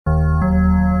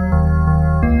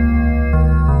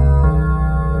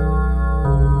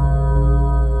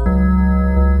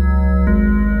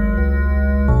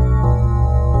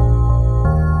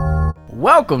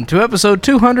Welcome to episode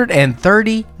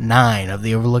 239 of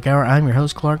the Overlook Hour. I'm your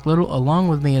host, Clark Little. Along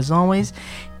with me, as always,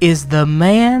 is the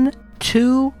man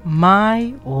to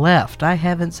my left. I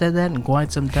haven't said that in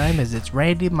quite some time, as it's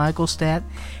Randy Michaelstadt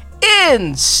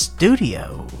in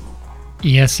studio.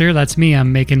 Yes, sir. That's me.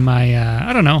 I'm making my,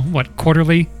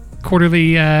 quarterly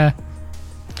COVID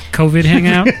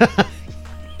hangout.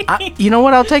 You know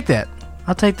what? I'll take that.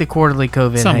 I'll take the quarterly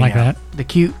COVID Something hangout. like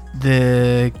that.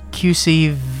 The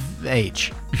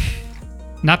QCH.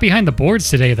 Not behind the boards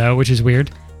today, though, which is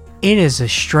weird. It is a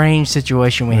strange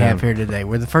situation we have here today,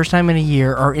 where the first time in a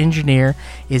year, our engineer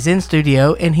is in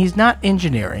studio, and he's not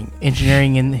engineering.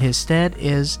 Engineering in his stead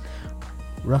is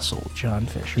Russell John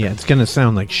Fisher. Yeah, it's going to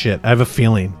sound like shit. I have a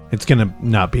feeling it's going to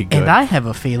not be good. And I have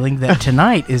a feeling that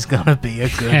tonight is going to be a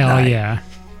good Hell night. yeah.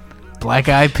 Black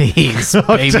Eyed Peas,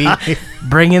 baby.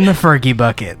 Bring in the Fergie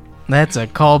bucket. That's a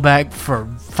callback for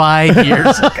 5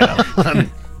 years ago.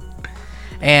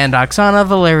 And Oksana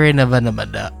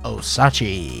Valerievna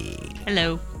Osachi.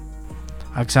 Hello.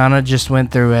 Oksana just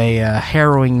went through a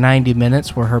harrowing 90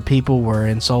 minutes where her people were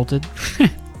insulted.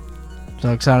 So,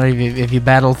 Oksana, if you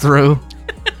battled through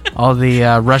all the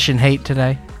Russian hate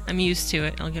today? I'm used to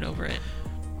it. I'll get over it.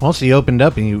 Well, she opened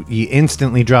up and you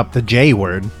instantly dropped the J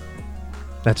word.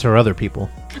 That's her other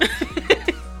people.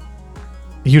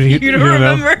 You don't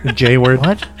remember? The J word?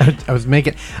 What? I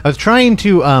was trying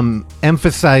to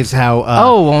emphasize how...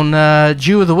 on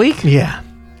Jew of the Week? Yeah.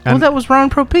 Well, that was Ron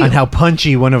Propio. And how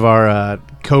punchy one of our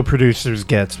co-producers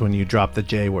gets when you drop the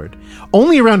J word.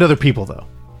 Only around other people, though.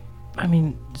 I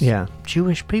mean, yeah,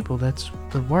 Jewish people, that's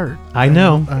the word. I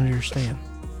know. I understand.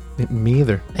 Me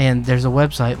either. And there's a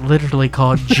website literally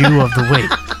called Jew of the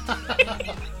Week.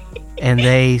 And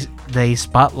they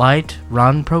spotlight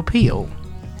Ron Propio.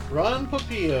 Ron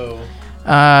Propio.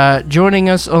 Joining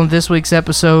us on this week's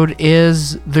episode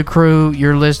is the crew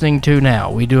you're listening to now.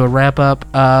 We do a wrap-up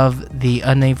of the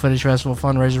Unnamed Footage Festival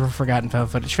fundraiser for Forgotten Found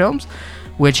Footage Films,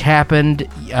 which happened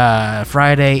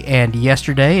Friday and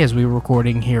yesterday as we were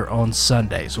recording here on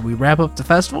Sunday. So we wrap up the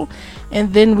festival,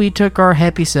 and then we took our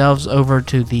happy selves over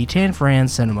to the Tan Fran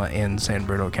Cinema in San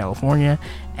Bruno, California,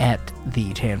 at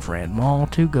the Tan Fran Mall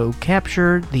to go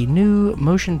capture the new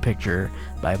motion picture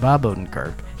by Bob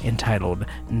Odenkirk entitled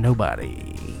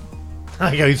Nobody.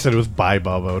 I like how you said it was by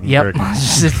Bob Odenkirk.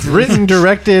 Yep. Written,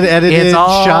 directed, edited, it's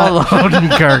all shot.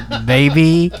 Odenkirk,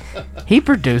 baby. He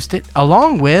produced it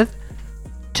along with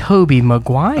Tobey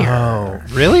Maguire. Oh,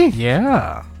 really?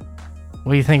 Yeah.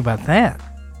 What do you think about that?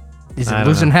 Is I it don't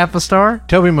losing know. half a star?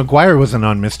 Tobey Maguire wasn't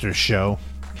on Mr. Show.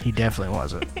 He definitely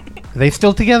wasn't. Are they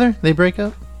still together? They break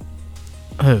up?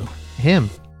 Who? Him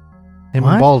What? and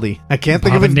Baldy. I can't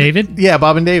think Bob of his and David? Yeah,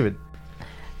 Bob and David.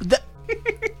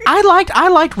 I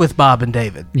liked with Bob and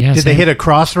David. Yeah, Did they hit a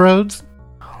crossroads?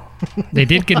 They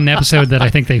did get an episode that I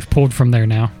think they've pulled from there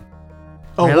now.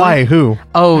 Oh, Really? why? Who?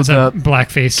 Oh, It's a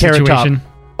blackface Carrot Top. situation.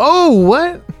 Oh,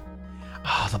 what?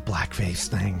 Oh, the blackface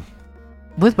thing.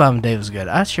 with Bob and David was good.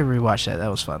 I should rewatch that. That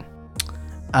was fun.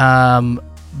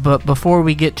 But before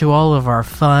we get to all of our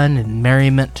fun and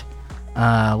merriment,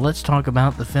 let's talk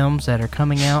about the films that are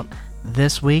coming out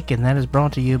this week, and that is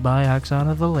brought to you by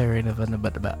Oksana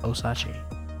Valerievna Osachi.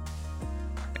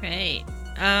 Great.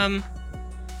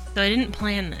 So I didn't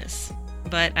plan this,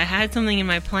 but I had something in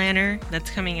my planner that's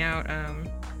coming out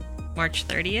March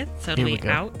 30th, so it'll Here we be go.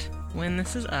 out when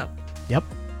this is up. Yep.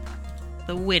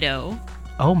 The Widow,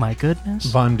 Oh my goodness.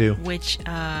 Vondu. which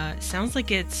sounds like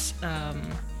it's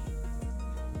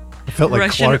It felt like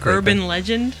Russian Clark right urban there.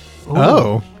 legend. Ooh.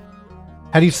 Oh.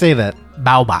 How do you say that?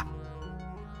 Baoba.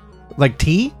 Like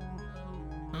tea?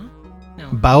 No,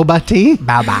 Baoba tea?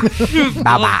 Baoba.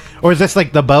 Baoba. Or is this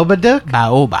like the boba duck?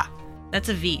 Baoba. that's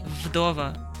a V.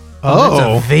 Vdova. Oh.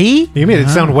 That's a V? You made it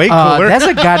sound way cooler. That's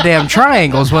a goddamn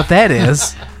triangle is what that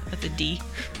is. That's a D.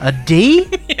 A D?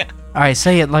 Yeah. All right,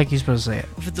 say it like you're supposed to say it.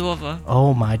 Vdova.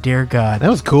 Oh my dear God. That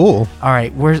was cool. All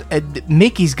right, where's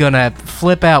Mickey's gonna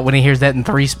flip out when he hears that in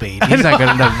 3-speed. He's not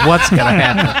gonna know what's gonna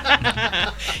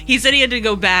happen. He said he had to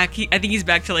go back. I think he's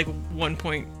back to like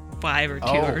 1.5 or 2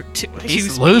 or 2.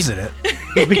 He's losing it.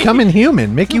 He's becoming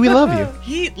human. Mickey, we love you.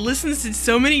 He listens to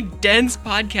so many dense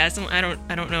podcasts. And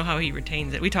I don't know how he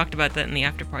retains it. We talked about that in the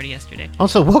after party yesterday.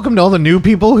 Also, welcome to all the new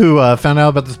people who found out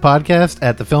about this podcast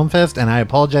at the Film Fest, and I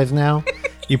apologize now.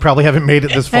 You probably haven't made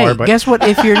it this far, Hey, but guess what?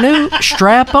 If you're new,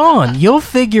 strap on. You'll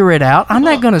figure it out. I'm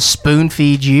not gonna spoon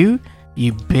feed you,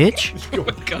 you bitch. Oh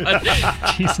my god.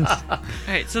 Jesus. All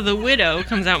right, so The Widow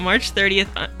comes out March 30th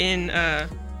in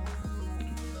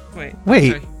wait,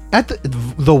 sorry. at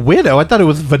the Widow, I thought it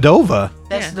was Vadova.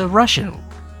 That's Yeah. the Russian.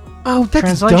 Oh, that's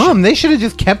Translation. dumb. They should have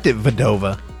just kept it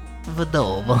Vadova.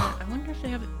 Vadova. I wonder if they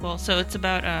have it. Well, so it's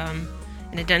about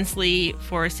in a densely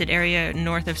forested area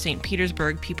north of St.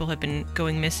 Petersburg, people have been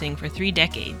going missing for 3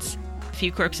 decades. A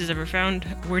few corpses ever found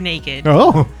were naked.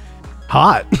 Oh,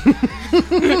 hot.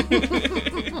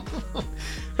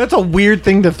 That's a weird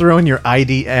thing to throw in your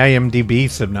IMDb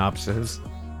synopsis.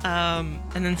 And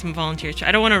then some volunteers.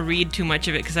 I don't want to read too much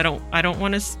of it because I don't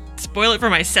want to spoil it for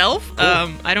myself.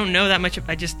 Cool. I don't know that much.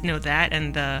 I just know that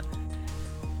and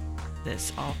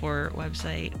this all horror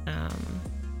website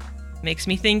makes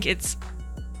me think it's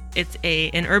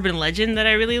an urban legend that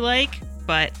I really like.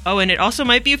 But and it also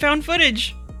might be found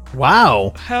footage.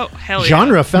 Wow. Hell yeah.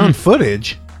 Genre found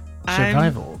footage.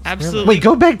 Survival. Absolutely. Wait,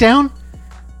 go back down.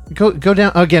 Go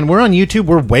down again. We're on YouTube.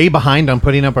 We're way behind on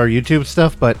putting up our YouTube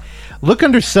stuff, but look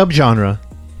under subgenre.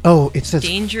 Oh, it says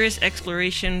dangerous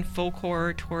exploration, folk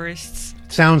horror, tourists.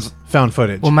 Sounds found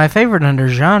footage. Well, my favorite under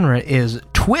genre is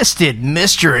twisted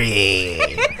mystery.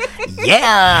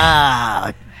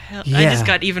 Yeah. Hell, Yeah. I just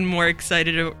got even more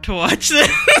excited to watch this.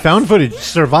 Found footage,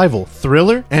 survival,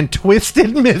 thriller, and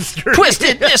twisted mystery.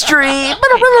 Twisted mystery.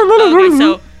 Okay,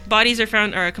 so bodies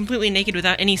are completely naked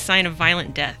without any sign of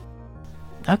violent death.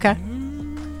 Okay.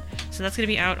 So that's going to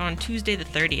be out on Tuesday the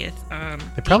 30th.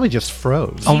 They probably just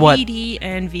froze. On what? DVD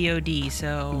and VOD.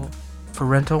 So For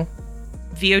rental.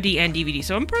 VOD and DVD.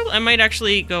 So I might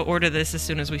actually go order this as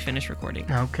soon as we finish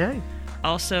recording. Okay.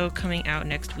 Also coming out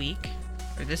next week,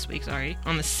 or this week, sorry,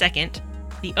 on the 2nd,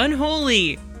 The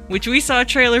Unholy, which we saw a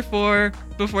trailer for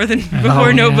before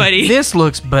nobody. This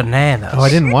looks bananas. Oh, I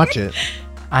didn't watch it.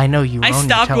 I know you. I own your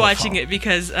stopped telephone. watching it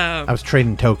because I was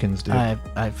trading tokens, dude.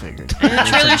 I figured. and the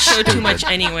trailer showed too much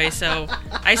anyway, so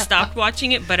I stopped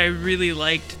watching it. But I really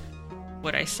liked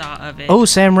what I saw of it. Oh,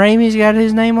 Sam Raimi's got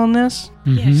his name on this,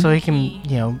 Yeah, so he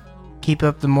can, keep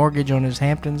up the mortgage on his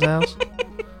Hamptons house.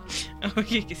 Oh,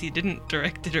 yeah, because he didn't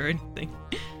direct it or anything.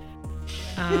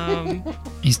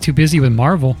 He's too busy with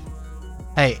Marvel.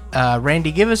 Hey,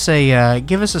 Randy, give us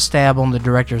a stab on the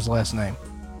director's last name.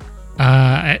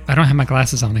 I don't have my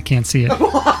glasses on. I can't see it.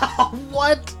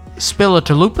 What?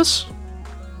 Spilotopoulos?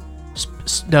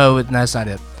 No, that's not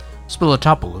it.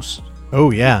 Spilotopoulos. Oh,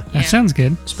 yeah. That sounds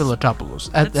good. Spilotopoulos.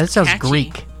 That's That sounds catchy.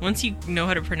 Greek. Once you know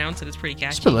how to pronounce it, it's pretty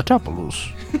catchy. Spilotopoulos.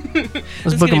 Let's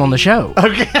It's book him gonna on the be show.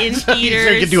 Okay. In So you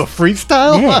theaters. can do a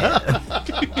freestyle? Yeah.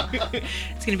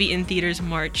 It's going to be in theaters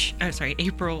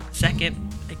April 2nd.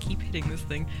 I keep hitting this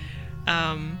thing.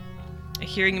 A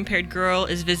hearing impaired girl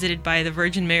is visited by the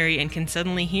Virgin Mary and can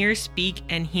suddenly hear, speak,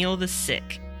 and heal the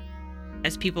sick.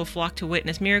 As people flock to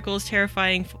witness miracles,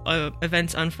 terrifying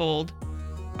events unfold.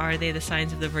 Are they the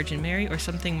signs of the Virgin Mary or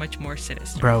something much more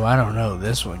sinister? Bro, I don't know.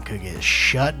 This one could get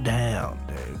shut down,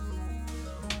 dude.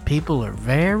 People are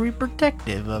very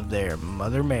protective of their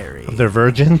Mother Mary. They're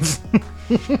virgins?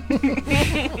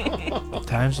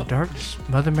 Times of darkness,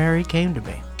 Mother Mary came to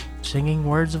me, singing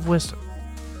words of wisdom.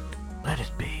 Let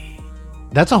it be.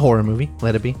 That's a horror movie.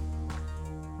 Let it be.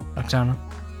 Oksana,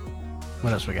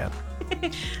 what else we got?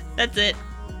 That's it.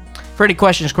 For any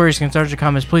questions, queries, concerns, or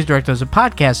comments, please direct those at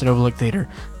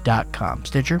podcast@overlooktheater.com.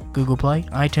 Stitcher, Google Play,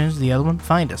 iTunes, the other one.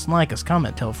 Find us, like us,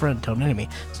 comment, tell a friend, tell an enemy.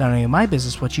 It's not any of my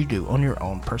business what you do on your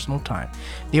own personal time.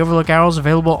 The Overlook Hour is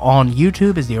available on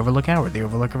YouTube as The Overlook Hour. The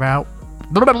Overlook Hour.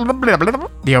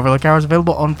 The Overlook Hour is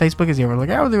available on Facebook as The Overlook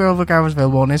Hour. The Overlook Hour is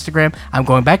available on Instagram. I'm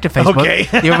going back to Facebook. Okay.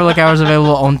 The Overlook Hour is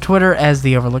available on Twitter as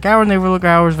The Overlook Hour, and The Overlook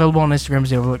Hour is available on Instagram as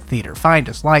The Overlook Theater. Find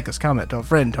us, like us, comment, tell a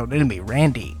friend, tell an enemy.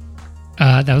 Randy.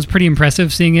 That was pretty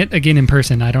impressive seeing it again in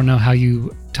person. I don't know how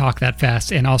you talk that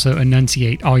fast and also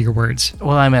enunciate all your words.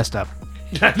 Well, I messed up.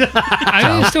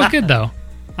 It's still good, though.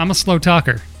 I'm a slow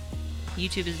talker.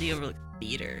 YouTube is the Overlook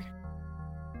Theater.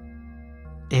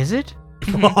 Is it?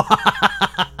 Well,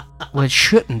 it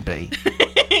shouldn't be.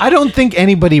 I don't think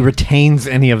anybody retains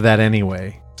any of that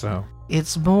anyway. So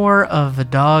It's more of a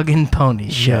dog and pony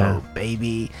show,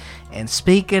 baby. And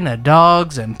speaking of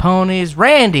dogs and ponies,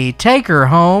 Randy, take her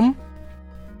home.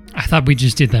 I thought we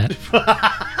just did that.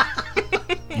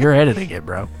 You're editing it,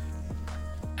 bro.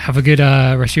 Have a good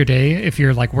rest of your day. If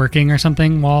you're like working or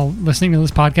something while listening to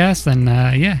this podcast, then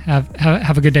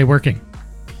have a good day working.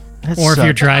 That Or if you're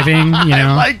sucked. driving,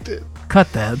 I liked it.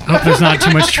 Cut that. hope there's not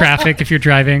too much traffic if you're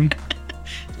driving.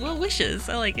 Well wishes.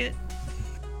 I like it.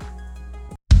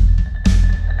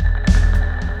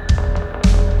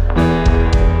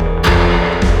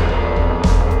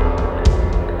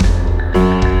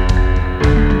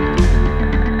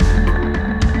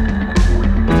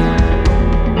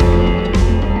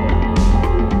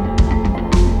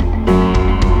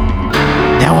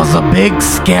 There was a big,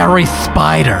 scary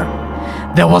spider.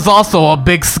 There was also a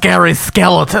big, scary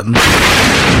skeleton.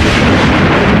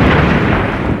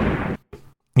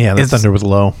 Yeah, the Is- thunder was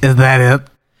low. Is that it?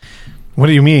 What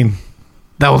do you mean?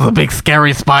 That was a big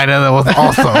scary spider. That was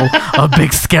also a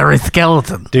big scary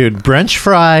skeleton. Dude, Brench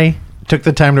Fry took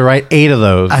the time to write 8 of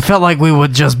those. I felt like we were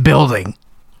just building.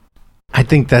 I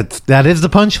think that is the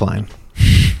punchline.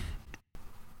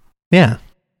 Yeah.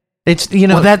 It's,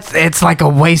 well, it's like a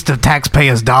waste of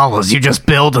taxpayers' dollars. You just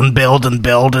build and build and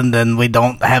build, and then we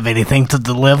don't have anything to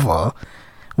deliver.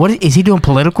 What is he doing?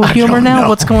 Political humor now?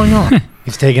 What's going on?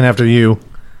 He's taking after you.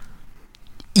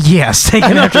 Yes,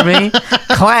 taking after me.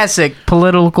 Classic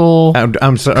political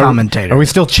I'm sorry, commentator. Are we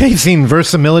still chasing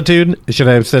verisimilitude? Should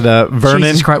I have said Vernon?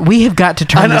 Jesus Christ. We have got to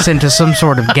turn this into some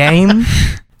sort of game.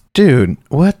 Dude,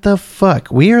 what the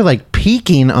fuck? We are like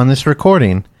peaking on this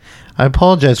recording. I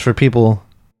apologize for people.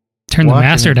 Turn the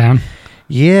master down.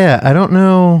 Yeah, I don't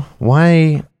know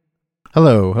why.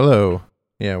 Hello.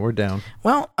 Yeah, we're down.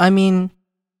 Well, I mean,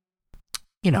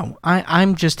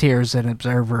 I'm just here as an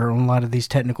observer on a lot of these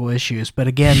technical issues. But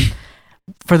again,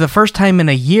 for the first time in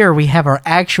a year, we have our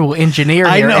actual engineer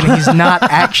here, and he's not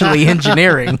actually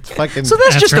engineering. So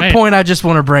that's just a point I just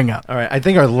want to bring up. All right, I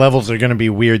think our levels are going to be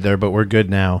weird there, but we're good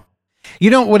now.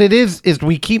 You know what it is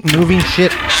we keep moving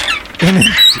shit.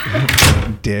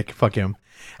 Dick, fuck him.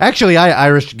 Actually, I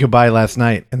Irished goodbye last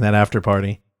night in that after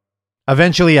party.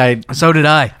 Eventually, So did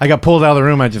I. I got pulled out of the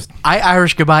room. I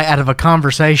Irish goodbye out of a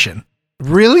conversation.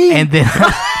 Really? And then,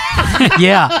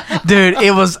 yeah, dude,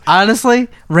 it was honestly,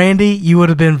 Randy, you would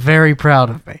have been very proud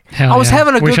of me. Hell I was yeah.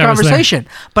 having a Wish good I was there. conversation,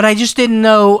 but I just didn't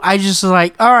know. I just was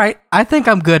like, all right, I think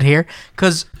I'm good here.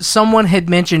 Because someone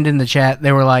had mentioned in the chat,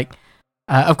 they were like,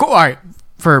 of course, all right,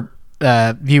 for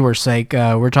viewers' sake,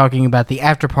 we're talking about the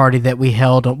after party that we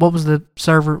held on, what was the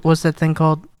server? What's that thing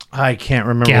called? I can't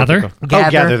remember. Gather?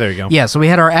 Gather. There you go. Yeah, so we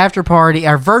had our after party,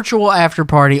 our virtual after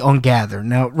party on Gather.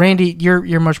 Now, Randy,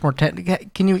 you're much more technical.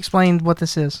 Can you explain what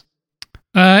this is?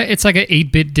 It's like an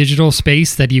 8-bit digital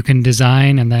space that you can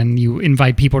design, and then you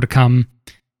invite people to come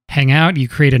hang out. You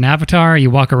create an avatar, you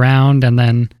walk around, and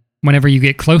then whenever you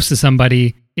get close to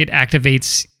somebody, it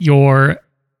activates your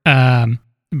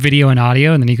video and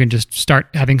audio, and then you can just start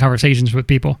having conversations with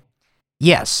people.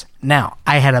 Yes. Now,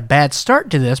 I had a bad start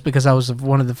to this because I was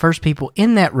one of the first people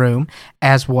in that room,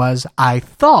 as was, I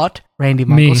thought, Randy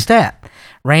Michael Stat.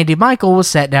 Randy Michael was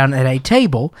sat down at a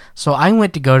table, so I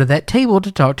went to go to that table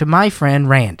to talk to my friend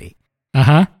Randy.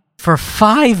 Uh-huh. For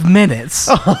 5 minutes,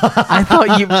 I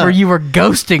thought you were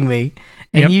ghosting me,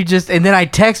 and and then I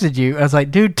texted you. I was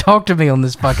like, dude, talk to me on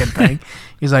this fucking thing.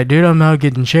 He's like, dude, I'm out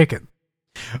getting chicken.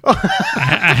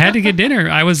 I had to get dinner.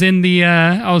 I was in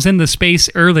the space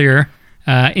earlier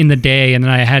in the day, and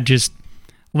then I had just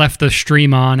left the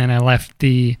stream on, and I left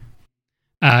the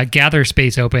gather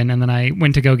space open, and then I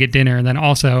went to go get dinner, and then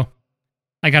also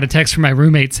I got a text from my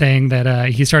roommate saying that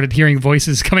he started hearing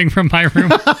voices coming from my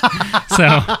room. So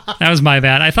that was my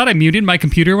bad. I thought I muted my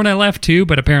computer when I left too,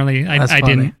 but apparently I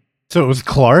didn't. So it was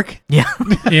Clark? Yeah.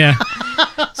 Yeah.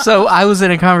 So I was in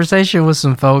a conversation with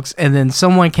some folks, and then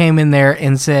someone came in there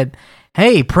and said,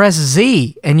 hey, press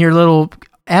Z and your little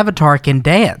avatar can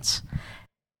dance.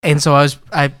 And so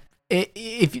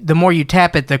if the more you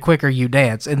tap it, the quicker you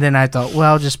dance. And then I thought,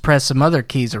 well, I'll just press some other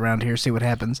keys around here, see what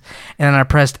happens. And then I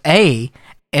pressed A,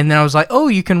 and then I was like, oh,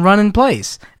 you can run in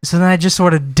place. So then I just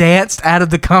sort of danced out of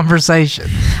the conversation.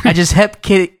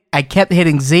 I kept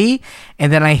hitting Z,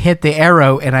 and then I hit the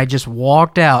arrow, and I just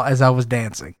walked out as I was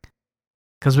dancing.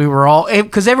 Because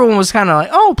everyone was kind of like,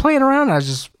 oh, playing around. I was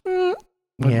just went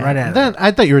right at it. I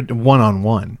thought you were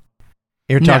one-on-one.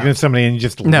 You're talking to somebody and you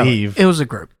just leave. It was a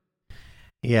group.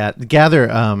 Yeah,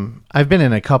 Gather, I've been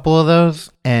in a couple of those,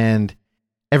 and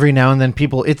every now and then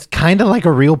it's kind of like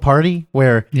a real party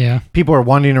where people are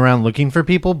wandering around looking for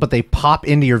people, but they pop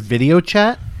into your video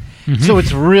chat. Mm-hmm. So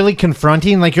it's really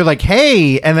confronting. Like, you're like,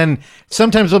 hey, and then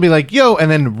sometimes they'll be like, yo, and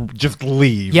then just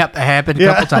leave. Yep, it happened a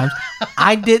couple times.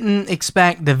 I didn't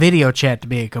expect the video chat to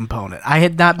be a component. I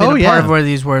had not been a part of where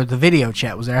the video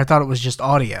chat was there. I thought it was just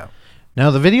audio. No,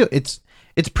 the video, it's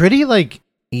pretty, like,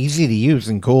 easy to use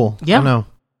and cool. Yeah. I don't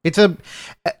know.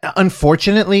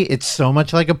 Unfortunately, it's so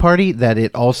much like a party that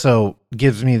it also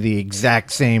gives me the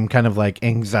exact same kind of, like,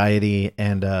 anxiety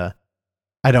and,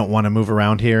 I don't want to move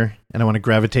around here, and I want to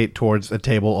gravitate towards a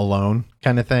table alone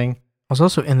kind of thing. I was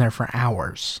also in there for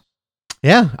hours.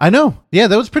 Yeah, I know. Yeah,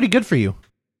 that was pretty good for you.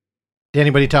 Did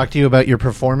anybody talk to you about your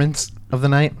performance of the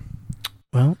night?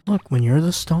 Well, look, when you're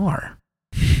the star,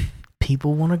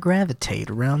 people want to gravitate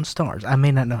around stars. I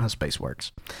may not know how space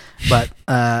works, but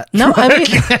no, I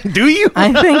mean, do you?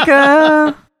 I think,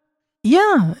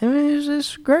 yeah,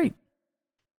 it's great.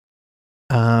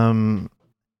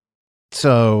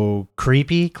 So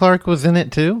Creepy Clark was in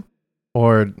it too,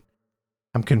 or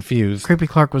I'm confused. Creepy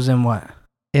Clark was in what?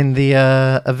 In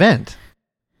the event.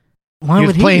 Why he would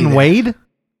was he playing do that? Wade?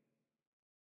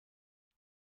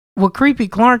 Well, Creepy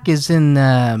Clark is in...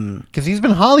 Because he's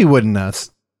been Hollywooding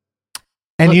us.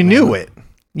 And Look, you knew man. it.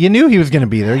 You knew he was going to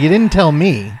be there. You didn't tell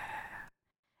me.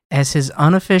 As his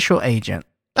unofficial agent,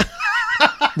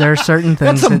 there are certain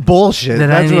things That's some bullshit. that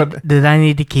That's I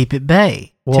need to keep at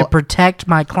bay to Well, protect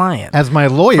my client as my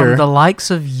lawyer, from the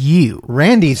likes of you.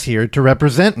 Randy's here to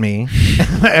represent me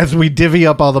as we divvy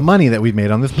up all the money that we've made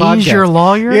on this podcast. He's your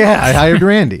lawyer? Yeah, I hired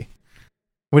Randy.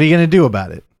 What are you going to do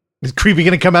about it? Is Creepy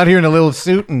going to come out here in a little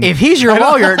suit? And If he's your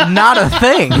lawyer, not a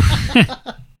thing.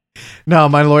 No,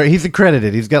 my lawyer, he's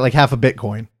accredited. He's got like half a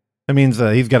Bitcoin. That means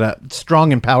he's got a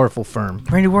strong and powerful firm.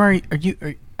 Randy, where are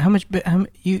you? How much?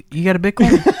 You got a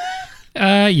Bitcoin?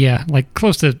 Yeah, like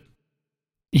close to,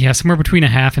 somewhere between a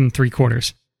half and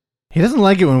 3/4. He doesn't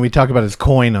like it when we talk about his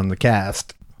coin on the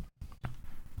cast.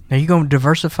 Are you going to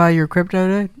diversify your crypto,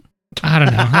 dude? I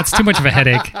don't know. That's too much of a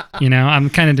headache. I'm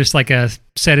kind of just like a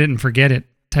set it and forget it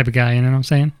type of guy. You know what I'm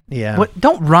saying? Yeah. What?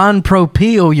 Don't Ron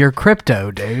Propeel your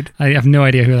crypto, dude. I have no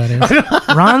idea who that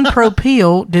is. Ron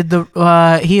Propeel did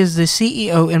he is the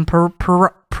CEO and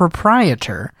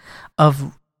proprietor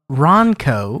of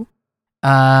Ronco.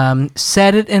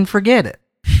 Set it and forget it.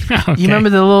 Okay. You remember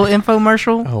the little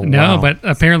infomercial? Oh, No, wow. but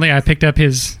apparently I picked up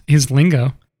his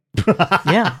lingo.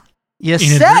 Yeah. You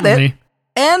set it Inadvertently.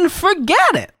 and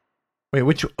forget it. Wait,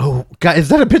 which? Oh, God, is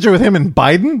that a picture with him and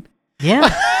Biden? Yeah.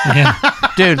 Yeah.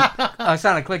 Dude, I was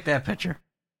trying to click that picture.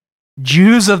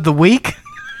 Jews of the Week.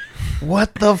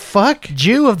 What the fuck?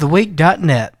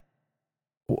 Jewoftheweek.net.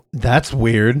 That's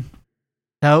weird.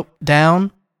 Nope.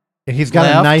 Down. He's got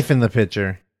Left. a knife in the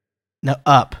picture. No,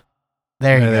 up.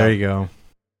 There you Yeah, go. there you go.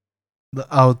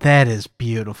 Oh, that is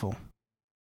beautiful.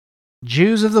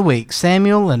 Jews of the Week,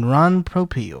 Samuel and Ron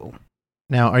Propeel.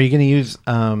 Now, are you going to use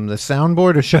the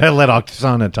soundboard, or should I let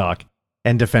Oksana talk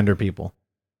and defend her people?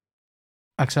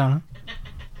 Oksana?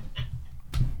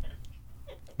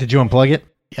 Did you unplug it?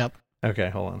 Yep. Okay,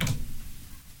 hold on.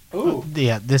 Ooh.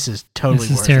 Yeah, this is totally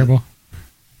This is worth terrible.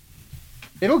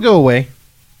 It'll go away.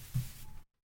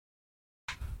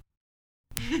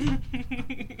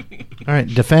 All right,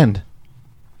 defend.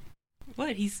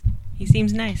 What? He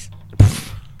seems nice.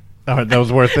 All right, that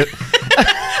was worth it.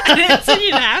 I didn't say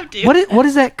you didn't have to. it. What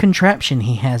is that contraption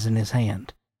he has in his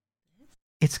hand?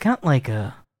 It's got like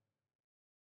a...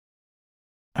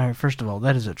 All right, first of all,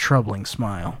 that is a troubling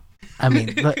smile. I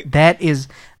mean, that is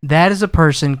a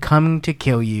person coming to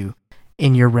kill you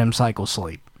in your REM cycle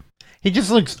sleep. He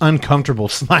just looks uncomfortable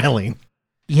smiling.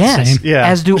 Yes, Same. Yeah.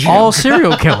 as do all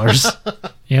serial killers.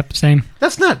 Yep, same.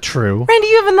 That's not true. Randy,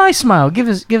 you have a nice smile. Give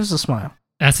us a smile.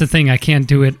 That's the thing. I can't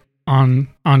do it on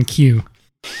cue.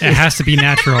 It has to be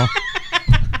natural.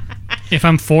 If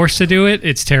I'm forced to do it,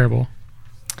 it's terrible.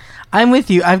 I'm with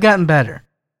you. I've gotten better.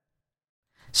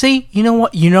 See, you know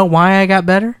what? You know why I got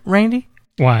better, Randy?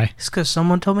 Why? It's because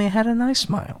someone told me I had a nice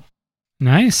smile.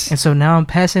 Nice. And so now I'm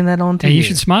passing that on to Hey, you. you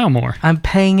should smile more. I'm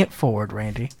paying it forward,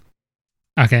 Randy.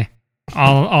 Okay.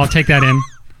 I'll take that in.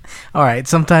 All right.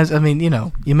 Sometimes, I mean,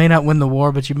 you may not win the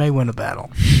war, but you may win a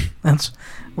battle.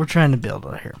 We're trying to build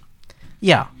it here.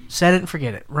 Yeah. Set it and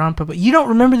forget it. Ron Pope. You don't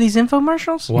remember these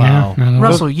infomercials? Wow. Yeah, no.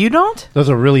 Russell, you don't? Those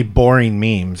are really boring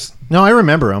memes. No, I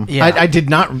remember them. Yeah. I did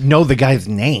not know the guy's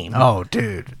name. Oh,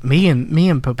 dude. Me and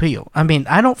Popeel. I mean,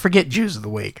 I don't forget Jews of the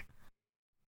Week.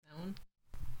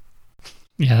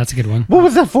 Yeah, that's a good one. What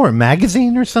was that for? A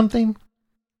magazine or something?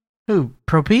 Who?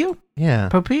 Popeel? Yeah.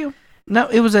 Popeel? No,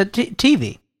 it was a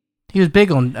TV. He was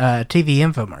big on TV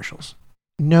infomercials.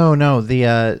 No,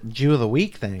 the Jew of the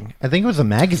Week thing. I think it was a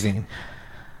magazine.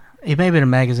 It may have been a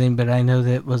magazine, but I know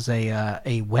that it was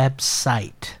a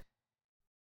website.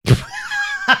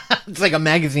 It's like a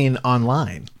magazine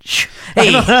online.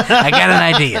 Hey, I got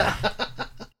an idea.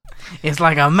 It's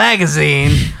like a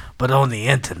magazine, but on the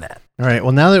internet. All right.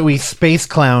 Well, now that we space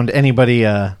clowned anybody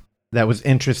that was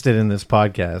interested in this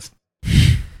podcast.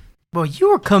 Well, you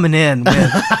were coming in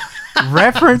with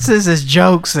references as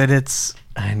jokes, and it's...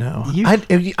 I know.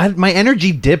 My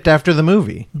energy dipped after the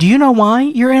movie. Do you know why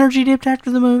your energy dipped after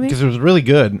the movie? Because it was really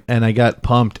good, and I got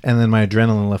pumped, and then my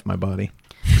adrenaline left my body.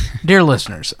 Dear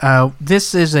listeners,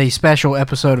 this is a special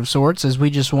episode of sorts, as we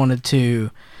just wanted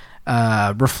to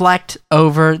reflect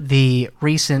over the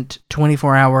recent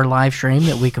 24-hour live stream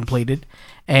that we completed,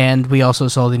 and we also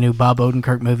saw the new Bob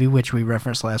Odenkirk movie, which we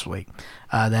referenced last week.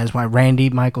 That is why Randy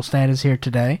Michael Stad is here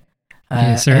today,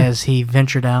 Yes, sir. as he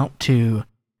ventured out to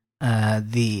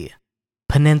the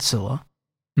peninsula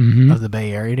Mm-hmm. of the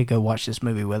Bay Area to go watch this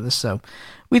movie with us. So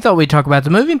we thought we'd talk about the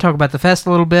movie and talk about the fest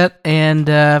a little bit. And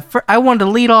I wanted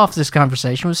to lead off this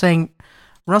conversation with saying,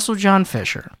 Russell John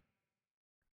Fisher,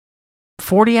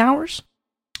 40 hours?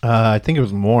 I think it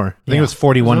was more. I think it was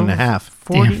 41 and a half.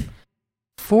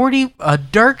 40, a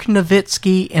Dirk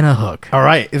Nowitzki and a hook. All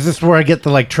right. Is this where I get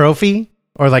the trophy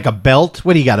or a belt?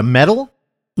 What do you got? A medal?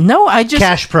 No, I just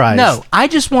cash prize. No, I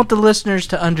just want the listeners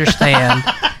to understand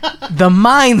the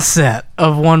mindset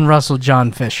of one Russell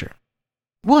John Fisher.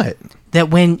 What? That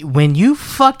when you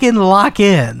fucking lock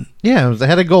in. Yeah, I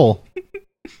had a goal.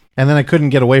 And then I couldn't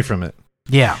get away from it.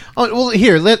 Yeah. Oh, well,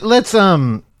 here, let's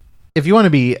if you want to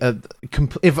be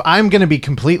if I'm going to be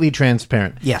completely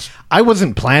transparent. Yes. I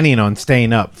wasn't planning on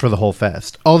staying up for the whole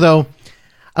fest. Although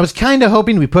I was kind of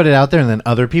hoping we put it out there and then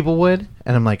other people would,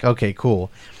 and I'm like, "Okay, cool."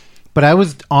 But I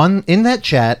was in that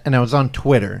chat and I was on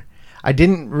Twitter. I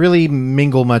didn't really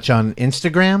mingle much on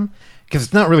Instagram because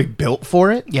it's not really built for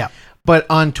it. Yeah. But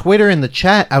on Twitter in the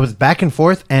chat, I was back and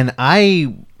forth, and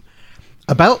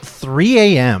about 3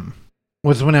 a.m.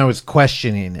 was when I was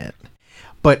questioning it.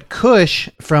 But Kush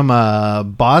from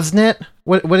Bosnet,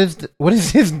 what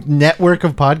is his network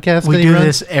of podcasts? We do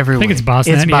this every week. I think it's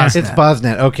Bosnet. It's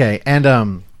Bosnet. Okay,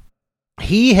 and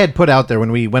he had put out there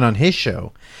when we went on his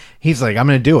show. He's like, "I'm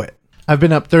going to do it. I've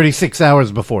been up 36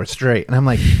 hours before straight," and I'm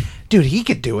like, "Dude, he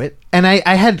could do it." And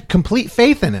I had complete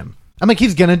faith in him. I'm like,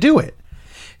 "He's going to do it."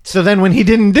 So then when he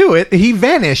didn't do it, he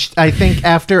vanished. I think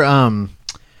after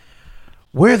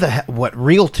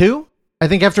Reel 2? I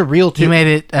think after Reel 2. He made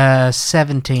it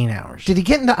 17 hours. Did he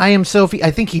get into I Am Sophie?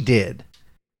 I think he did.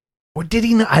 Or did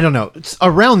he not? I don't know. It's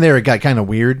around there it got kind of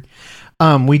weird.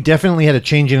 We definitely had a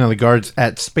changing of the guards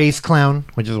at Space Clown,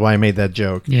 which is why I made that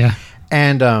joke. Yeah.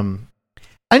 And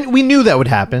we knew that would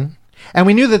happen. And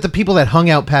we knew that the people that hung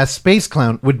out past Space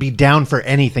Clown would be down for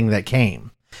anything that came.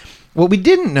 What we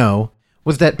didn't know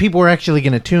was that people were actually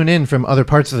going to tune in from other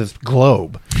parts of this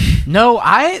globe. No,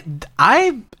 I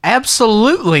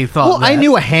absolutely thought Well, that. I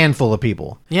knew a handful of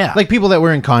people. Yeah. Like people that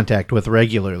we're in contact with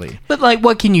regularly. But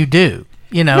what can you do?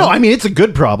 You know? No, I mean, it's a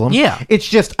good problem. Yeah. It's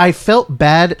just, I felt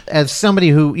bad as somebody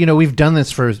who, we've done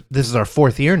this this is our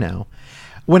 4th year now.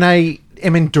 When I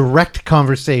am in direct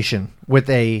conversation with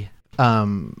a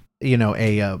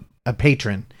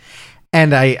patron,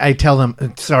 and I tell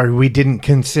them, "Sorry, we didn't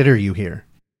consider you here."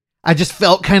 I just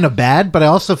felt kind of bad, but I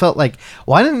also felt like,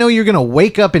 well, I didn't know you were going to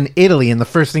wake up in Italy and the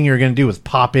first thing you were going to do was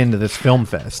pop into this film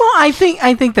fest. Well, I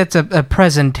think that's a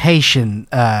presentation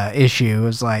issue.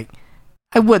 It's like,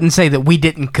 I wouldn't say that we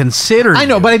didn't consider I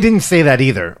know, you. but I didn't say that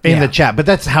either in the chat, but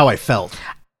that's how I felt.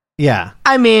 Yeah.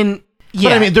 I mean, yeah.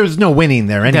 But I mean, there's no winning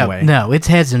there anyway. No, it's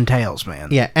heads and tails, man.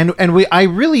 Yeah, and I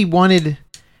really wanted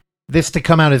this to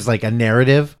come out as like a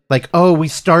narrative. Like, oh, we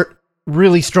start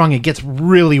really strong, it gets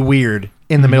really weird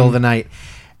in the middle of the night,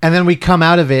 and then we come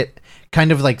out of it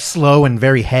kind of like slow and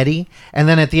very heady, and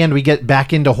then at the end we get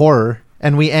back into horror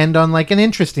and we end on like an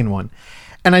interesting one,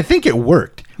 and I think it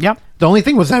worked. Yep. The only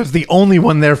thing was I was the only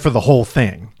one there for the whole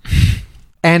thing,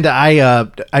 and I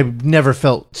never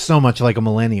felt so much like a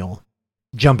millennial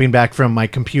jumping back from my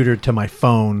computer to my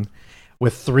phone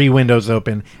with 3 windows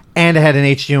open, and I had an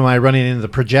HDMI running into the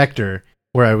projector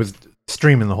where I was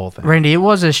streaming the whole thing. Randy, it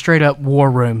was a straight up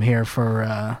war room here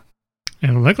for it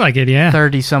looked like it, yeah.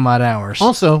 30 some odd hours.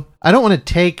 Also, I don't want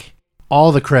to take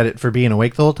all the credit for being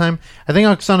awake the whole time. I think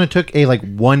Oksana took a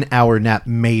 1 hour nap,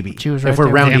 maybe. She was right if we're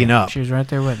there rounding with him. up. She was right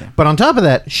there with him. But on top of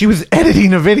that, she was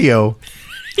editing a video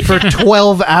for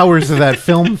 12 hours of that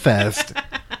film fest.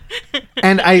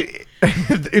 And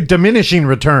diminishing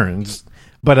returns.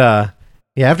 But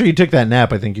yeah, after you took that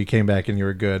nap, I think you came back and you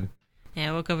were good. Yeah,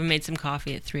 I woke up and made some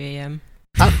coffee at 3 a.m.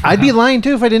 I'd be lying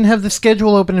too if I didn't have the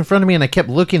schedule open in front of me and I kept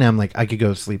looking. I'm like, I could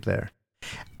go sleep there.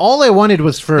 All I wanted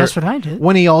was for That's what I did.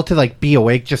 one of y'all to be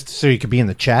awake just so you could be in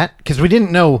the chat, because we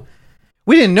didn't know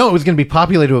it was going to be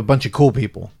populated with a bunch of cool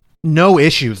people. No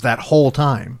issues that whole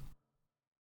time.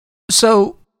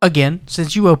 So again,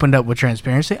 since you opened up with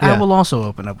transparency, I Yeah. will also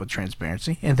open up with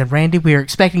transparency. And then Randy, we are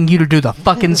expecting you to do the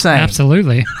fucking same.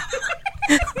 Absolutely.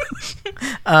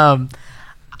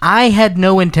 I had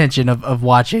no intention of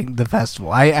watching the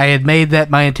festival. I had made that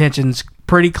my intentions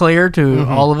pretty clear to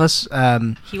all of us.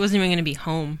 He wasn't even going to be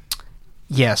home.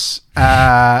 Yes.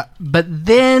 But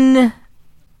then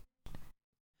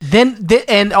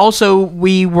and also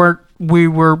we were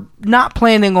not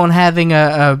planning on having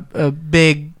a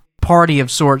big party of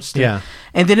sorts. Yeah.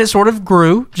 And then it sort of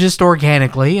grew just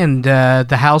organically, and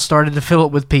the house started to fill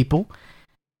it with people.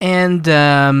 And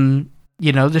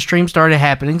the stream started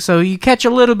happening, so you catch a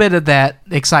little bit of that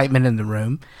excitement in the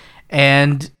room,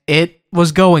 and it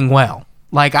was going well.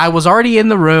 Like, I was already in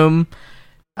the room.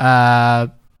 The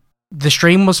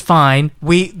stream was fine.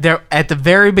 At the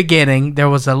very beginning, there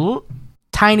was a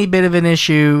tiny bit of an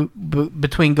issue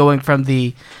between going from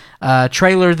the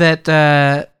trailer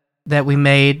that that we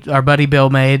made, our buddy Bill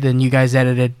made, and you guys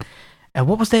edited.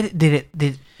 What was that? Did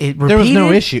it repeat? There was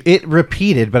no issue. It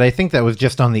repeated, but I think that was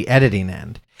just on the editing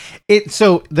end.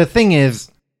 So the thing is,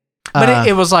 but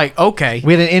it was like, okay,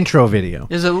 we had an intro video.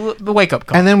 There's a wake up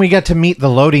call, and then we got to meet the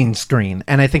loading screen,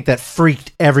 and I think that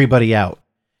freaked everybody out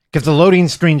because the loading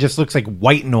screen just looks like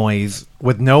white noise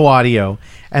with no audio,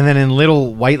 and then in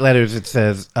little white letters it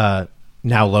says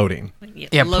now loading.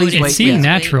 Yeah, please wait. It seemed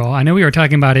natural. I know we were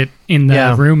talking about it in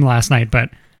the room last night, but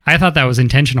I thought that was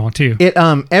intentional too.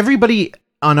 Everybody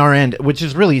on our end, which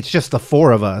is really, it's just the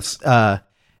four of us,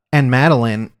 and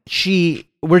Madeline,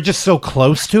 we're just so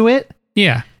close to it.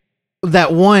 Yeah.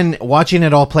 That one, watching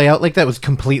it all play out like that was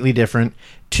completely different.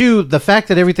 Two, the fact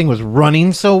that everything was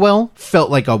running so well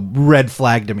felt like a red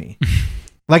flag to me.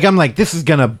 Like, I'm like, this is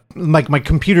gonna, like, my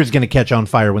computer's gonna catch on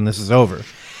fire when this is over.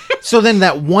 So then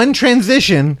that one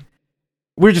transition,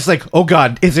 we're just like, oh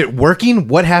God, is it working?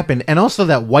 What happened? And also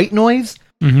that white noise,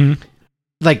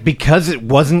 like, because it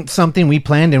wasn't something we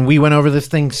planned and we went over this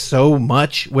thing so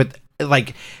much with,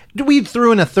 like, we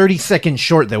threw in a 30-second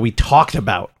short that we talked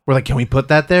about. We're like, can we put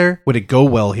that there? Would it go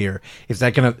well here? Is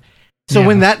that going to... So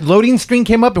when that loading screen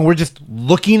came up and we're just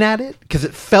looking at it, because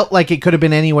it felt like it could have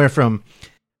been anywhere from,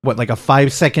 like a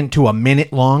 5-second to a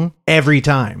minute long every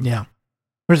time. Yeah.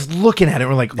 We're just looking at it.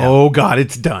 We're like, oh God,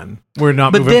 it's done. We're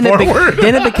not moving forward.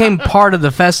 Then it became part of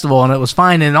the festival and it was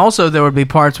fine. And also there would be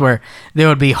parts where there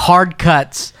would be hard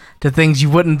cuts to things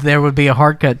there would be a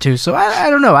hard cut to. So I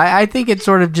don't know. I think it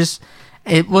sort of just...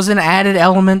 It was an added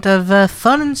element of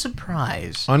fun and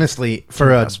surprise. Honestly,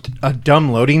 for a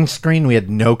dumb loading screen we had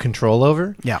no control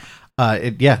over. Yeah.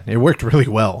 It worked really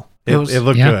well. It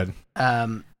looked good.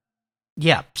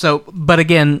 Yeah. So, but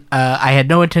again, I had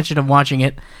no intention of watching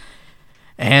it.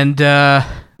 And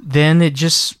then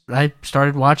I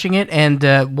started watching it.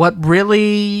 And what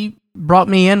really brought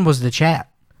me in was the chat.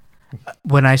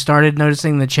 When I started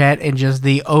noticing the chat and just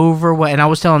the and I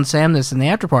was telling Sam this in the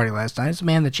after party last night, so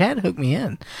man, the chat hooked me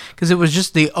in because it was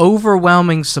just the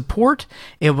overwhelming support.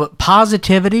 It was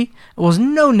positivity. It was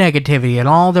no negativity at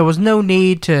all. There was no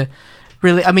need to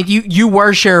really. I mean, you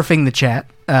were sheriffing the chat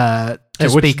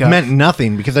which meant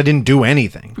nothing because I didn't do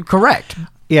anything. Correct.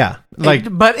 Yeah,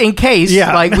 but in case,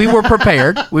 we were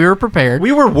prepared. We were prepared.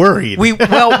 We were worried. We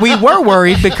were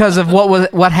worried because of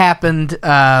what happened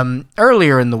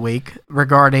earlier in the week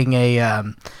regarding a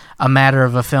matter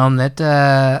of a film that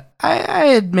I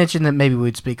had mentioned that maybe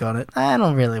we'd speak on it. I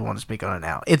don't really want to speak on it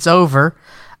now. It's over.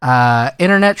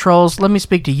 Internet trolls, let me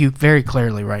speak to you very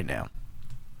clearly right now.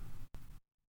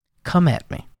 Come at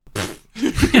me,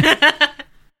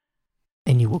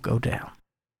 and you will go down.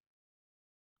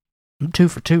 I'm 2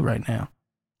 for 2 right now.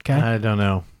 Okay. I don't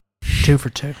know. 2 for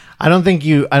 2. I don't think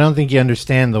you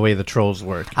understand the way the trolls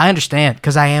work. I understand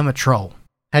because I am a troll.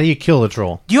 How do you kill a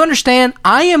troll? Do you understand?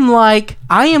 I am like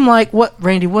what,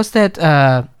 Randy? What's that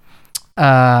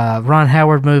Ron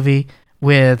Howard movie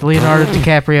with Leonardo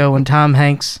DiCaprio and Tom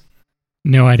Hanks?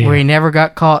 No idea. Where he never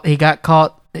got caught. He got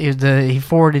caught. He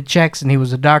forwarded checks and he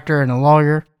was a doctor and a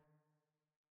lawyer.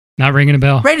 Not ringing a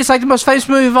bell. Randy, it's like the most famous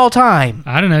movie of all time.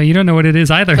 I don't know. You don't know what it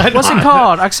is either. What's it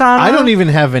called? Oksana? I don't even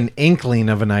have an inkling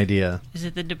of an idea. Is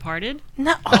it The Departed?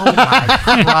 No. Oh my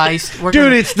Christ.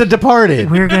 It's The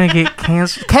Departed. We're going to get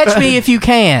canceled. Catch Me If You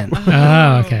Can.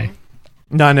 Oh, okay.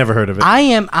 No, I never heard of it. I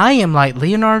am like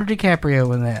Leonardo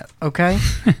DiCaprio in that, okay?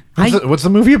 What's the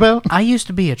movie about? I used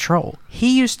to be a troll.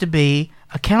 He used to be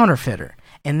a counterfeiter.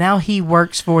 And now he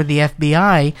works for the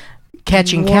FBI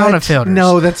catching counterfeiters.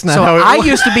 No, that's not how it works. I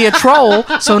used to be a troll,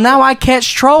 so now I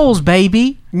catch trolls,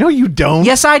 baby. No, you don't.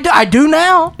 Yes, I do. I do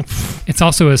now. It's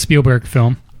also a Spielberg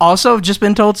film. Also, just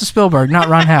been told it's a Spielberg, not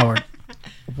Ron Howard.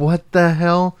 What the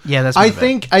hell? Yeah, that's. I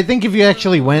think if you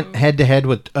actually went head to head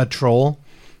with a troll,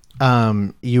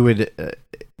 you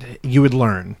would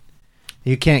learn.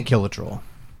 You can't kill a troll.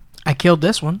 I killed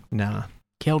this one. Nah.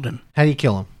 Killed him. How do you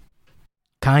kill him?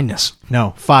 Kindness.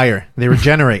 No, fire. They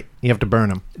regenerate. You have to burn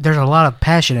them. There's a lot of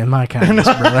passion in my kindness,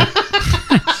 brother.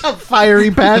 Fiery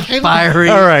passion? Fiery.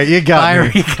 All right, you got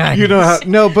fiery me. Kindness. You know how...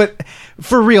 No, but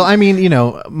for real, I mean,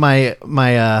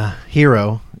 my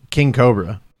hero, King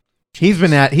Cobra, he's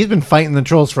been fighting the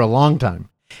trolls for a long time.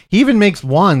 He even makes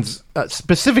wands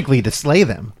specifically to slay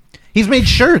them. He's made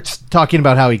shirts talking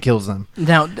about how he kills them.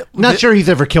 Now, Not sure he's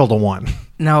ever killed a one.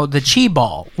 Now, the chi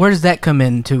ball, where does that come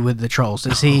into with the trolls?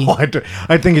 Is he...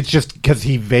 I think it's just because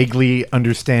he vaguely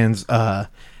understands the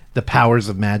powers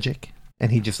of magic,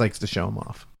 and he just likes to show them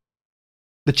off.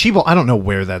 The chi ball, I don't know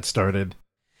where that started.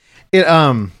 It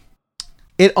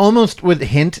almost would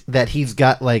hint that he's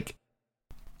got like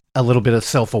a little bit of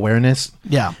self-awareness.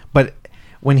 Yeah. But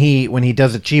when he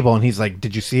does a chi ball and he's like,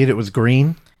 "Did you see it? It was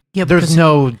green." Yeah, there's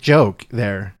no joke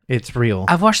there. It's real.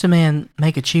 I've watched a man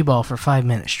make a chi ball for 5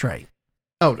 minutes straight.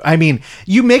 Oh, I mean,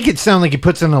 you make it sound like he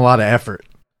puts in a lot of effort.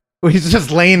 He's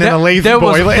just laying in a lazy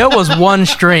boy. There was one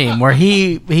stream where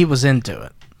he was into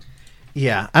it.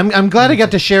 Yeah, I'm glad I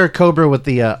got to share Cobra with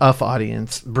the UFF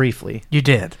audience briefly. You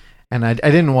did. And I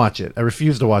didn't watch it. I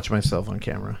refused to watch myself on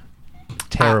camera.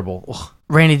 Terrible.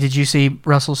 Randy, did you see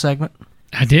Russell's segment?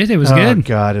 I did. It was good. Oh,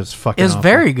 God, it was fucking awful.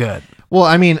 Very good. Well,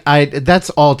 I mean, that's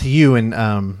all to you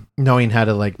and knowing how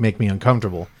to, like, make me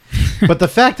uncomfortable. But the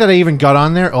fact that I even got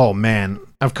on there, oh, man,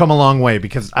 I've come a long way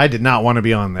because I did not want to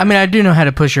be on there. I mean, I do know how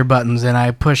to push your buttons, and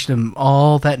I pushed them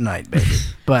all that night, baby.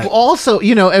 But well, also,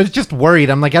 I was just worried.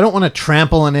 I'm like, I don't want to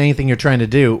trample on anything you're trying to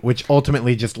do, which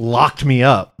ultimately just locked me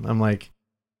up. I'm like,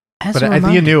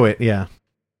 you knew it, yeah.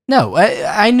 No,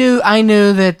 I knew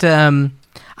that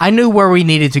I knew where we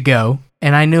needed to go,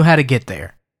 and I knew how to get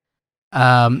there.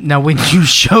 Now, when you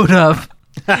showed up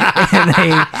in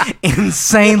a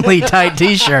insanely tight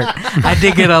t-shirt, I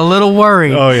did get a little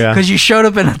worried. Oh yeah, because you showed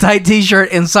up in a tight t-shirt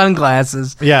and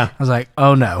sunglasses. Yeah, I was like,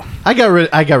 oh no. I got rid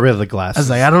of the glasses. I was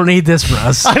like, I don't need this,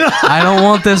 Russ. I don't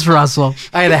want this, Russell.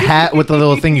 I had a hat with the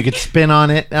little thing you could spin on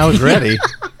it. I was ready.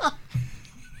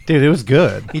 Dude, it was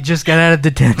good. You just got out of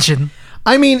detention.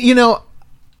 I mean,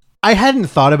 I hadn't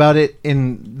thought about it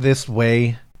in this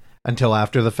way until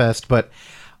after the fest, but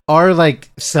our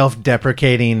like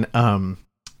self-deprecating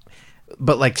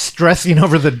but like stressing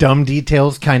over the dumb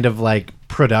details kind of like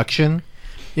production.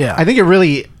 Yeah. I think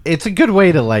it's a good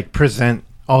way to like present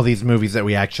all these movies that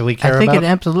we actually care about. I think it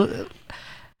absolutely.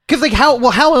 Because like how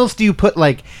else do you put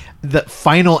like the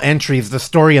final entries, the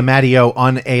story of Matty-O,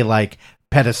 on a like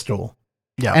pedestal?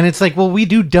 Yeah. And it's like, well, we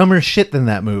do dumber shit than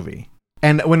that movie.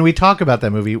 And when we talk about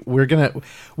that movie,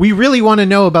 we really want to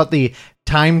know about the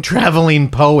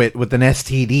time-traveling poet with an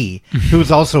STD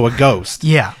who's also a ghost.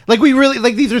 Yeah. Like, we really,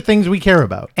 like, these are things we care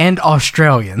about. And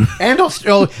Australian. And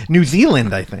New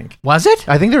Zealand, I think. Was it?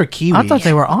 I think they were Kiwis. I thought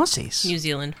they were Aussies. New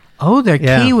Zealand. Oh, they're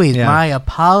Kiwis. Yeah. My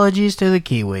apologies to the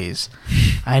Kiwis.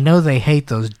 I know they hate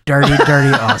those dirty,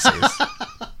 dirty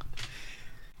Aussies.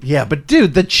 Yeah, but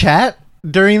dude, the chat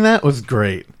during that was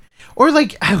great. Or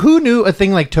like, who knew a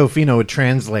thing like Tofino would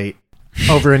translate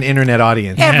over an internet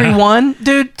audience? Everyone,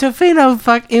 dude, Tofino,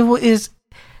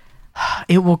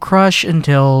 it will crush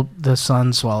until the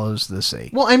sun swallows the sea.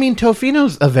 Well, I mean,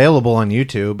 Tofino's available on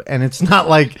YouTube, and it's not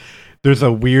like there's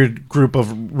a weird group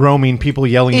of roaming people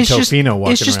yelling Tofino walking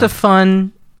around. It's just a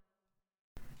fun.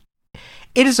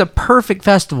 It is a perfect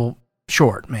festival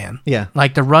short, man. Yeah,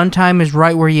 like the runtime is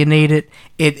right where you need it.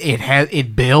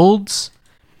 It builds.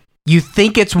 You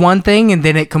think it's one thing, and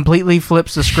then it completely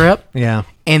flips the script. Yeah,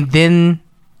 and then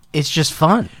it's just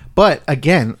fun. But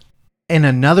again, in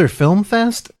another film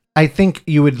fest, I think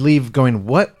you would leave going,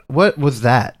 "What was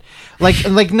that?"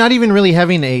 Like not even really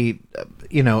having a,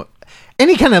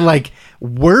 any kind of like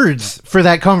words for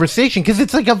that conversation, because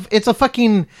it's a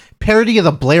fucking parody of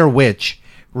the Blair Witch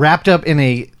wrapped up in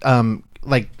a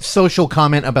like social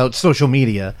comment about social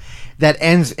media that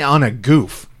ends on a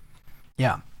goof.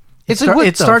 Yeah.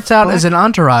 It starts out as an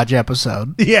Entourage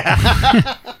episode.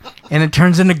 Yeah. And it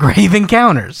turns into Grave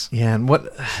Encounters. Yeah, and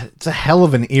it's a hell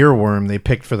of an earworm they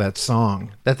picked for that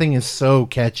song. That thing is so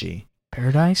catchy.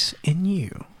 Paradise in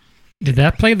You. Did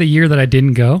that play the year that I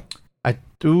didn't go? I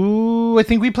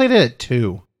think we played it at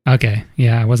 2. Okay.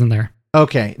 Yeah, I wasn't there.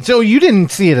 Okay. So you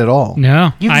didn't see it at all?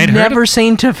 No. You've never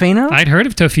seen Tofino? I'd heard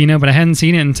of Tofino, but I hadn't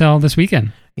seen it until this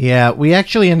weekend. Yeah, we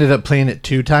actually ended up playing it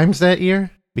 2 times that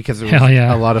year. Because it was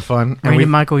a lot of fun. Randy,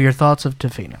 Michael, your thoughts of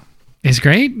Tofino? It's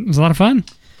great. It was a lot of fun.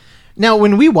 Now,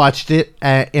 when we watched it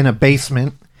in a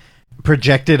basement,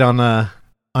 projected on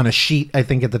a sheet, I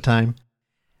think at the time,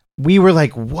 we were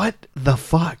like, "What the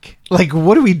fuck? Like,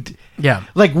 what do we?" Yeah,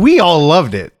 like we all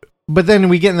loved it, but then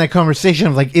we get in that conversation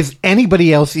of like, is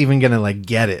anybody else even gonna like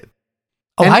get it?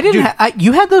 Oh, and I didn't.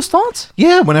 You had those thoughts?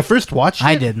 Yeah, when I first watched it,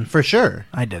 I didn't for sure.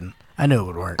 I didn't. I knew it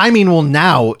would work. I mean, well,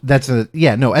 now at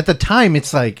the time,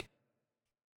 it's like,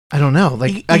 I don't know,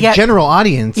 like general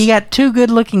audience. You got 2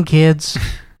 good-looking kids.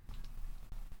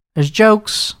 There's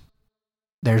jokes.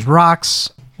 There's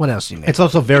rocks. What else do you need? It's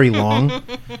also very long.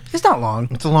 It's not long.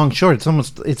 It's a long short. It's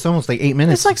almost like 8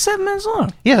 minutes. It's like 7 minutes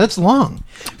long. Yeah, that's long.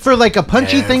 For like a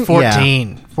punchy thing, 14.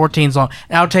 Yeah. 14's long.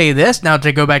 And I'll tell you this, now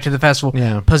to go back to the festival,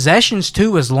 yeah. Possessions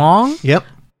 2 is long. Yep.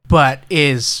 But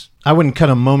is... I wouldn't cut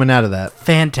a moment out of that.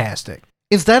 Fantastic.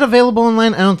 Is that available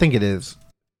online? I don't think it is.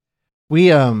 We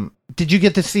did you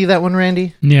get to see that one,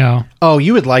 Randy? No. Oh,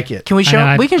 you would like it. Can we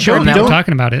show? We can show him now.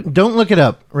 Talking about it. Don't look it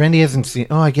up. Randy hasn't seen.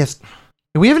 Oh, I guess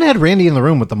we haven't had Randy in the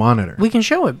room with the monitor. We can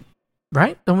show it,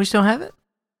 right? Don't we still have it?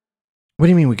 What do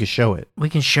you mean we could show it?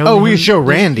 We can show. Oh, we can show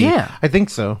Randy. Yeah, I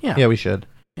think so. Yeah, we should.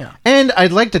 Yeah, and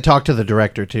I'd like to talk to the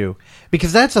director too,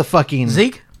 because that's a fucking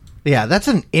Zeke. Yeah, that's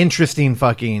an interesting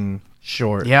fucking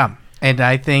short. Yeah, and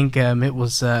I think it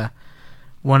was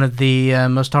one of the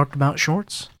most talked about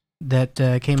shorts that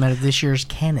came out of this year's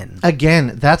canon.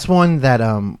 Again, that's one that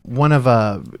one of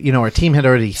our team had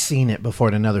already seen it before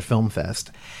at another film fest,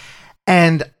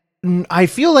 and I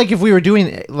feel like if we were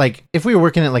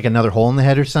working at like another Hole in the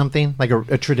Head or something, like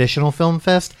a traditional film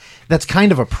fest, that's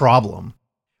kind of a problem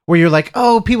where you're like,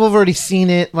 oh, people have already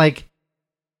seen it, like,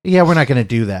 yeah, we're not going to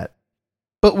do that.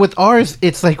 But with ours,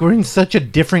 it's like we're in such a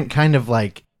different kind of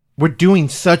like, we're doing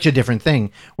such a different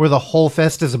thing where the whole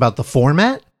fest is about the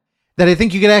format that I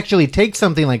think you could actually take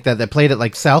something like that played at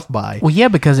like South by. Well, yeah,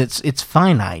 because it's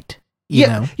finite. You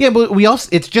know? Yeah, but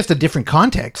it's just a different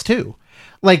context too.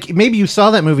 Like maybe you saw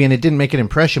that movie and it didn't make an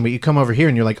impression, but you come over here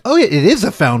and you're like, oh, it is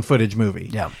a found footage movie.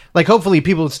 Yeah. Like hopefully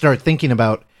people start thinking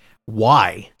about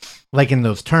why, like in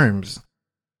those terms.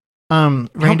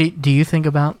 Randy, do you think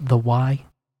about the why?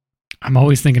 I'm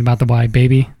always thinking about the why,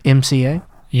 baby. MCA?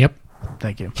 Yep.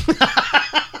 Thank you.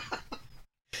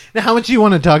 Now, how much do you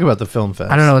want to talk about the film fest?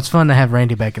 I don't know. It's fun to have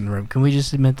Randy back in the room. Can we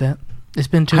just admit that? It's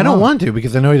been too long. I don't want to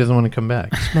because I know he doesn't want to come back.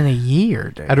 It's been a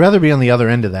year, dude. I'd rather be on the other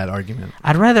end of that argument.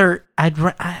 I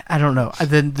don't know.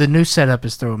 The new setup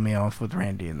is throwing me off with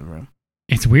Randy in the room.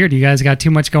 It's weird. You guys got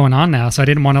too much going on now, so I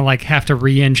didn't want to like have to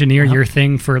re-engineer your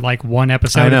thing for like one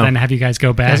episode and then have you guys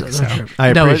go back. I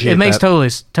appreciate it makes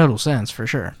that. total sense for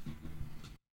sure.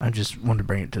 I just wanted to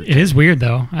bring it to the It is weird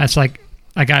though. It's like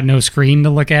I got no screen to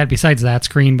look at besides that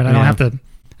screen, but I don't have to.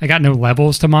 I got no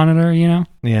levels to monitor. You know.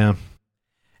 Yeah.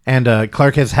 And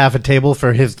Clark has half a table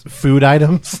for his food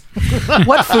items.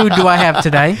 What food do I have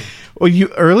today? Well, you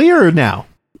earlier or now?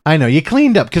 I know you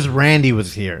cleaned up because Randy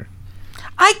was here.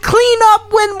 I clean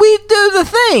up when we do the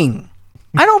thing.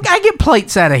 I get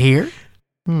plates out of here.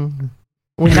 And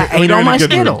I ate all my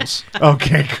Skittles.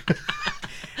 Okay.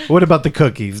 What about the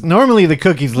cookies? Normally the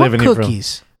cookies live in your room.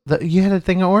 Cookies? You had a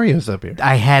thing of Oreos up here.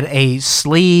 I had a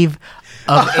sleeve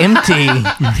of empty.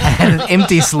 I had an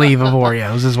empty sleeve of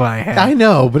Oreos. Is what I had. I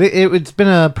know, but it's been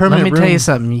a permanent. Let me tell you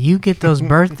something. You get those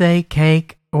birthday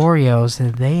cake Oreos,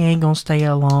 and they ain't gonna stay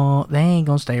along. They ain't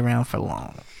gonna stay around for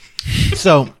long.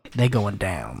 So they going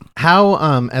down. How,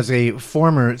 as a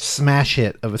former smash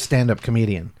hit of a stand-up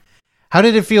comedian, how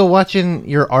did it feel watching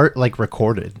your art like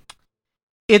recorded?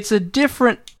 It's a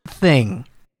different thing.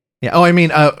 Yeah. Oh, I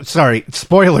mean, sorry.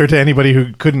 Spoiler to anybody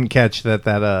who couldn't catch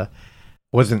that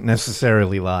wasn't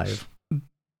necessarily live.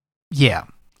 Yeah.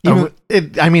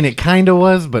 It kind of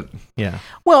was, but yeah.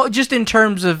 Well, just in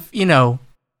terms of,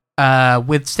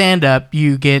 with stand-up,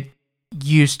 you get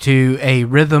used to a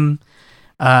rhythm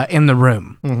in the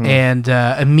room and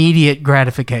immediate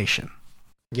gratification.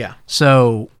 Yeah.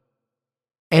 So,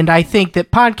 and I think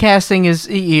that podcasting is,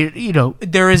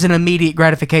 there is an immediate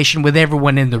gratification with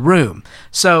everyone in the room.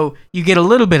 So you get a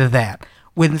little bit of that.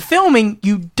 With filming,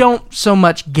 you don't so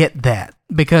much get that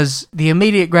because the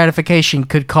immediate gratification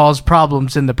could cause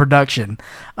problems in the production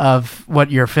of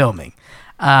what you're filming.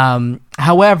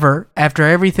 However, after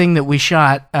everything that we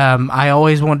shot, I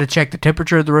always wanted to check the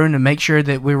temperature of the room to make sure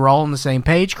that we were all on the same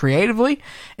page creatively,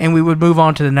 and we would move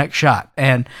on to the next shot.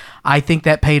 And I think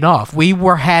that paid off. We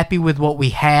were happy with what we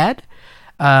had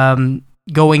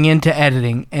going into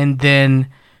editing, and then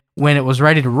when it was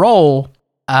ready to roll,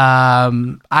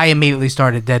 I immediately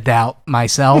started to doubt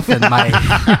myself and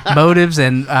my motives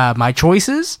and my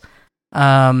choices.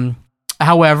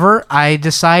 However, I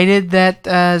decided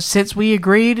that since we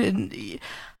agreed,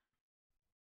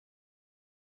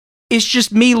 it's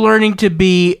just me learning to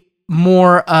be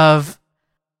more of...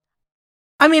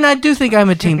 I do think I'm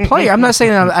a team player. I'm not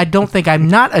saying I don't think I'm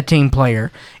not a team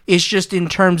player. It's just in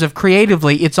terms of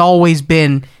creatively, it's always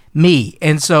been me.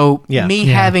 And so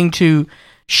having to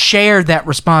share that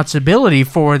responsibility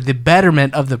for the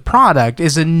betterment of the product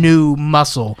is a new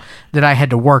muscle that I had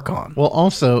to work on. Well,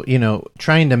 also,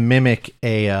 trying to mimic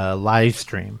a live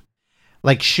stream,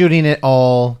 like shooting it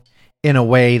all in a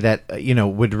way that,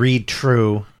 would read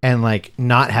true and like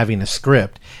not having a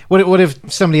script. What if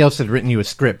somebody else had written you a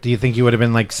script? Do you think you would have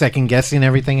been like second guessing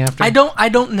everything after? I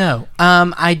don't know.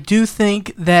 I do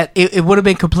think that it would have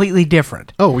been completely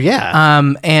different. Oh yeah.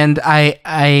 And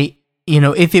I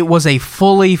if it was a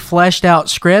fully fleshed out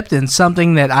script and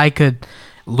something that I could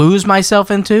lose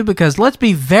myself into, because let's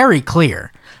be very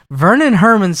clear, Vernon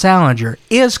Herman Salinger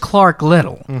is Clark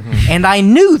Little. And I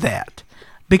knew that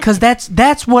because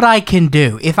that's what I can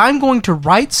do. If I'm going to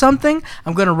write something,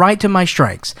 I'm going to write to my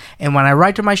strengths. And when I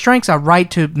write to my strengths, I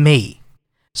write to me.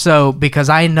 So, because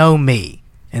I know me.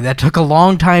 And that took a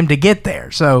long time to get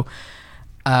there. So,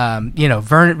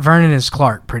 Vernon is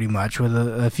Clark pretty much with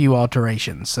a few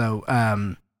alterations. So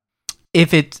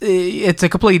if it's a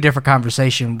completely different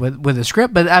conversation with the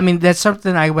script, but I mean that's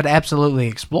something I would absolutely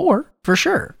explore for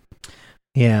sure.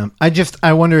 Yeah,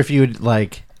 I wonder if you would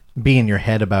like be in your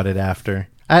head about it after.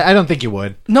 I don't think you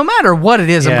would. No matter what it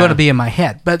is, I'm going to be in my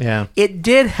head. But it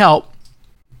did help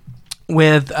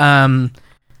with the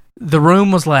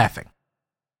room was laughing.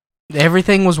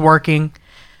 Everything was working.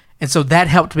 And so that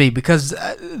helped me because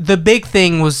the big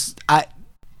thing was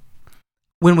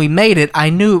when we made it, I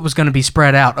knew it was going to be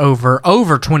spread out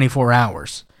over 24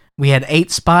 hours. We had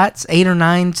 8 or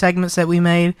 9 segments that we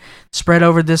made spread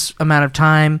over this amount of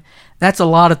time. That's a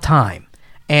lot of time.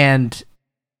 And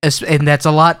that's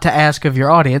a lot to ask of your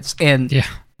audience. And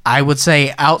I would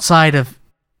say outside of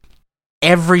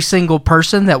every single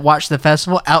person that watched the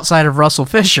festival, outside of Russell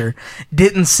Fisher,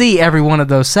 didn't see every one of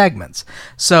those segments.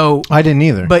 So I didn't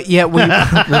either. But yet we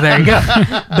well, there you go.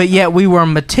 But yet we were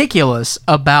meticulous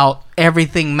about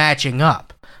everything matching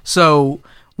up. So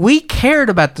we cared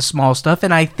about the small stuff,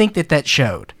 and I think that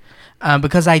showed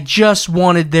because I just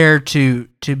wanted there to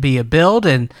be a build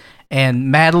and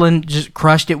Madeline just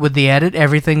crushed it with the edit.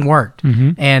 Everything worked.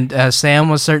 Mm-hmm. And Sam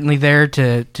was certainly there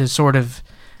to sort of,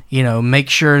 make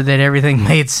sure that everything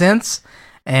made sense.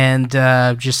 And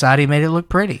Giussati made it look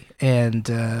pretty. And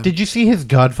did you see his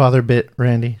Godfather bit,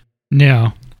 Randy?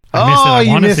 No. I missed it. I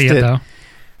want to see it, though.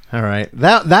 All right.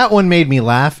 That one made me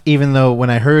laugh, even though when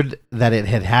I heard that it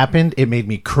had happened, it made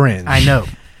me cringe. I know.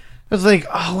 I was like,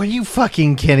 oh, are you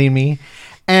fucking kidding me?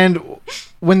 And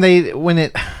when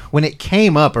it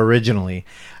came up originally,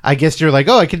 I guess you're like,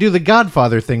 oh, I could do the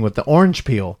Godfather thing with the orange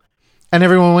peel. And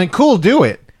everyone went, cool, do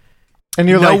it. And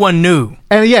you're like, no one knew.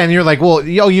 And you're like, well,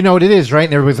 you know what it is, right?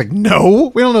 And everybody's like, no,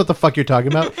 we don't know what the fuck you're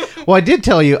talking about. Well, I did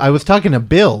tell you, I was talking to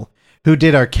Bill, who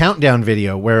did our countdown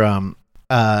video where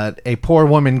a poor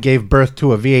woman gave birth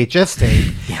to a VHS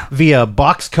tape via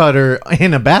box cutter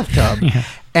in a bathtub. Yeah.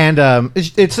 And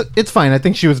it's fine. I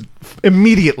think she was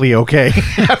immediately okay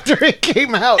after it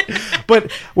came out. But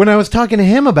when I was talking to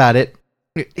him about it,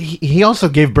 he also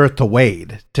gave birth to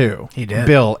Wade, too. He did.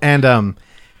 Bill. And I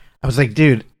was like,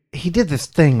 dude, he did this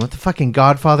thing with the fucking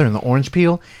Godfather and the orange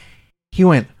peel. He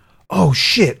went, oh,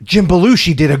 shit, Jim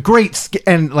Belushi did a great...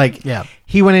 And,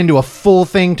 he went into a full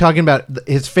thing talking about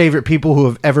his favorite people who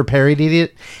have ever parodied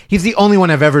it. He's the only one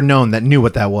I've ever known that knew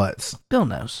what that was. Bill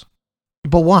knows.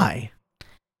 But why?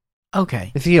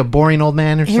 Okay. Is he a boring old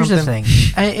man or Here's something?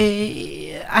 Here's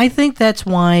the thing. I think that's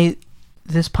why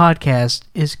this podcast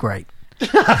is great.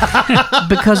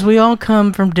 Because we all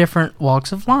come from different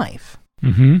walks of life.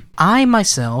 Mm-hmm. I,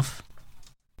 myself,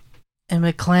 am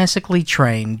a classically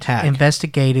trained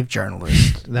investigative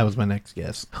journalist. That was my next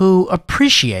guess. Who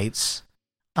appreciates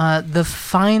the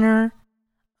finer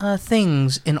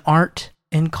things in art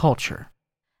and culture.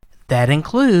 That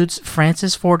includes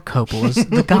Francis Ford Coppola's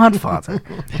The Godfather.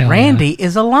 Randy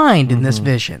is aligned in this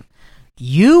vision.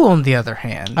 You, on the other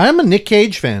hand... I'm a Nick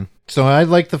Cage fan, so I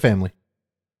like the family.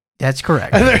 That's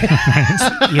correct.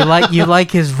 You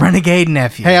like his renegade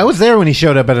nephew. Hey, I was there when he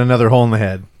showed up at Another Hole in the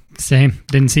Head. Same.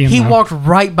 Didn't see him. He walked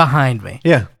right behind me.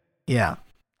 Yeah. Yeah.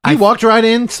 He walked right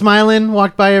in, smiling,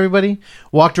 walked by everybody,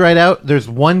 walked right out. There's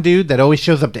one dude that always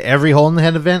shows up to every Hole in the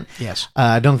Head event. Yes.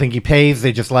 I don't think he pays.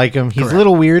 They just like him. He's Correct. a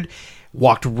little weird.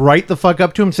 Walked right the fuck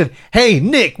up to him, said, hey,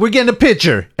 Nick, we're getting a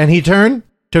picture. And he turned,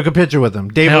 took a picture with him.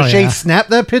 Dave O'Shea snapped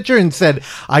that picture and said,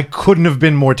 I couldn't have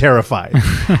been more terrified.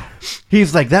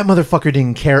 He's like, that motherfucker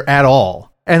didn't care at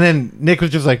all. And then Nick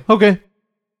was just like, okay.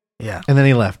 Yeah. And then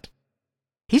he left.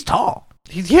 He's tall.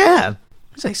 He's like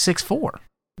 6'4".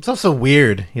 It's also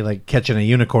weird. He like catching a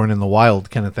unicorn in the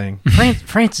wild kind of thing.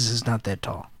 Francis is not that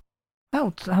tall. How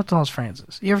tall is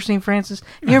Francis? You ever seen Francis?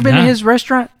 You ever been to his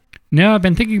restaurant? No, I've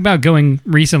been thinking about going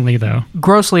recently, though.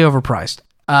 Grossly overpriced.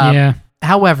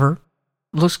 However,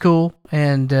 looks cool.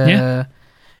 And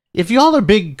if y'all are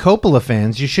big Coppola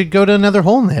fans, you should go to Another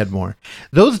Hole in the Head more.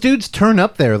 Those dudes turn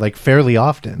up there like fairly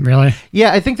often. Really?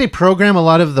 Yeah, I think they program a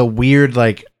lot of the weird,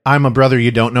 like, I'm a brother,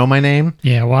 you don't know my name.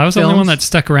 Yeah, well, I was the only one that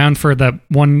stuck around for the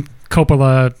one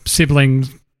Coppola sibling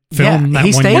film that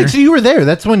he one stayed. year. Wait, so you were there.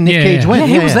 That's when Nick Cage went.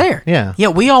 Yeah, he was there. Yeah. Yeah,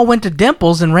 we all went to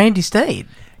Dimples and Randy stayed.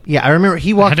 Yeah, I remember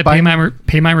he walked I had to by.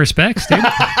 pay my respects, dude.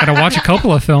 Gotta watch a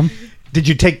Coppola film. Did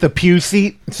you take the pew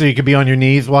seat so you could be on your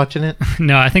knees watching it?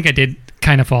 No, I think I did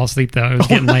kind of fall asleep, though. It was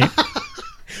getting late.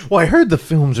 Well, I heard the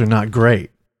films are not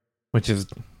great, which is,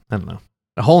 I don't know.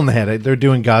 A Hole in the Head, they're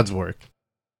doing God's work.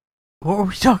 What were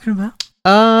we talking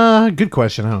about? Good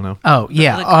question. I don't know. Oh,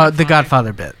 yeah, the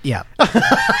Godfather bit. Yeah.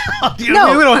 We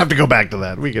don't have to go back to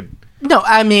that. We could. No,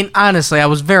 I mean, honestly, I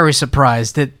was very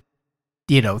surprised that,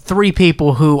 three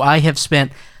people who I have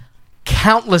spent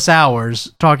countless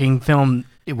hours talking film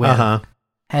with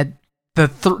had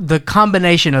the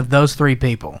combination of those three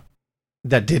people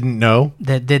that didn't know.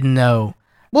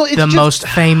 Well, it's the most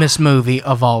famous movie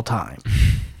of all time.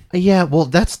 Yeah, well,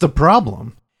 that's the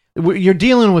problem. You're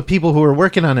dealing with people who are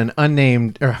working on an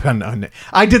unnamed.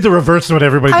 I did the reverse of what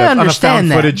everybody does. I understand on a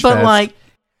found footage that,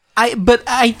 fest. but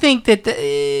I think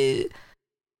that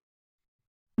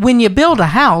when you build a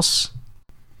house,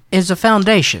 is a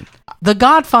foundation. The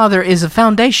Godfather is a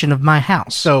foundation of my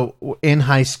house. So in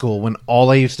high school, when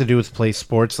all I used to do was play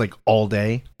sports, like all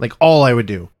day, like all I would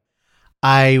do,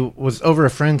 I was over a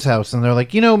friend's house, and they're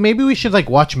like, maybe we should like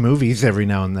watch movies every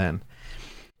now and then.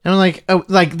 And I'm like, oh,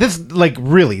 like this, like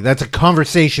really, that's a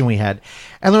conversation we had.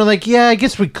 And they're like, yeah, I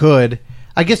guess we could.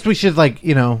 I guess we should like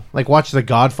watch The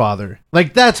Godfather.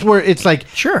 Like that's where it's like,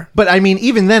 sure. But I mean,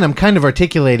 even then I'm kind of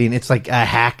articulating, it's like a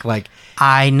hack. Like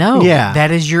I know. Yeah.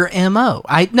 That is your MO.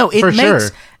 It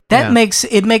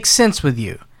makes sense with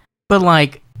you. But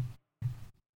like,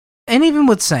 and even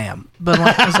with Sam, but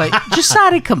like, I was like, just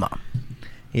Sadi, come on.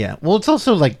 Yeah. Well, it's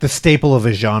also like the staple of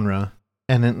a genre.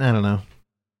 And then, I don't know.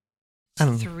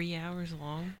 3 hours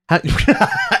long.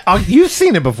 You've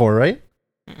seen it before, right?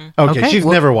 Mm-mm. Okay, she's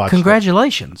never watched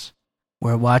congratulations.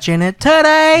 We're watching it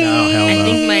today. No, hell no. I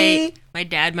think my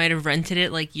dad might have rented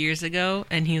it like years ago,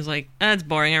 and he was like, it's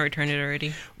boring. I returned it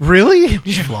already. Really?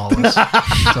 It's flawless.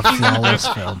 It's a flawless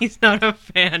film. He's not a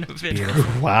fan of it.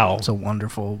 Beautiful. Wow. It's a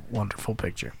wonderful, wonderful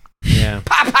picture. Yeah.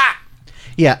 Papa!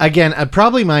 Yeah, again,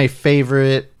 probably my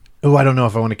favorite. Oh, I don't know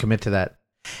if I want to commit to that.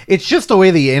 It's just the way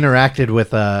that you interacted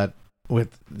with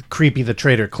Creepy the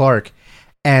Traitor Clark,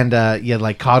 and you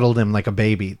like coddled him like a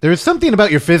baby. There's something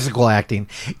about your physical acting,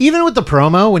 even with the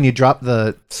promo when you drop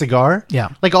the cigar. Yeah,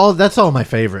 like that's all my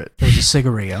favorite. It was a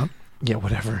cigarillo. Yeah,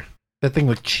 whatever. That thing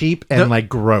looked cheap and like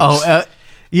gross. Oh,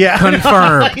 yeah,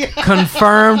 confirmed.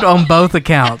 Confirmed on both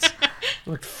accounts.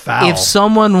 Looked foul. If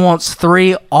someone wants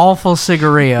 3 awful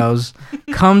cigarillos,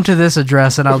 come to this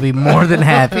address, and I'll be more than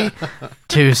happy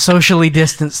to socially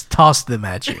distance toss them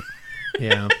at you.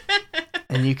 Yeah.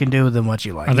 And you can do with them what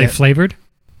you like. Are they flavored?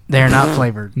 They're not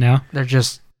flavored. No. They're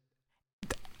just...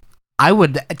 I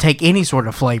would take any sort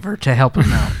of flavor to help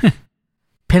them out.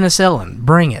 Penicillin,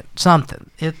 bring it.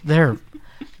 Something. They're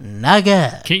not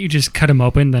good. Can't you just cut them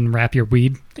open, then wrap your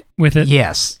weed with it?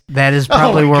 Yes. That is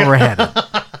probably where we're headed.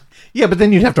 Yeah, but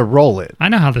then you'd have to roll it. I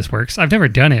know how this works. I've never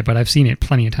done it, but I've seen it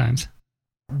plenty of times.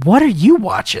 What are you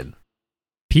watching?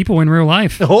 People in real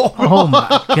life. Oh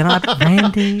my God,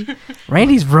 Randy!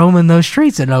 Randy's roaming those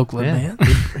streets in Oakland, man.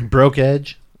 He broke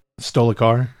edge, stole a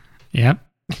car. Yep.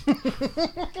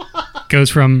 Goes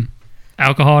from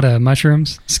alcohol to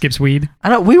mushrooms. Skips weed. I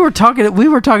know. We were talking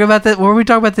about that. Were we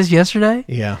talking about this yesterday?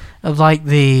 Yeah. Of like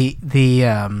the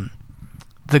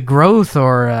growth,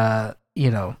 or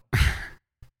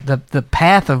the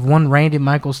path of one Randy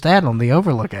Michael Stadlin, the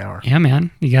Overlook Hour. Yeah,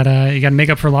 man. You gotta make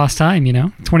up for lost time.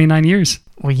 29 years.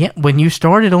 Well, yeah. When you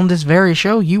started on this very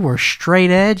show, you were straight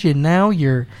edge, and now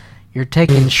you're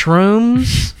taking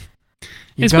shrooms.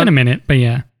 It's been a minute, but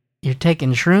yeah. You're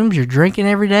taking shrooms. You're drinking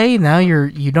every day. Now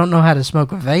you don't know how to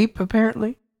smoke a vape.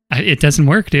 Apparently, it doesn't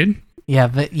work, dude. Yeah,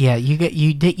 but yeah,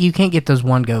 you can't get those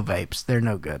one go vapes. They're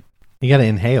no good. You got to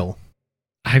inhale.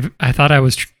 I thought I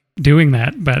was doing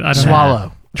that, but I don't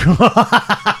know.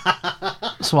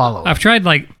 Swallow. I've tried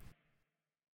like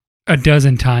a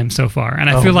dozen times so far, and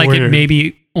I feel like it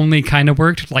maybe only kind of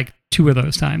worked like 2 of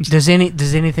those times. Does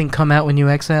anything come out when you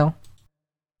exhale?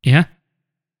 Yeah.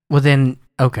 Well then,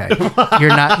 okay,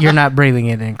 you're not breathing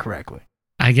it in correctly.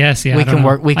 I guess, yeah. We can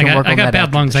work on that. I got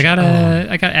bad lungs. I got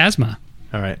asthma.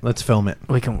 All right, let's film it.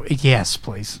 Yes,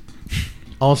 please.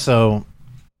 Also,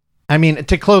 I mean,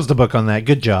 to close the book on that,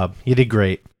 good job. You did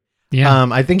great. Yeah.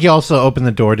 I think you also opened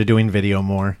the door to doing video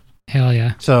more. Hell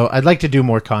yeah. So I'd like to do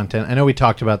more content. I know we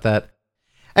talked about that.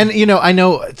 And, I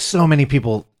know so many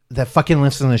people that fucking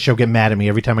listen to the show get mad at me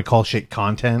every time I call shit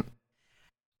content.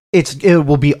 It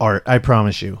will be art, I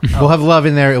promise you. We'll have love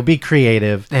in there. It'll be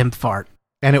creative. And fart.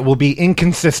 And it will be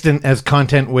inconsistent as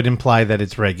content would imply that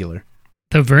it's regular.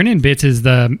 The Vernon bits is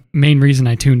the main reason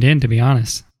I tuned in, to be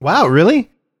honest. Wow, really?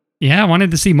 Yeah, I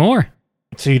wanted to see more.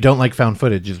 So you don't like found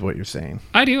footage is what you're saying?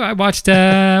 I do. I watched,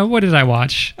 what did I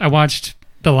watch? I watched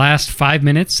the last 5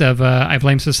 minutes of I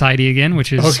Blame Society Again,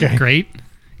 which is great.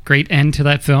 Great end to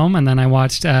that film. And then I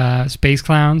watched Space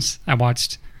Clowns. I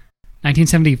watched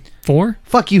 1974.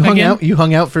 Fuck, you hung out? You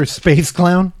hung out for Space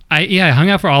Clown? I hung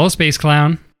out for all of Space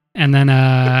Clown. And then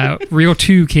Reel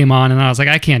 2 came on, and I was like,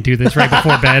 I can't do this right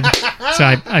before bed. So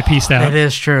I peaced out. That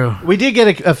is true. We did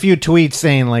get a few tweets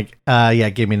saying, like, yeah,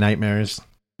 it gave me nightmares.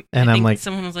 And I'm like...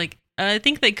 Someone was like, I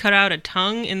think they cut out a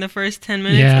tongue in the first 10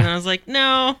 minutes, Yeah. and I was like,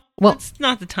 no, Well, it's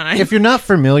not the time. If you're not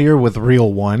familiar with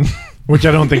Reel 1, which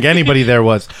I don't think anybody there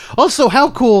was. Also,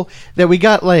 how cool that we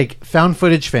got, like, found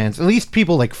footage fans, at least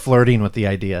people, like, flirting with the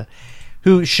idea,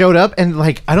 who showed up, and,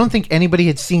 like, I don't think anybody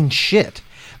had seen shit.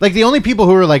 Like, the only people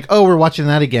who were like, oh, we're watching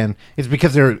that again, is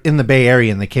because they're in the Bay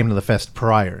Area and they came to the fest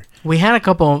prior. We had a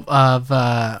couple of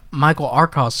Michael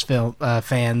Arcos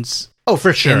fans Oh,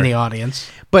 for sure. in the audience.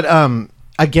 But,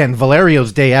 again,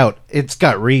 Valerio's Day Out, it's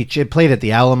got reach. It played at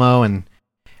the Alamo, and,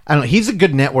 I don't know, he's a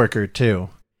good networker, too.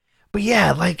 But,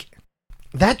 yeah, like,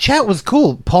 that chat was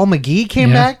cool. Paul McGee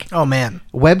came back. Oh, man.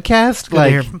 Webcast. Good to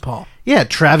hear from Paul. Yeah,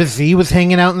 Travis Z was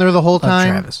hanging out in there the whole Love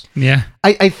time. Travis. Yeah.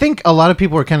 I think a lot of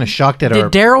people were kind of shocked at Did our...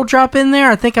 Daryl drop in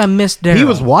there? I think I missed Daryl. He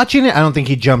was watching it. I don't think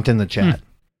he jumped in the chat.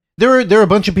 There are a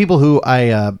bunch of people who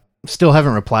I still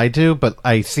haven't replied to, but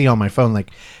I see on my phone,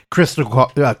 like Crystal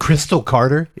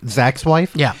Carter, Zach's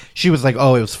wife. Yeah. She was like,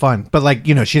 oh, it was fun. But, like,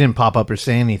 you know, she didn't pop up or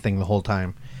say anything the whole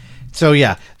time. So,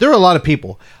 yeah, there are a lot of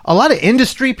people. A lot of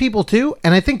industry people, too.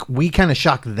 And I think we kind of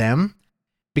shocked them.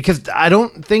 Because I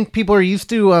don't think people are used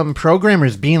to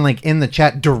programmers being, like, in the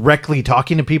chat directly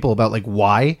talking to people about, like,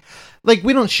 why. Like,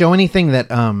 we don't show anything that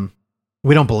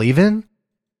we don't believe in.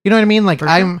 You know what I mean? Like,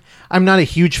 I'm not a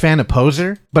huge fan of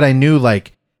Poser, but I knew,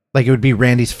 like it would be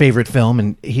Randy's favorite film,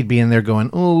 and he'd be in there going,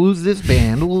 oh, who's this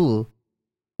band? Ooh.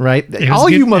 Right? All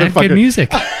good, you motherfuckers. Good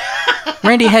music.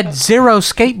 Randy had zero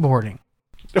skateboarding.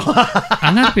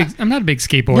 I'm not a big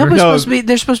skateboarder. Nobody's supposed to be.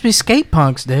 They're supposed to be skate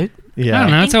punks, dude. Yeah. I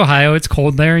don't know. It's Ohio. It's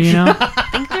cold there, you know? I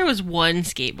think there was one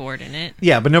skateboard in it.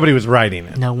 Yeah, but nobody was riding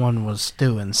it. No one was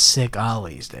doing sick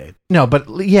ollies, dude. No, but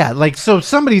yeah, like, so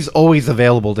somebody's always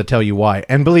available to tell you why.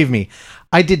 And believe me,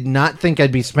 I did not think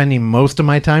I'd be spending most of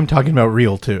my time talking about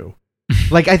Reel 2.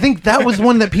 Like, I think that was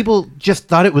one that people just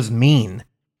thought it was mean.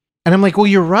 And I'm like, well,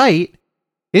 you're right.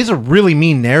 It is a really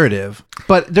mean narrative,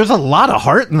 but there's a lot of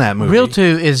heart in that movie. Reel 2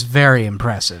 is very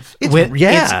impressive.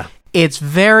 Yeah. It's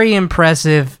very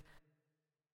impressive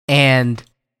and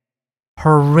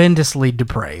horrendously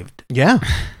depraved. Yeah.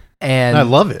 And I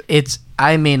love it. It's,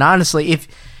 I mean, honestly,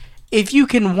 if you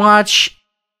can watch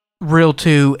Reel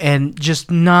 2 and just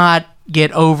not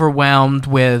get overwhelmed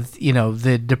with, you know,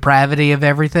 the depravity of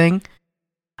everything,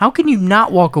 how can you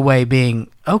not walk away being,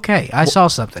 okay, I saw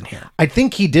something here? I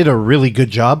think he did a really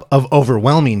good job of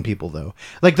overwhelming people, though.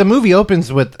 Like, the movie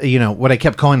opens with, you know, what I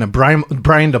kept calling a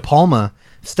Brian De Palma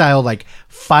style, like,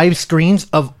 5 screens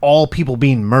of all people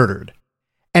being murdered.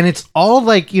 And it's all,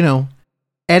 like, you know,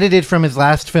 edited from his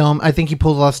last film. I think he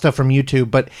pulled a lot of stuff from YouTube,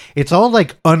 but it's all,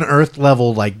 like, unearthed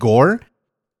level, like, gore.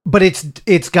 But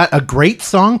it's got a great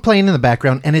song playing in the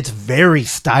background, and it's very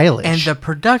stylish. And the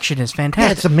production is fantastic.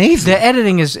 Yeah, it's amazing. The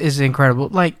editing is incredible.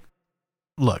 Like,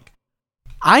 look,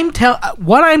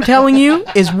 what I'm telling you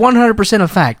is 100% a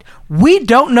fact. We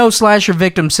don't know slasher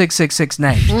victim 666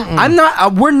 name. I'm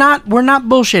not. We're not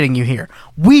bullshitting you here.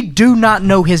 We do not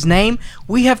know his name.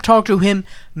 We have talked to him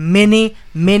many,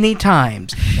 many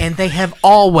times, and they have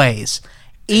always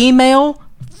email.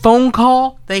 Phone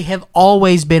call, they have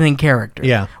always been in character.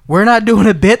 Yeah. We're not doing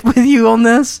a bit with you on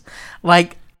this.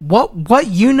 Like, what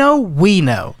you know, we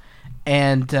know.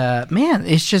 And, man,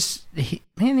 it's just,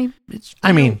 it's...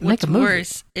 I mean... What's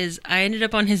worse is I ended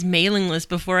up on his mailing list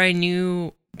before I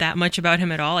knew that much about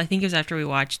him at all. I think it was after we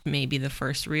watched maybe the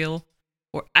first reel.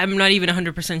 Or I'm not even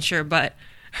 100% sure, but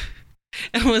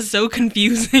it was so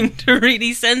confusing to read.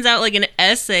 He sends out, like, an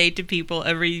essay to people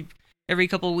every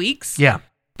couple weeks. Yeah.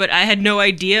 But I had no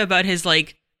idea about his,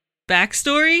 like,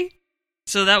 backstory.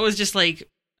 So that was just, like,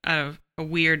 a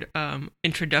weird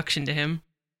introduction to him.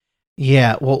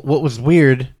 Yeah, well, what was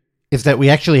weird is that we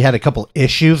actually had a couple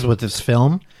issues with this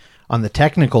film on the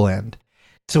technical end.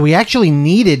 So we actually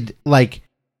needed, like,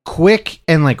 quick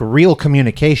and, like, real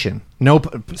communication.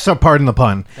 So pardon the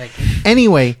pun. Thank you.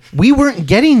 Anyway, we weren't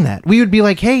getting that. We would be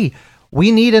like, hey,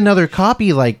 we need another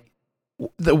copy, like,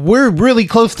 we're really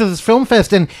close to this film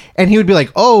fest, and he would be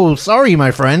like, oh, sorry, my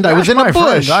friend, I was in a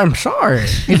bush. I'm sorry.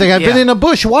 He's like, I've been in a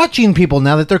bush watching people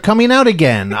now that they're coming out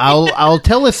again. I'll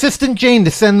tell Assistant Jane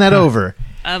to send that over.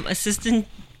 Assistant,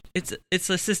 it's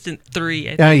Assistant 3,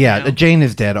 I think. Yeah, now. Jane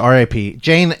is dead. R.I.P.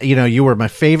 Jane, you know, you were my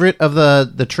favorite of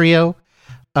the trio.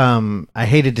 I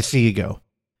hated to see you go.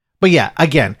 But yeah,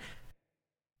 again,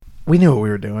 we knew what we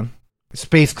were doing.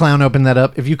 Space Clown opened that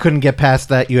up. If you couldn't get past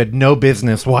that, you had no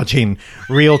business watching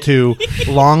Reel 2,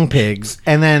 Long Pigs.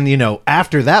 And then, you know,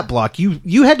 after that block,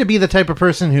 you had to be the type of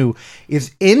person who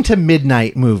is into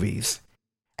midnight movies.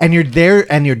 And you're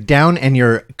there, and you're down, and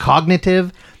you're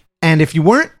cognitive. And if you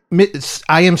weren't,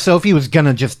 I Am Sophie was going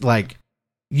to just, like,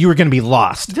 you were going to be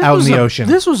lost out in the ocean.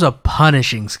 This was a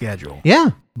punishing schedule.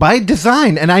 Yeah, by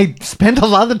design. And I spent a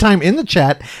lot of the time in the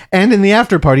chat and in the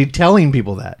after party telling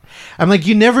people that. I'm like,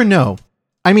 you never know.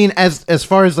 I mean, as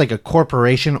far as like a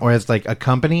corporation or as like a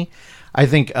company, I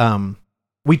think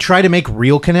we try to make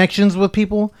real connections with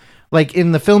people. Like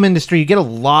in the film industry, you get a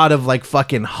lot of like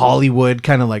fucking Hollywood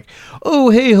kind of like, oh,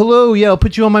 hey, hello. Yeah, I'll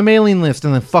put you on my mailing list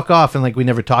and then fuck off. And like, we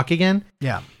never talk again.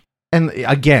 Yeah. And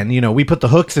again, we put the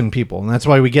hooks in people, and that's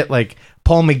why we get like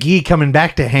Paul McGee coming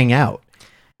back to hang out.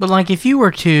 But like, if you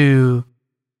were to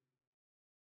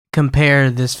compare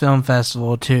this film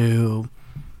festival to,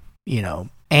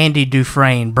 Andy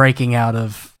Dufresne breaking out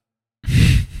of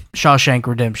Shawshank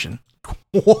Redemption.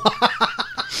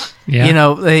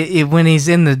 Yeah. When he's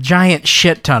in the giant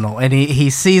shit tunnel and he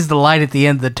sees the light at the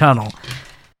end of the tunnel.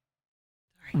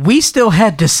 We still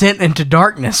had Descent into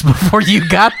Darkness before you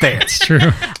got there. It's true.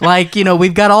 Like,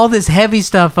 we've got all this heavy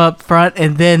stuff up front,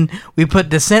 and then we put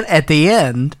Descent at the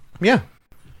end. Yeah.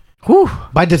 Whew.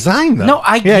 By design, though. No,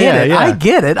 I get it. Yeah. I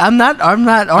get it. I'm not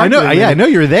arguing. I know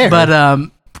you were there. But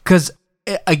because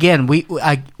again,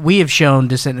 we have shown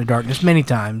Descent into Darkness many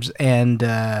times, and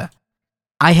I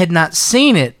had not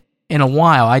seen it in a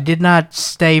while. I did not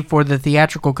stay for the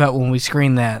theatrical cut when we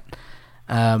screened that.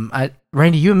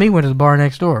 Randy, you and me went to the bar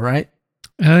next door, right?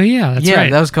 Oh, yeah, that's right. Yeah,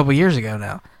 that was a couple years ago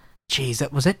now.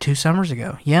 Jeez, was that 2 summers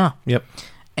ago? Yeah. Yep.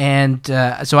 And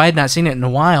so I had not seen it in a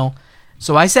while.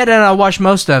 So I sat down and I watched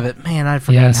most of it. Man, I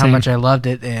forgot how much I loved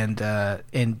it.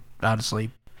 And honestly,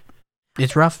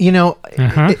 it's rough.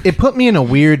 It put me in a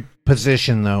weird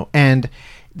position, though. And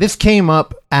this came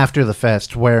up after the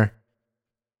fest where,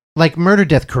 like Murder,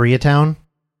 Death, Koreatown,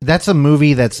 that's a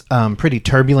movie that's pretty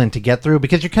turbulent to get through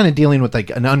because you're kind of dealing with like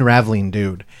an unraveling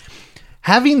dude.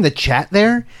 Having the chat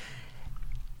there,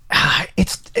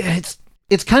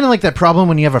 it's kind of like that problem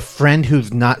when you have a friend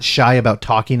who's not shy about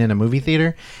talking in a movie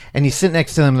theater, and you sit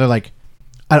next to them. They're like,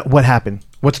 "What happened?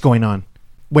 What's going on?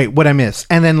 Wait, what I miss?"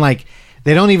 And then like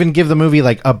they don't even give the movie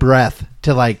like a breath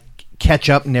to like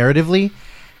catch up narratively,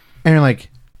 and you're like,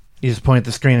 you just point at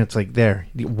the screen. It's like, there.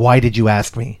 Why did you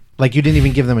ask me? Like you didn't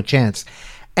even give them a chance.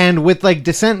 And with like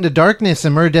Descent into Darkness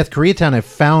and Murder, Death, Koreatown, I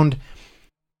found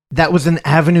that was an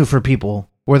avenue for people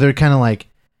where they're kind of like,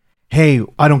 hey,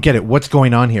 I don't get it. What's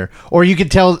going on here? Or you could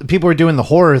tell people are doing the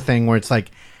horror thing where it's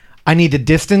like, I need to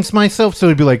distance myself. So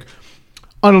it'd be like,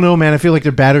 I don't know, man. I feel like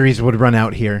their batteries would run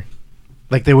out here.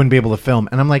 Like they wouldn't be able to film.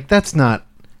 And I'm like, that's not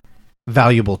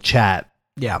valuable chat.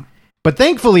 Yeah. But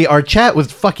thankfully, our chat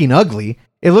was fucking ugly.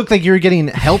 It looked like you were getting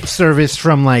help service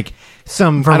from like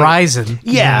some Verizon.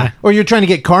 Yeah. Or you're trying to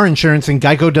get car insurance and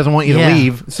Geico doesn't want you to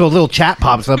leave. So a little chat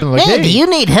pops up and like, hey, do you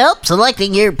need help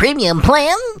selecting your premium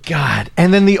plan? God.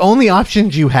 And then the only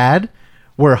options you had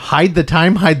were hide the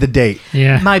time, hide the date.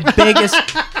 Yeah. My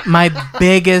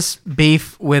biggest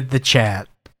beef with the chat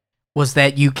was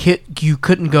that you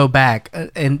couldn't go back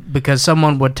and because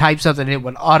someone would type something, it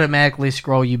would automatically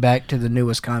scroll you back to the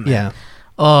newest comment. Yeah.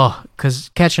 Oh, because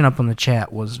catching up on the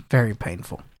chat was very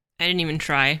painful. I didn't even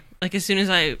try. Like as soon as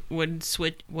I would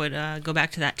go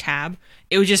back to that tab,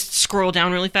 it would just scroll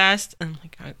down really fast. And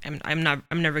I'm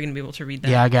never gonna be able to read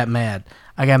that. Yeah, I got mad.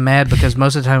 Because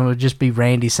most of the time it would just be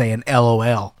Randy saying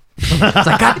LOL. It's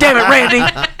like, God damn it, Randy!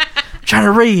 I'm trying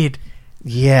to read.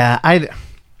 Yeah,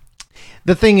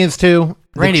 the thing is too,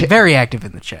 Randy very active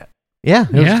in the chat. Yeah,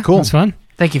 it was cool. It was fun.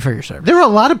 Thank you for your service. There were a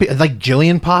lot of people, like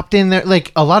Jillian popped in there.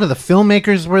 Like a lot of the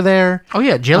filmmakers were there. Oh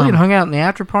yeah, Jillian hung out in the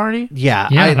after party. Yeah,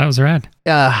 that was rad.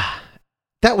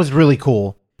 That was really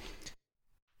cool.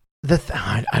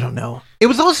 I don't know. It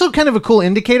was also kind of a cool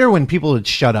indicator when people would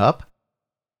shut up,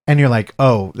 and you're like,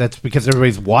 oh, that's because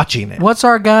everybody's watching it. What's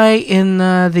our guy in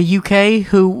the UK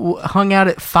who hung out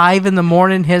at 5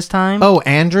 a.m. his time? Oh,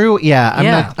 Andrew.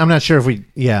 Yeah, I'm not sure if we.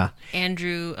 Yeah,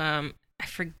 Andrew. I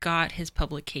forgot his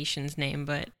publication's name,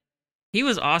 but he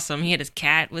was awesome. He had his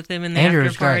cat with him in the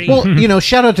after party. Well,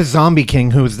 shout out to Zombie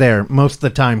King, who was there most of the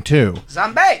time, too.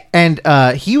 Zombie! And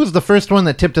he was the first one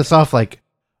that tipped us off, like,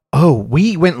 oh,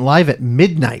 we went live at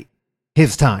midnight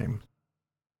his time.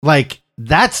 Like,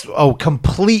 that's a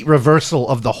complete reversal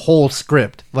of the whole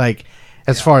script, like,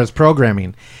 as far as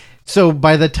programming. So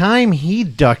by the time he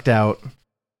ducked out,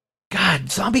 God,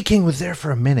 Zombie King was there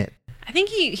for a minute. I think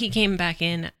he came back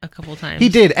in a couple times. He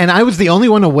did, and I was the only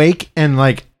one awake, and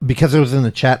like because it was in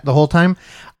the chat the whole time,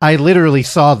 I literally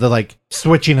saw the like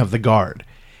switching of the guard.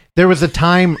 There was a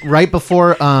time right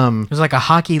before it was like a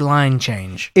hockey line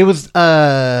change. It was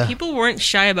people weren't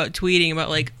shy about tweeting about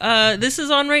like this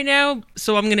is on right now,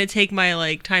 so I'm gonna take my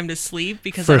like time to sleep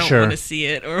because I don't want to see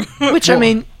it or which I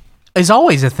mean is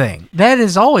always a thing. That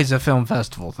is always a film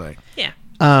festival thing. Yeah.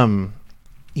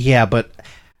 Yeah, but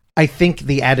I think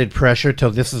the added pressure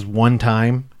to this is one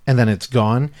time and then it's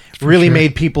gone really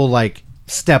made people like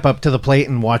step up to the plate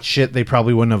and watch shit they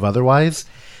probably wouldn't have otherwise.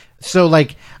 So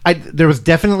like there was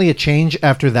definitely a change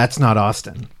after That's Not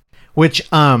Austin, which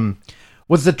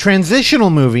was the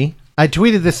transitional movie. I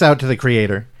tweeted this out to the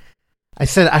creator. I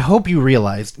said, I hope you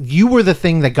realized you were the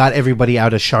thing that got everybody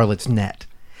out of Charlotte's net.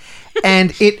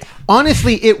 And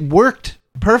it worked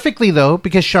perfectly though,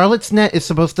 because Charlotte's net is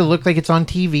supposed to look like it's on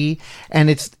TV and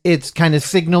it's kind of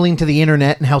signaling to the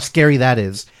internet and how scary that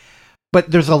is.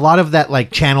 But there's a lot of that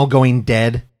like channel going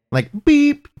dead, like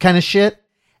beep kind of shit.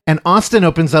 And Austin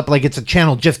opens up like it's a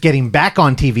channel just getting back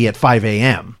on TV at 5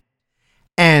 a.m.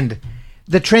 And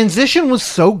the transition was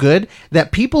so good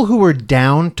that people who were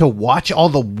down to watch all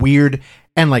the weird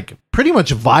and like pretty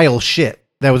much vile shit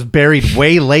that was buried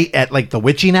way late at like the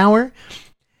witching hour,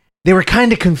 they were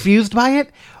kind of confused by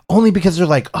it only because they're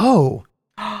like, oh,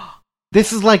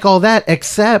 this is like all that,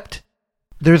 except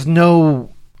there's no,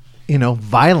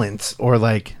 violence or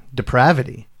like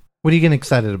depravity. What are you getting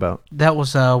excited about? That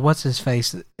was, what's his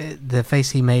face? The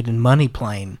face he made in Money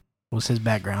Plane was his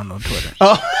background on Twitter.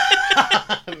 Oh.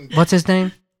 What's his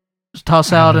name? Toss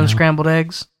salad and scrambled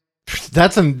eggs?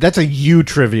 That's a you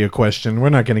trivia question. We're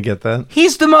not going to get that.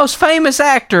 He's the most famous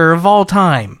actor of all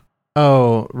time.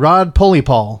 Oh, Rod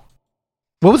Polipal.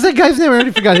 What was that guy's name? I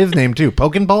already forgot his name too.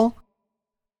 Pokenball?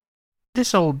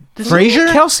 This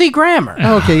Frasier? Kelsey Grammer.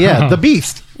 Oh, okay, yeah. The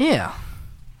Beast. Yeah.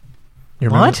 You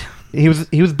remember? What?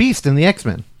 He was Beast in the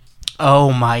X-Men.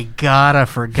 Oh my God, I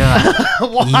forgot.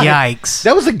 Yikes.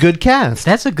 That was a good cast.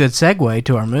 That's a good segue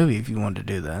to our movie if you wanted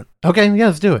to do that. Okay, yeah,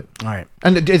 let's do it. All right.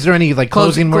 And is there any like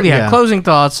closing words? Yeah, closing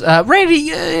thoughts.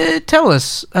 Randy, tell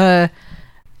us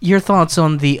your thoughts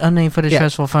on the Unnamed Footage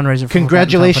Festival fundraiser.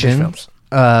 Congratulations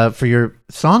for your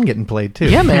song getting played too.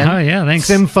 Yeah, man. Oh yeah, thanks.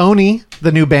 Symphony,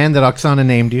 the new band that Oksana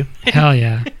named you. Hell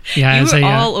yeah. Yeah, you were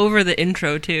all over the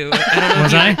intro too. I don't know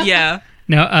was I? Yeah.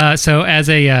 No, so as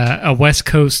a West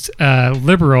Coast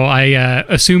liberal, I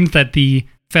assumed that the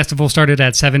festival started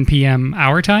at 7 p.m.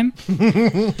 our time.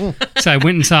 So I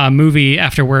went and saw a movie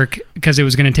after work because it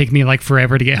was going to take me like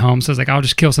forever to get home. So I was like, I'll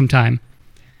just kill some time.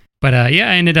 But I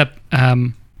ended up,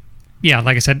 like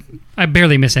I said, I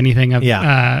barely missed anything of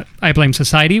I Blame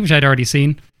Society, which I'd already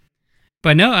seen.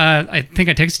 But no, I think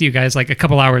I texted you guys like a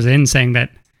couple hours in saying that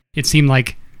it seemed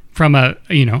like from a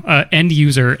end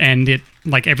user end, it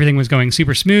like everything was going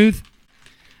super smooth.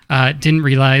 Didn't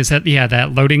realize that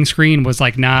that loading screen was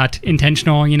like not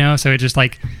intentional, so it just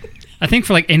like, I think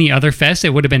for like any other fest it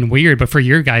would have been weird, but for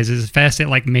your guys' fest it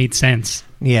like made sense.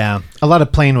 Yeah, a lot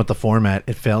of playing with the format.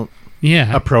 It felt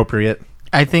appropriate.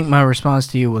 I think my response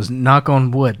to you was knock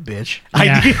on wood, bitch.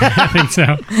 Yeah, I think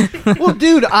so. Well,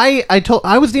 dude,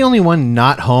 I was the only one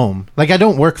not home. Like I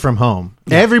don't work from home.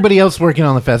 Yeah. Everybody else working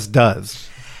on the fest does.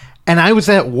 And I was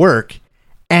at work,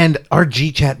 and our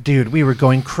G-Chat, dude, we were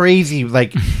going crazy,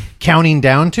 like, counting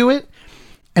down to it.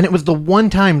 And it was the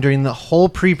one time during the whole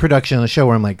pre-production of the show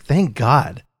where I'm like, thank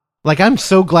God. Like, I'm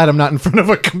so glad I'm not in front of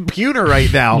a computer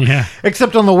right now. Yeah.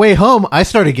 Except on the way home, I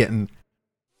started getting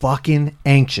fucking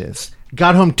anxious.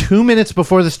 Got home 2 minutes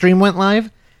before the stream went live.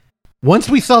 Once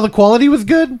we saw the quality was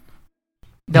good.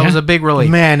 That was a big relief.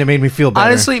 Man, it made me feel better.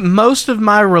 Honestly, most of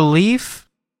my relief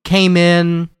came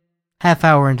in half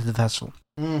hour into the festival.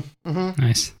 Mm-hmm.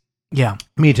 Nice. Yeah.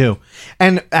 Me too.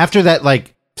 And after that,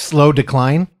 like, slow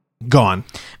decline, gone.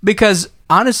 Because,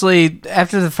 honestly,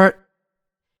 after the first...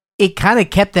 It kind of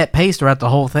kept that pace throughout the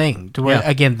whole thing. To where,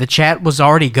 again, the chat was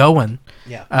already going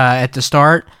at the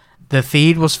start. The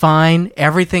feed was fine.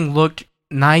 Everything looked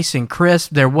nice and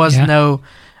crisp. There was no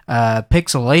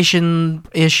pixelation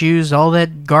issues, all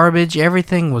that garbage.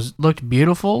 Everything looked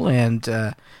beautiful, and...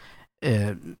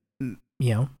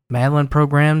 Madeline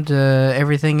programmed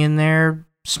everything in there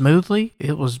smoothly.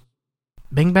 It was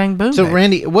bing, bang, boom. So,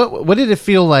 Randy, what did it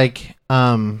feel like?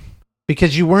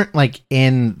 Because you weren't like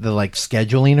in the like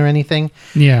scheduling or anything.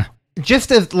 Yeah.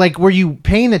 Just as like, were you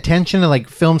paying attention to like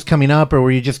films coming up, or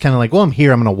were you just kind of like, well, I'm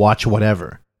here, I'm going to watch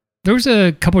whatever? There was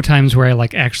a couple of times where I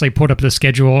like actually pulled up the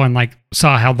schedule and like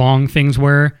saw how long things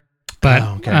were.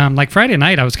 But like Friday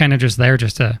night, I was kind of just there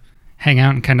just to hang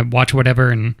out and kind of watch whatever.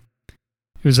 And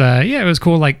it was, it was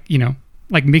cool. Like,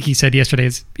 like Mickey said yesterday,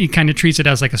 he kind of treats it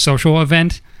as like a social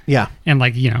event. Yeah. And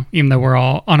like, even though we're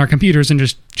all on our computers and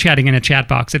just chatting in a chat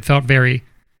box, it felt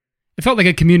like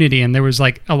a community, and there was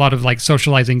like a lot of like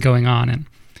socializing going on. And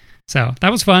so that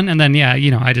was fun. And then,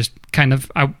 I just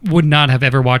I would not have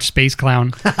ever watched Space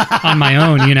Clown on my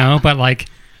own, but like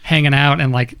hanging out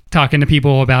and like talking to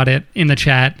people about it in the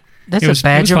chat. That's a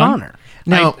badge of honor.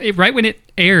 Now, right when it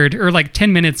aired, or like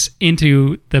 10 minutes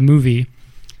into the movie,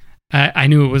 I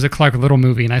knew it was a Clark Little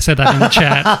movie, and I said that in the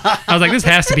chat. I was like, this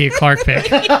has to be a Clark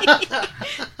pick.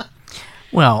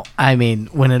 Well, I mean,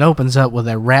 when it opens up with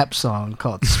a rap song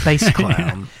called Space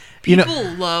Clown. People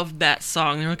loved that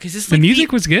song. They're like, "Is this the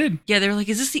music was good?" Yeah, they're like,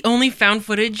 "Is this the only found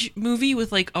footage movie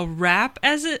with like a rap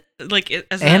as it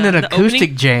as and an the acoustic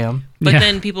opening?" jam?" But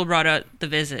then people brought out The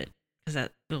Visit because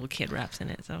that little kid raps in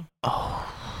it. So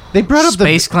They brought up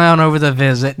Space Clown over The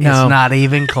Visit. No. It's not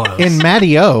even close. in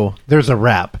Matty-O, there's a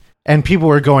rap. And people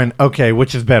were going, okay,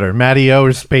 which is better, Matty-O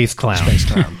or Space Clown? Space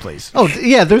Clown, please. Oh,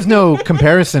 yeah, there's no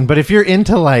comparison. But if you're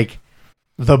into, like,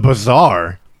 the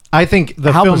bizarre, I think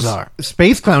the How film bizarre?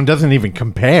 Space Clown doesn't even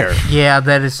compare. Yeah,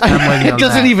 that is. I'm with you It on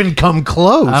doesn't that. even come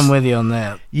close. I'm with you on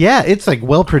that. Yeah, it's, like,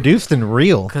 well-produced and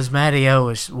real. Because Matty-O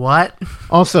is what?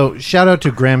 Also, shout out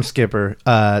to Graham Skipper.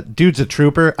 Dude's a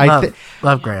trooper.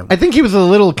 Love Graham. I think he was a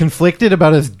little conflicted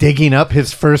about us digging up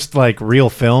his first, like,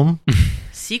 real film.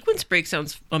 Sequence Break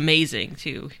sounds amazing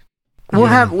too. We'll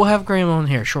have Graham on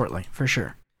here shortly, for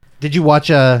sure. Did you watch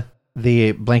the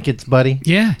Blankets Buddy?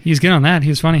 Yeah, he's good on that. He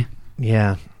was funny.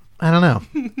 Yeah. I don't know.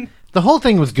 The whole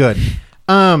thing was good.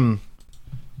 Where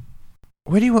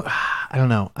do you... I don't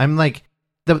know. I'm like...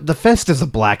 The fest is a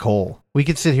black hole. We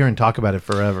could sit here and talk about it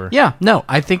forever. Yeah, no,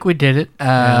 I think we did it.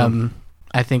 I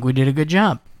think we did a good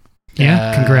job.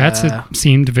 Yeah, congrats. It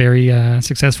seemed very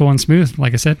successful and smooth,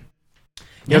 like I said.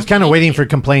 I was kind of waiting for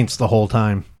complaints the whole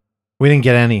time. We didn't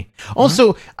get any.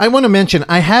 Also, I want to mention,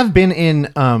 I have been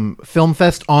in Film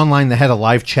Fest online that had a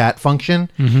live chat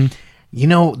function. Mm-hmm. You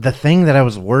know, the thing that I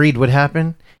was worried would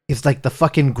happen is like the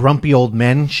fucking grumpy old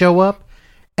men show up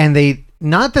and they,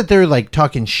 not that they're like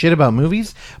talking shit about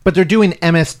movies, but they're doing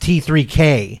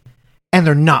MST3K and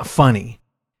they're not funny.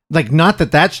 Like, not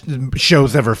that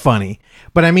show's ever funny,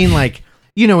 but I mean, like,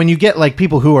 you know, when you get like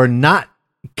people who are not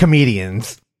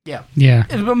comedians. Yeah.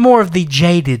 But more of the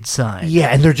jaded side. Yeah,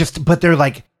 and they're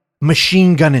like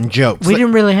machine gunning jokes. We Like,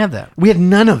 didn't really have that. we had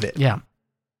none of it. Yeah.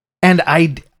 And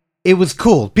it was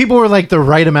cool. People were like the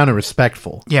right amount of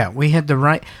respectful. Yeah, we had the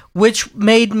right, which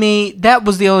made me, that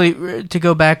was the only, to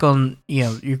go back on, you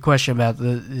know, your question about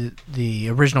the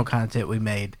original content we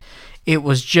made, it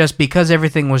was just because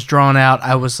everything was drawn out,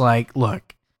 I was like,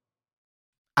 look,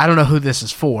 I don't know who this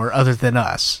is for other than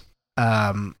us.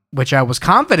 Which I was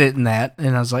confident in that,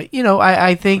 and I was like, you know,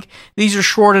 I think these are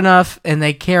short enough, and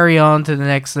they carry on to the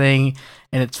next thing,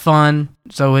 and it's fun,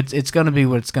 so it's going to be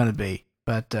what it's going to be.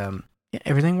 But yeah,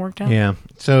 everything worked out. Yeah.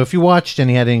 So if you watched and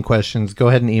you had any questions, go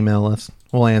ahead and email us.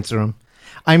 We'll answer them.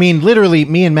 I mean, literally,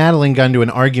 me and Madeline got into an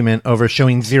argument over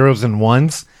showing zeros and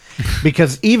ones,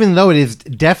 because even though it is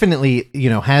definitely, you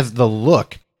know, has the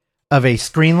look of a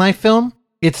Screen Life film,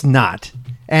 it's not.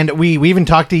 And we even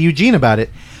talked to Eugene about it.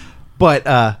 But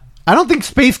I don't think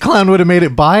Space Clown would have made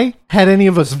it by had any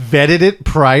of us vetted it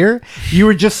prior. You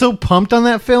were just so pumped on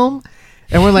that film.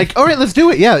 And we're like, all right, let's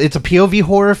do it. Yeah, it's a POV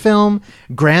horror film.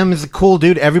 Graham is a cool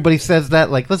dude. Everybody says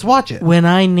that. Like, let's watch it. When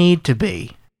I need to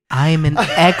be, I am an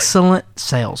excellent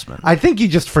salesman. I think you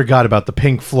just forgot about the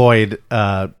Pink Floyd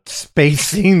space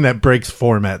scene that breaks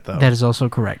format, though. That is also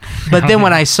correct. But then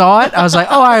when I saw it, I was like,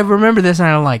 oh, I remember this and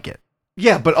I don't like it.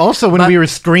 Yeah, but also when we were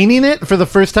screening it for the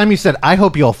first time, you said, I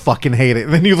hope you all fucking hate it.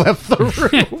 And then you left the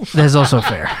room. That's also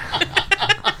fair.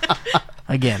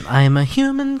 Again, I am a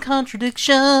human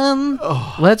contradiction.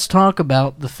 Let's talk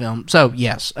about the film. So,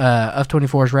 yes,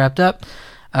 UFF24 is wrapped up.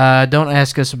 Don't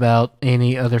ask us about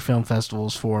any other film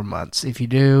festivals for months. If you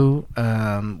do,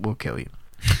 we'll kill you.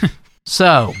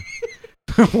 So.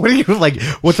 What are you, like,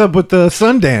 what's up with the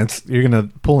Sundance? You're going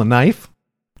to pull a knife?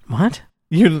 What?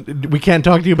 We can't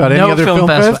talk to you about any other film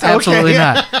festival. fest? Absolutely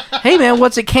not. Hey, man,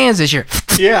 what's at Cannes this year?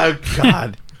 Yeah,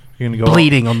 God. You're going to go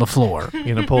bleeding on the floor. You're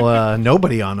going to pull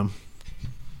nobody on him.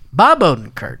 Bob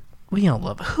Odenkirk. We all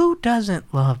love. Who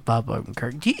doesn't love Bob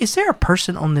Odenkirk? Is there a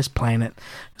person on this planet?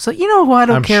 So you know who I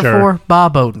don't I'm care sure. for?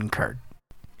 Bob Odenkirk.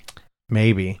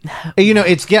 Maybe. You know,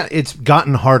 it's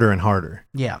gotten harder and harder.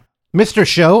 Yeah. Mr.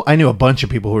 Show, I knew a bunch of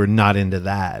people who were not into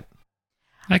that.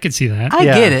 I could see that. I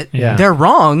get it. Yeah. They're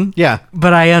wrong. Yeah.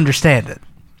 But I understand it.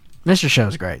 Mr.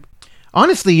 Show's great.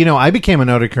 Honestly, you know, I became an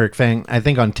Odenkirk fan, I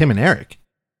think, on Tim and Eric.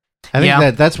 I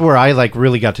think that's where I, like,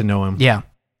 really got to know him. Yeah.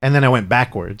 And then I went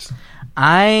backwards.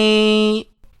 Larry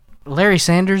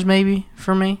Sanders, maybe,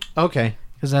 for me. Okay.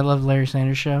 Because I love Larry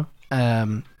Sanders' show.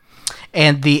 And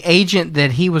the agent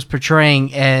that he was portraying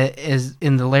is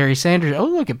in the Larry Sanders... Oh,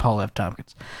 look at Paul F.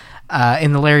 Tompkins.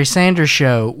 In the Larry Sanders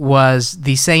show was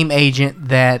the same agent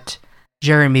that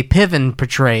Jeremy Piven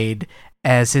portrayed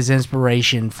as his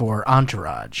inspiration for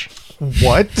Entourage.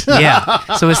 What?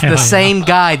 Yeah. So it's the same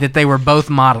guy that they were both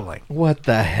modeling. What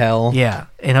the hell? Yeah.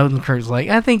 And Odenkirk's like,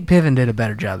 I think Piven did a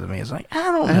better job than me. It's like, I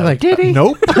don't know. Like, did he?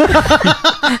 Nope.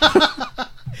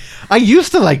 I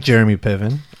used to like Jeremy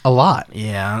Piven a lot.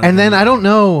 Yeah. And then I don't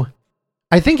know.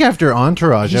 I think after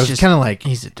Entourage, I was kind of like,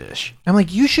 he's a dish. I'm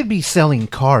like, you should be selling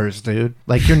cars, dude.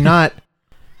 Like, you're not,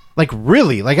 like,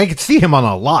 really. Like, I could see him on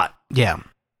a lot. Yeah.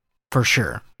 For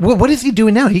sure. What is he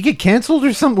doing now? He get canceled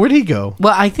or something? Where'd he go?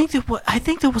 Well, I think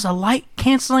there was a light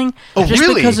canceling just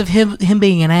really? because of him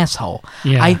being an asshole.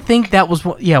 Yeah. I think that was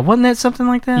what. Yeah, wasn't that something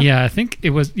like that? Yeah, I think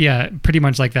it was. Yeah, pretty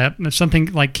much like that.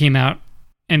 Something like came out,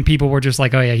 and people were just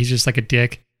like, "Oh yeah, he's just like a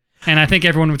dick." And I think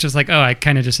everyone was just like, "Oh, I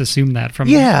kind of just assumed that from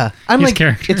I'm his like,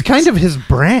 character." it's kind of his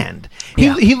brand.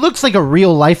 Yeah. He looks like a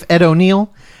real life Ed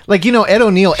O'Neill. Like, you know, Ed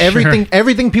O'Neill.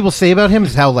 Everything people say about him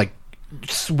is how like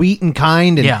sweet and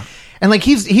kind and. Yeah. And like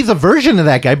he's a version of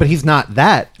that guy, but he's not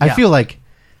that. Yeah. I feel like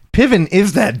Piven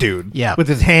is that dude. Yeah. With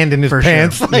his hand in his For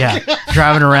pants. sure. Like, Yeah.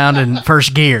 Driving around in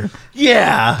first gear.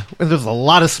 yeah. And there's a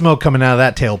lot of smoke coming out of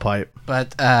that tailpipe.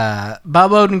 But Bob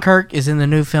Odenkirk is in the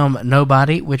new film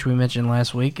Nobody, which we mentioned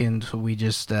last week, and so we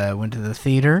just went to the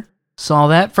theater. Saw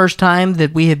that. First time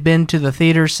that we have been to the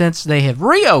theater since they have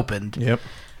reopened. Yep.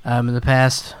 In the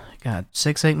past,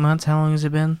 6-8 months. How long has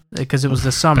it been? Because it was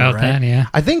the summer, About right? that, yeah.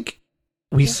 I think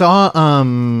we saw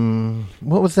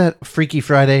what was that? Freaky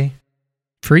Friday?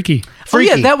 Freaky. Oh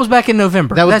yeah, that was back in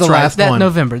November. That was That's the right. last That one.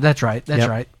 November. That's right. That's Yep.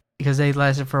 right. Because they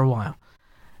lasted for a while.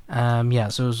 Yeah.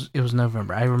 So it was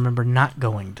November. I remember not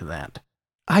going to that.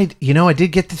 I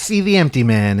did get to see The Empty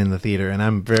Man in the theater, and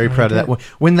I'm very proud of that one.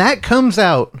 When that comes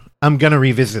out, I'm gonna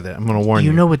revisit it. I'm gonna warn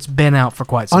you. You know, it's been out for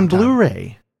quite some on time.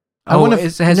 Blu-ray.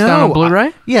 It has been on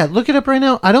Blu-ray? Yeah, look it up right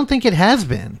now. I don't think it has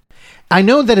been. I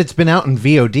know that it's been out in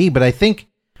VOD, but I think,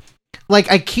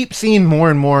 like, I keep seeing more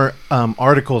and more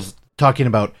articles talking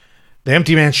about The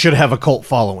Empty Man should have a cult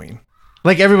following.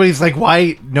 Like, everybody's like,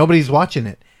 why nobody's watching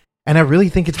it? And I really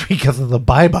think it's because of the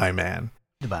Bye Bye Man.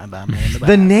 The Bye-Bye Man.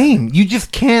 The name, you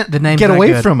just can't get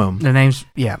away from him. The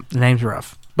name's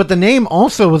rough. But the name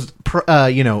also was,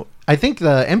 I think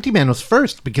The Empty Man was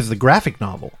first because of the graphic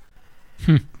novel.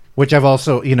 Which I've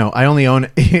also, I only own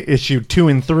issue 2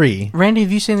 and 3. Randy,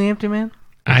 have you seen The Empty Man?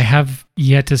 I have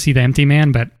yet to see The Empty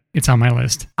Man, but it's on my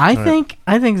list. I think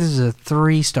this is a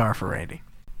 3-star for Randy.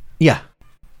 Yeah.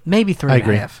 Maybe 3.5. I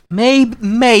agree.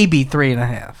 Maybe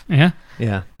 3.5.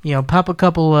 Yeah. Yeah. Pop a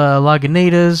couple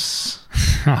Lagunitas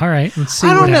All right. and see.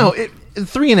 I don't what know. happens.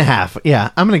 3.5.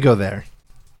 Yeah, I'm going to go there.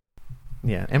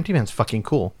 Yeah, Empty Man's fucking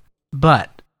cool.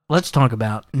 But let's talk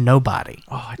about Nobody.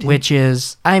 Oh, I didn't. Which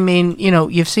is,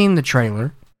 you've seen the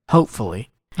trailer, hopefully.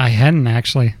 I hadn't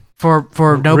actually. For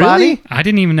Nobody? Really? I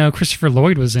didn't even know Christopher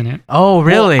Lloyd was in it. Oh,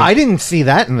 really? Well, I didn't see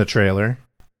that in the trailer.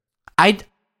 I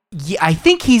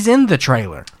think he's in the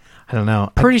trailer. I don't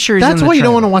know. Pretty sure he's That's in the why you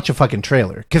don't trailer. want to watch a fucking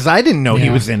trailer. Because I didn't know he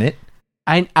Yeah. was in it.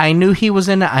 I knew he was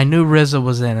in it. I knew RZA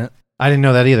was in it. I didn't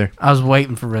know that either. I was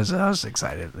waiting for RZA. I was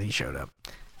excited that he showed up.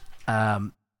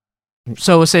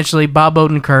 So essentially, Bob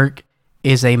Odenkirk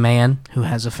is a man who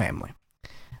has a family.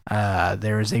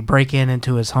 There is a break-in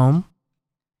into his home,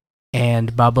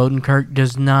 and Bob Odenkirk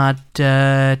does not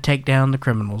take down the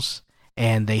criminals,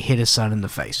 and they hit his son in the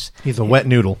face. He's a wet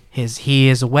noodle. He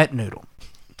is a wet noodle,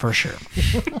 for sure.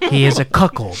 He is a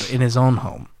cuckold in his own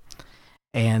home.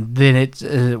 And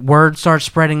then word starts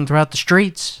spreading throughout the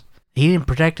streets. He didn't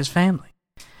protect his family.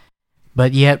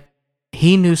 But yet,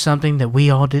 he knew something that we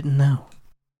all didn't know.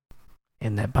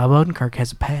 And that Bob Odenkirk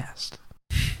has a past.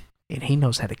 And he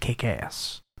knows how to kick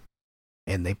ass.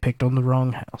 And they picked on the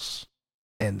wrong house.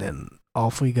 And then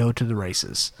off we go to the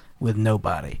races with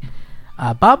Nobody.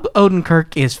 Bob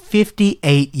Odenkirk is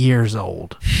 58 years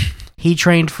old. He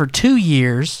trained for 2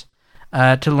 years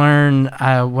to learn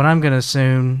what I'm going to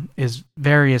assume is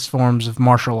various forms of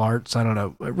martial arts. I don't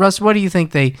know. Russ, what do you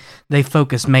think they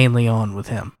focus mainly on with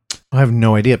him? I have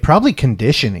no idea. Probably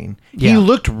conditioning. Yeah. He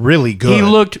looked really good. He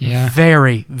looked Yeah.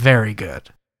 very, very good.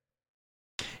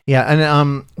 Yeah,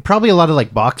 and probably a lot of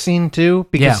like boxing too,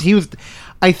 because Yeah. he was.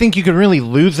 I think you could really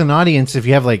lose an audience if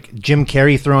you have like Jim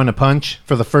Carrey throwing a punch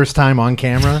for the first time on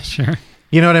camera. Sure.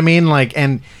 You know what I mean? Like,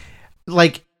 and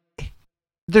like,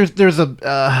 there's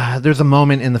a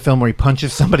moment in the film where he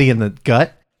punches somebody in the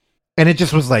gut, and it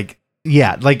just was like,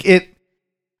 yeah, like it.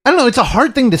 I don't know. It's a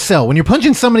hard thing to sell when you're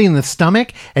punching somebody in the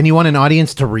stomach and you want an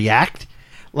audience to react.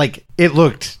 Like it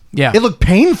looked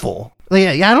painful.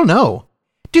 Like, yeah, I don't know.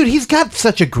 Dude, he's got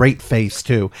such a great face,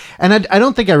 too. And I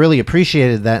don't think I really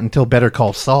appreciated that until Better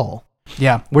Call Saul.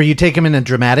 Yeah. Where you take him in a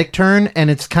dramatic turn, and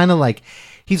it's kind of like,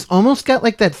 he's almost got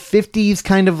like that 50s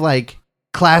kind of like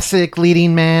classic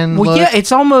leading man. Well, look. yeah,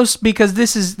 it's almost because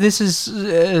this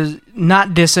is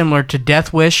not dissimilar to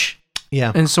Death Wish,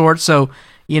 in sorts. So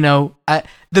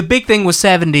the big thing with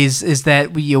 70s is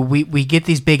that we get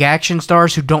these big action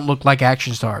stars who don't look like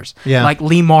action stars, like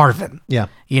Lee Marvin,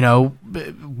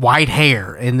 white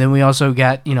hair, and then we also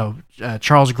got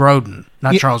Charles Grodin,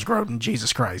 not Charles Grodin,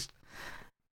 Jesus Christ.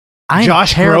 I'm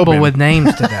Josh terrible Groban. with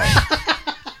names today.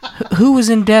 Who was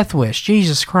in Death Wish?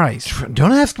 Jesus Christ!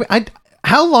 Don't ask me.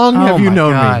 How long have you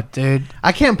known me, dude?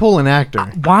 I can't pull an actor.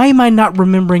 Why am I not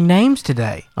remembering names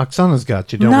today? Oksana's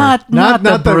got you. Don't not worry. Not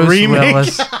the Bruce remake.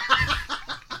 Willis.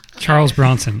 Charles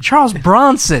Bronson. Charles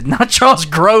Bronson, not Charles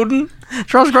Grodin.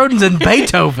 Charles Grodin's in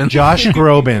Beethoven. Josh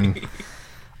Groban.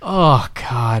 Oh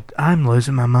God, I'm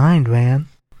losing my mind, man.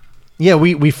 Yeah,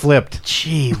 we flipped.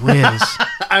 Gee whiz.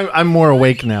 I'm more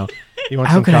awake now. You want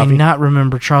How some could coffee? I not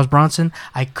remember Charles Bronson?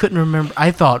 I couldn't remember.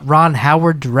 I thought Ron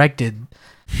Howard directed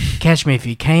Catch Me If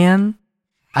You Can.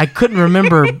 I couldn't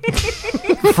remember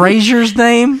Fraser's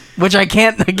name, which I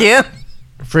can't again.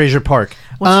 Fraser Park.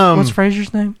 What's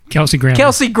Fraser's name? Kelsey Grammer.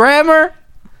 Kelsey Grammer.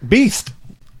 Beast.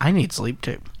 I need sleep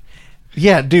too.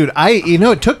 Yeah, dude.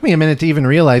 It took me a minute to even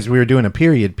realize we were doing a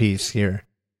period piece here.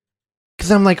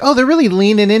 Because I'm like, oh, they're really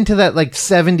leaning into that like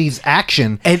 70s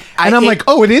action. And I'm like,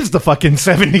 oh, it is the fucking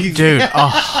 70s. Dude,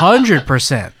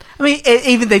 100%. I mean,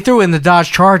 even they threw in the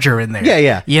Dodge Charger in there.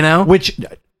 Yeah. Which,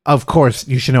 of course,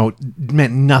 you should know,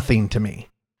 meant nothing to me.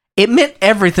 It meant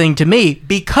everything to me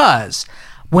because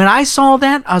when I saw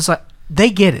that, I was like,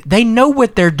 they get it. They know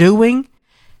what they're doing.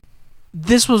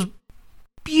 This was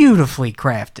beautifully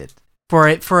crafted for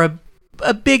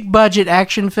a big budget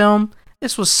action film.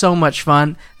 This was so much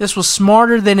fun. This was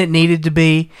smarter than it needed to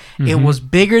be. Mm-hmm. It was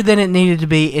bigger than it needed to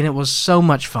be, and it was so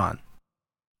much fun.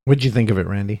 What'd you think of it,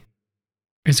 Randy?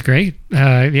 It's great.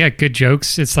 Good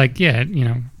jokes. It's like,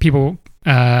 people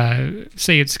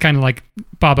say it's kind of like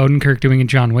Bob Odenkirk doing a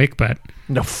John Wick, but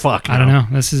no. I don't know.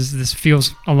 This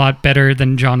feels a lot better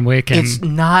than John Wick. And it's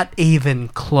not even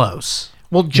close.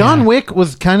 Well, John Wick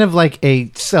was kind of like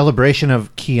a celebration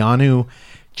of Keanu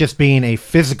just being a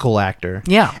physical actor.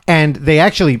 Yeah. And they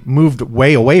actually moved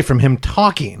way away from him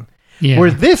talking. Yeah. Where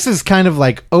this is kind of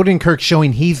like Odenkirk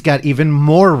showing he's got even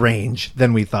more range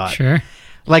than we thought. Sure.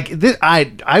 Like this,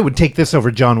 I would take this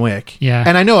over John Wick. Yeah.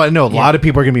 And I know a lot of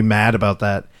people are going to be mad about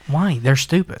that. Why? They're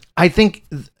stupid. I think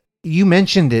you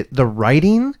mentioned it, the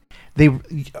writing.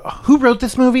 Who wrote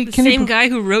this movie? The same guy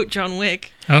who wrote John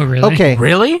Wick. Oh, really? Okay.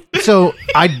 Really? So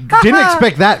I didn't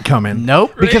expect that coming.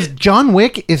 Nope. Because John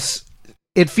Wick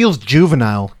it feels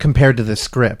juvenile compared to the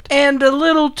script. And a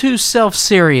little too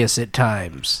self-serious at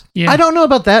times. Yeah. I don't know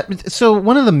about that. So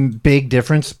one of the big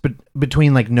difference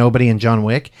between like Nobody and John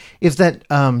Wick is that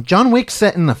John Wick's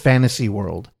set in a fantasy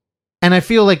world. And I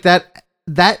feel like that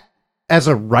as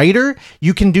a writer,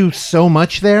 you can do so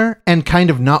much there and kind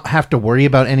of not have to worry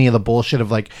about any of the bullshit of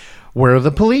like, where are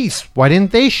the police? Why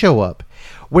didn't they show up?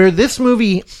 Where this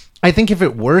movie, I think if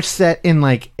it were set in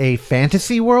like a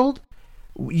fantasy world,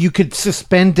 you could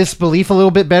suspend disbelief a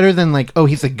little bit better than like, oh,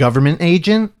 he's a government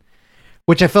agent,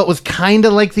 which I felt was kind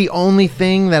of like the only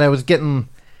thing that I was getting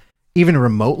even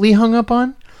remotely hung up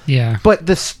on. Yeah. But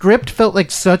the script felt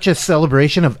like such a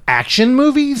celebration of action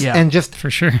movies and just... For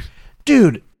sure.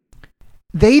 Dude,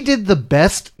 they did the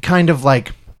best kind of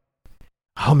like...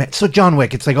 Oh, man. So John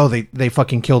Wick, it's like, oh, they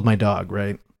fucking killed my dog,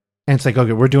 right? And it's like,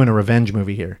 okay, we're doing a revenge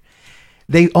movie here.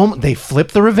 They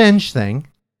flip the revenge thing,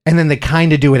 and then they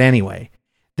kind of do it anyway.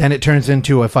 Then it turns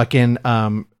into a fucking,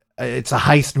 it's a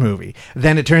heist movie.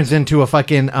 Then it turns into a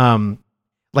fucking,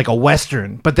 like a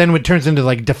Western. But then it turns into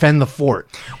like Defend the Fort.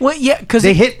 Well, yeah, because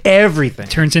they hit everything.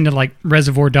 Turns into like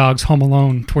Reservoir Dogs, Home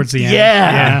Alone towards the end.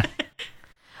 Yeah.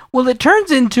 Well, it turns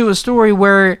into a story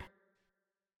where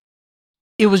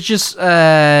it was just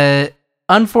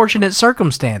unfortunate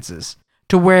circumstances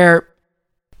to where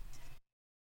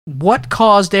what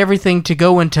caused everything to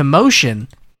go into motion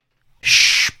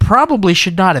probably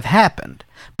should not have happened.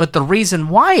 But the reason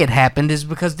why it happened is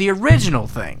because the original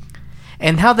thing.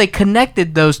 And how they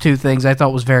connected those two things I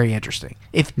thought was very interesting.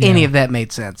 If any of that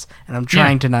made sense. And I'm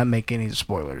trying to not make any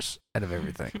spoilers out of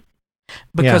everything.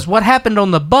 Because what happened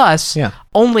on the bus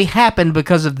only happened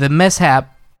because of the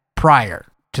mishap prior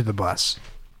to the bus.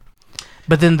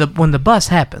 But then when the bus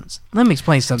happens, let me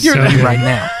explain something to you right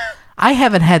now. I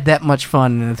haven't had that much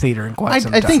fun in a theater in quite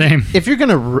some time. I think if you're going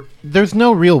to... there's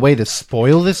no real way to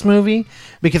spoil this movie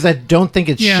because I don't think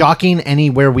it's shocking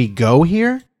anywhere we go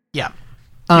here. Yeah.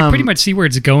 You pretty much see where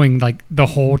it's going like the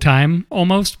whole time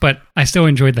almost, but I still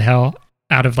enjoyed the hell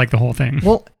out of like the whole thing.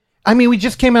 Well, I mean, we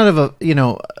just came out of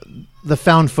the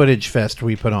found footage fest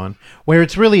we put on where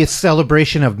it's really a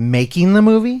celebration of making the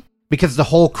movie because the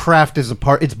whole craft is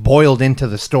it's boiled into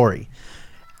the story.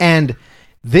 And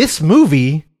this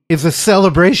movie is a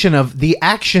celebration of the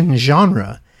action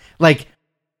genre, like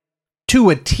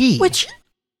to a T. Which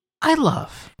I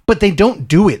love. But they don't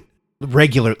do it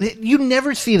regularly. You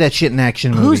never see that shit in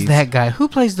action movies. Who's that guy? Who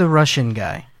plays the Russian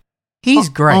guy? He's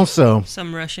great. Also,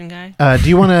 some Russian guy. Do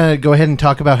you want to go ahead and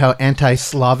talk about how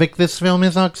anti-Slavic this film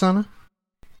is, Oksana?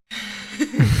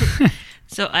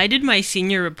 So I did my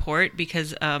senior report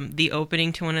because the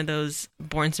opening to one of those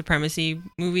Born Supremacy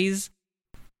movies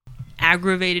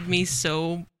aggravated me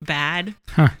so bad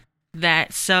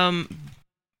that some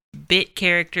bit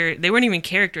character, they weren't even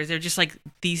characters, they're just like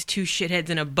these two shitheads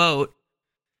in a boat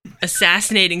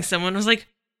assassinating someone. I was like,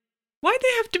 why'd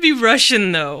they have to be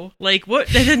Russian though? Like, what?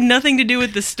 That had nothing to do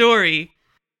with the story.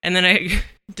 And then I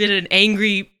did an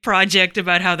angry project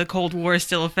about how the Cold War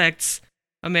still affects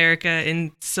America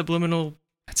in subliminal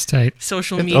That's tight.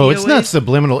 social media Oh, it's ways. not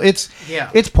subliminal. It's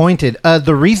pointed.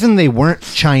 The reason they weren't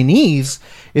Chinese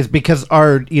is because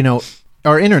our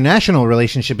international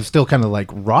relationship is still kind of like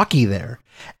rocky there.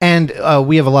 And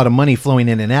we have a lot of money flowing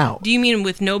in and out. Do you mean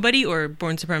with nobody or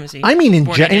Born Supremacy? I mean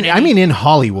Born in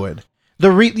Hollywood.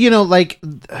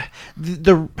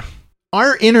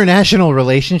 Our international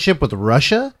relationship with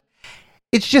Russia,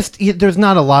 it's just there's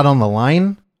not a lot on the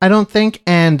line, I don't think,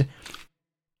 and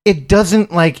it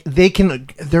doesn't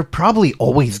they're probably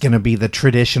always going to be the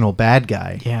traditional bad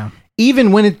guy. Yeah.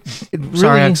 Even when it really,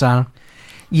 Sorry, Oksana.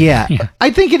 Yeah.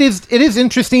 I think it is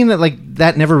interesting that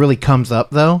that never really comes up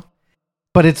though.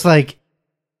 But it's like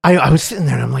I was sitting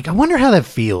there and I'm like, I wonder how that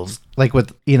feels. Like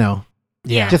with, Yeah.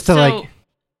 just to so,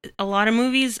 a lot of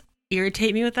movies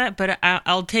irritate me with that, but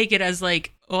I'll take it as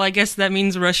like, well, I guess that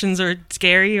means Russians are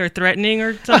scary or threatening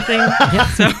or something.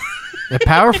 So they're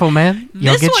powerful, man.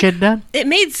 You'll get shit done. It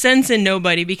made sense in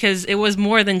Nobody because it was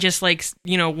more than just like,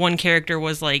 one character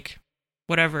was like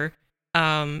whatever.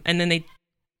 And then they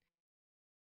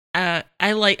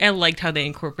I liked how they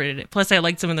incorporated it. Plus I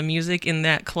liked some of the music in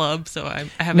that club, so I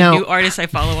have a new artist I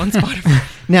follow on Spotify.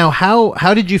 Now,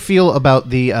 how did you feel about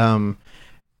the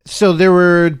so there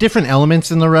were different elements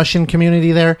in the Russian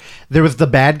community there. There was the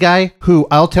bad guy who,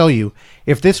 I'll tell you,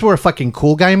 if this were a fucking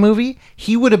cool guy movie,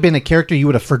 he would have been a character you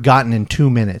would have forgotten in 2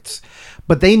 minutes.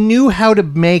 But they knew how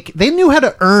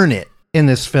to earn it in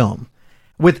this film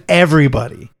with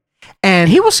everybody. And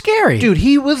he was scary. Dude,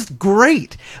 he was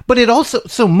great. But it also,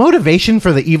 so motivation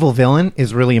for the evil villain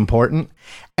is really important.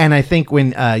 And I think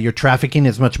when you're trafficking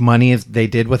as much money as they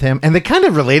did with him, and they kind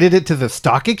of related it to the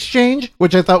stock exchange,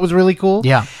 which I thought was really cool.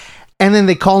 Yeah. And then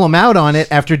they call him out on it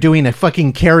after doing a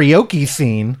fucking karaoke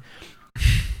scene.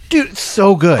 Dude,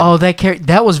 so good. Oh,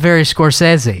 that was very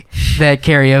Scorsese, that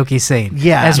karaoke scene.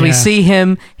 Yeah. As we see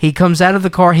him, he comes out of the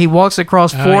car, he walks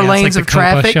across four lanes like of the Copa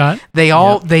traffic. shot. They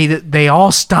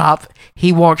all stop.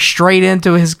 He walks straight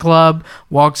into his club,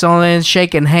 walks on in,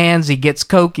 shaking hands. He gets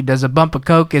Coke. He does a bump of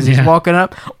Coke as he's walking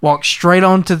up, walks straight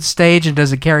onto the stage and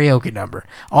does a karaoke number.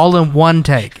 All in one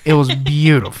take. It was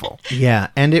beautiful. Yeah,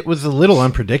 and it was a little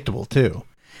unpredictable, too.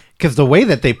 Because the way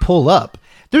that they pull up,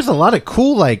 there's a lot of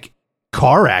cool,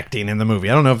 car acting in the movie.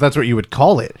 I don't know if that's what you would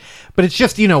call it. But it's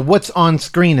just, what's on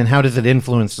screen and how does it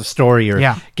influence the story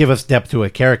or give us depth to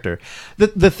a character.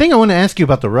 The thing I want to ask you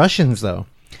about the Russians, though,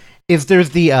 is there's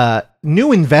the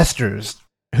new investors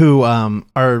who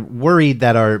are worried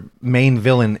that our main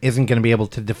villain isn't going to be able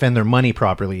to defend their money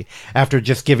properly after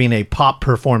just giving a pop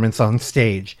performance on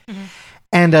stage. Mm-hmm.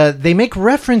 And they make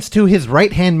reference to his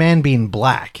right-hand man being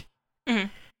black. Mm-hmm.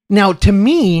 Now, to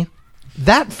me,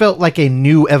 that felt like a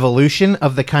new evolution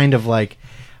of the kind of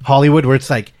Hollywood where it's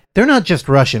like, they're not just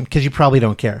Russian, because you probably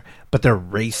don't care, but they're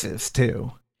racist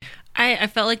too. I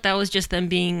felt like that was just them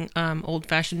being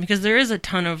old-fashioned because there is a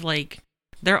ton of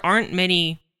there aren't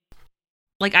many,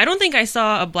 I don't think I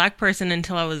saw a black person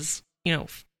until I was 4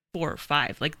 or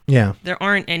 5. There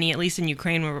aren't any, at least in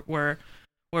Ukraine where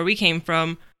we came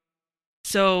from.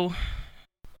 So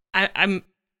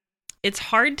it's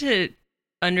hard to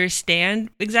understand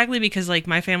exactly because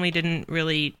my family they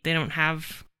weren't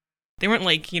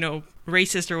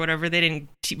racist or whatever. They didn't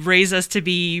raise us to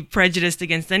be prejudiced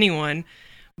against anyone.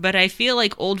 But I feel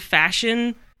like all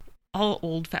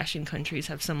old-fashioned countries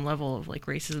have some level of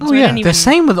racism. Oh, yeah. The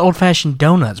same with old-fashioned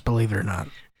donuts, believe it or not.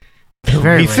 They're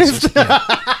very racist.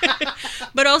 Yeah.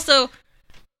 But also,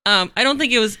 I don't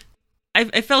think it was...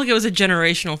 I felt like it was a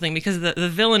generational thing because the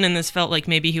villain in this felt like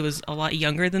maybe he was a lot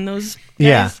younger than those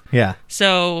guys. Yeah.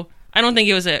 So I don't think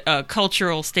it was a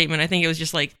cultural statement. I think it was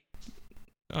just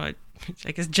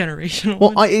I guess generational.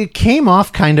 Well, one. it came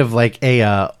off kind of like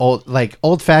a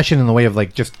old fashioned in the way of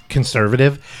like just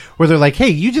conservative, where they're like, "Hey,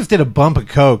 you just did a bump of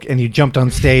coke and you jumped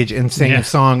on stage and sang a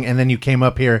song, and then you came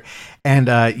up here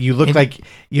and you look like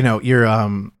you're I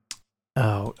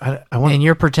want. And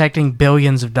you're protecting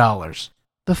billions of dollars.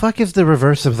 The fuck is the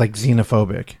reverse of like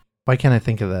xenophobic? Why can't I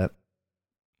think of that?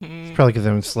 It's probably because I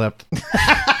haven't slept.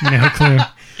 No clue.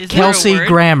 Kelsey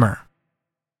Grammer.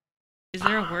 Is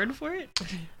there a word for it?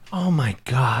 Oh my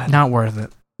god! Not worth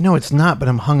it. No, it's not. But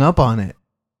I'm hung up on it.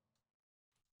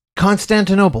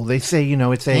 Constantinople. They say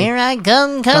it's a. Here I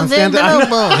come,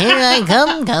 Constantinople. Here I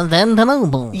come,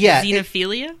 Constantinople. Yeah.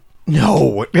 Xenophilia?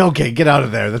 No. Okay, get out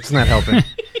of there. That's not helping.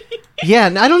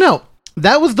 Yeah, I don't know.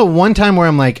 That was the one time where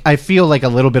I'm like, I feel like a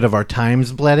little bit of our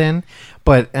times bled in,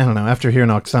 but I don't know. After hearing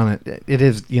Oksana, it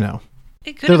is,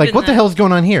 they're like, what the hell's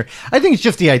going on here? I think it's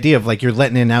just the idea of like you're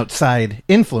letting in outside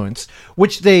influence,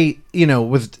 which they,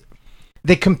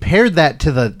 they compared that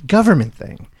to the government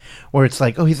thing, where it's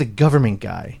like, oh, he's a government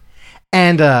guy,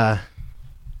 and I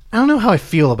don't know how I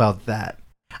feel about that.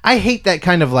 I hate that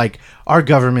kind of like our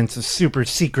government's a super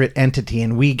secret entity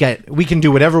and we can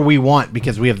do whatever we want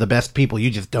because we have the best people.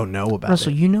 You just don't know about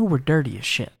Russell, it. we're dirty as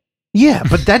shit. Yeah,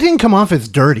 but that didn't come off as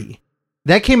dirty.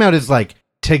 That came out as like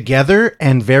together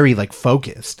and very like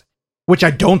focused, which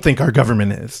I don't think our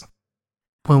government is.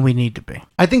 When we need to be.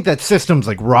 I think that system's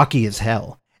like rocky as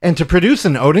hell. And to produce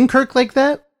an Odenkirk like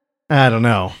that, I don't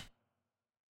know.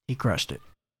 He crushed it.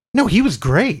 No, he was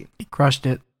great. He crushed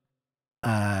it.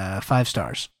 5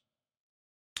 stars.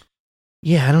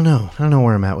 Yeah, I don't know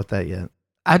where I'm at with that yet.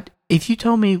 If you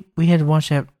told me we had to watch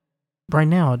that right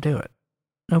now, I'd do it.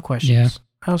 No questions.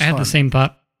 Yeah. I had the same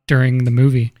thought during the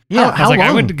movie. Yeah, I was like,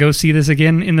 I would go see this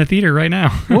again in the theater right now.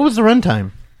 What was the runtime?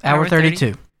 Hour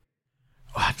 32.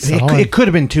 It could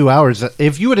have been 2 hours.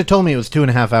 If you would have told me it was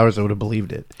 2.5 hours, I would have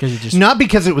believed it. Not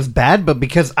because it was bad, but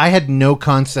because I had no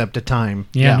concept of time.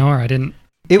 Yeah. Nor I didn't.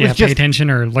 It was just pay attention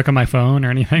or look at my phone or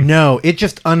anything. No, it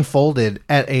just unfolded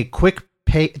at a quick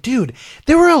pace. Dude,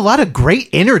 there were a lot of great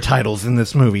inner titles in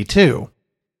this movie too.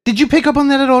 Did you pick up on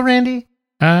that at all, Randy?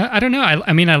 I don't know.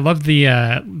 I mean, I love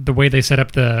the way they set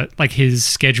up his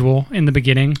schedule in the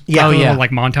beginning. Yeah, little,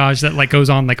 like montage that like goes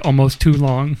on like almost too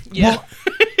long. Yeah.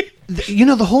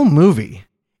 Well, the whole movie,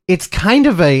 it's kind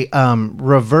of a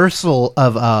reversal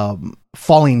of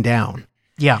Falling Down.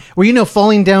 Yeah. Where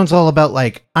Falling Down's all about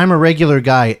like I'm a regular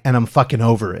guy and I'm fucking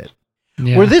over it.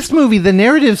 Yeah. Where this movie, the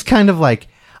narrative's kind of like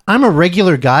I'm a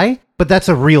regular guy, but that's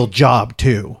a real job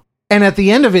too. And at the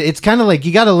end of it, it's kind of like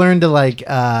you got to learn to like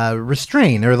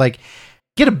restrain or like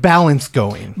get a balance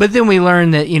going. But then we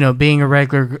learn that being a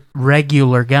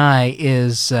regular guy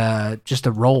is just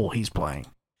a role he's playing.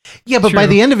 Yeah, but by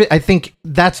the end of it, I think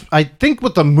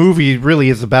what the movie really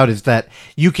is about is that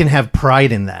you can have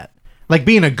pride in that. Like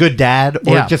being a good dad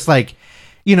or just like,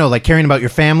 like caring about your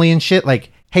family and shit. Like,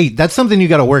 hey, that's something you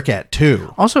got to work at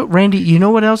too. Also, Randy, you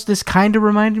know what else this kind of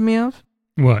reminded me of?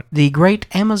 What? The great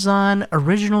Amazon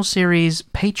original series,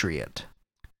 Patriot.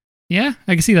 Yeah,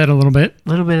 I can see that a little bit. A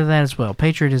little bit of that as well.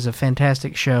 Patriot is a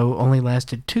fantastic show, only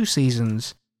lasted 2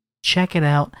 seasons. Check it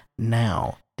out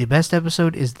now. The best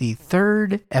episode is the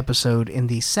 3rd episode in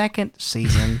the 2nd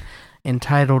season,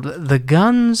 entitled The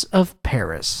Guns of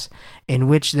Paris, in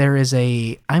which there is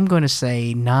I'm going to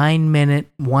say 9-minute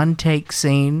one-take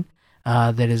scene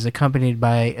that is accompanied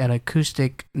by an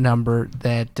acoustic number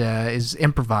that is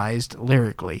improvised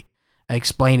lyrically,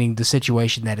 explaining the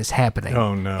situation that is happening.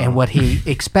 Oh, no. And what he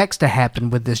expects to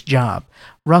happen with this job.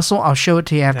 Russell, I'll show it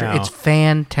to you after. No. It's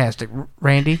fantastic.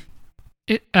 Randy?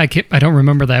 I don't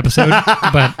remember the episode,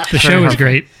 but the show is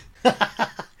great.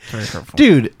 Very hurtful.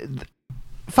 Dude,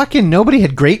 fucking nobody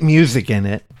had great music in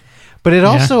it, but it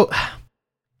also...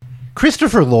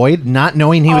 Christopher Lloyd, not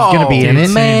knowing he was going to be in it.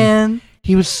 Man.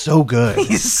 He was so good.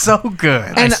 He's so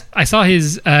good. And I saw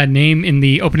his name in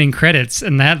the opening credits,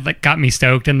 and that like got me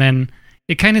stoked. And then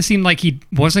it kind of seemed like he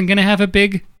wasn't going to have a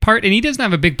big part, and he doesn't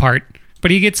have a big part,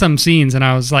 but he gets some scenes, and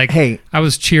I was like, hey, I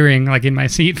was cheering like in my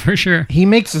seat for sure. He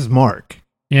makes his mark.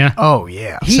 Yeah. Oh,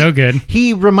 yeah. So good.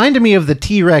 He reminded me of the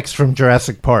T-Rex from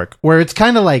Jurassic Park, where it's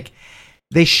kind of like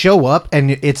they show up,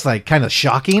 and it's like kind of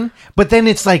shocking, but then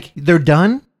it's like they're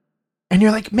done. And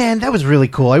you're like, man, that was really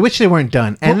cool. I wish they weren't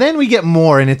done. And then we get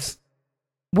more, and it's...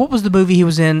 What was the movie he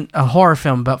was in? A horror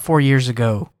film about 4 years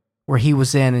ago where he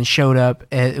was in and showed up.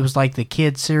 It was like the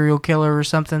kid serial killer or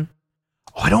something.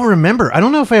 Oh, I don't remember. I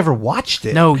don't know if I ever watched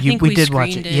it. No, we did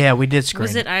watch it. it. Yeah, we did screen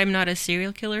Was it I'm Not a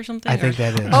Serial Killer or something? I think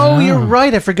that is. Oh, you're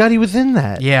right. I forgot he was in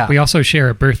that. Yeah. We also share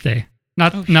a birthday.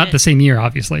 Not the same year,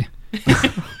 obviously.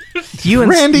 You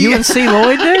and C.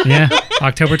 Lloyd did? Yeah,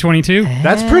 October 22.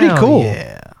 That's pretty cool.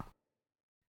 Yeah.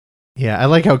 Yeah, I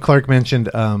like how Clark mentioned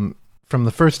from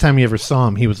the first time you ever saw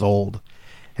him, he was old.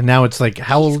 And now it's like,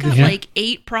 how old is he? He's got like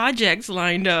 8 projects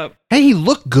lined up. Hey, he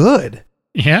looked good.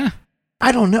 Yeah.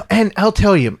 I don't know. And I'll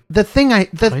tell you,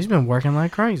 he's been working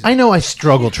like crazy. I know I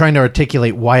struggle trying to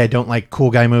articulate why I don't like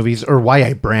cool guy movies or why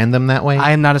I brand them that way.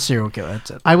 I am not a serial killer.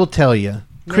 That's it. I will tell you,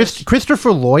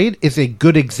 Christopher Lloyd is a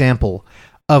good example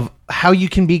of how you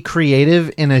can be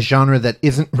creative in a genre that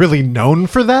isn't really known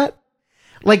for that.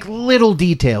 Like little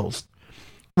details.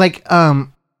 Like, I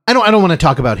don't want to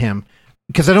talk about him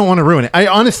because I don't want to ruin it.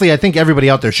 I think everybody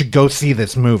out there should go see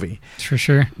this movie. For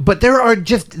sure. But there are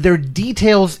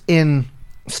details in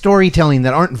storytelling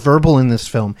that aren't verbal in this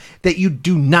film that you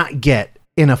do not get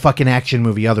in a fucking action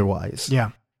movie otherwise.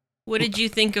 Yeah. What did you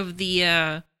think of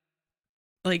the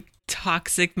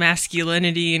toxic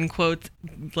masculinity in quotes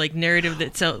narrative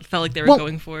that felt like they were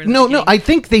going for? No, I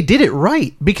think they did it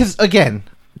right because again,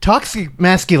 toxic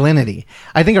masculinity.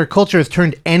 I think our culture has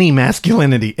turned any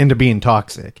masculinity into being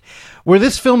toxic. Where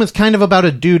this film is kind of about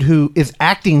a dude who is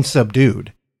acting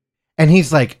subdued. And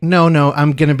he's like, no,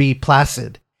 I'm going to be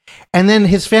placid. And then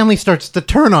his family starts to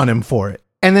turn on him for it.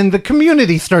 And then the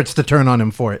community starts to turn on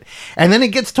him for it. And then it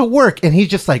gets to work. And he's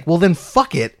just like, well, then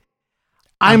fuck it.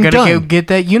 I'm gonna done. go get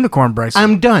that unicorn bracelet.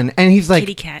 I'm done. And he's like...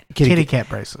 Kitty cat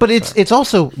bracelet. But it's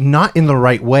also not in the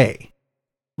right way.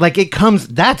 Like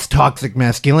that's toxic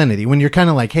masculinity when you're kind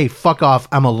of like, hey, fuck off.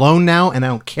 I'm alone now and I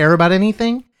don't care about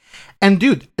anything. And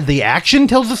dude, the action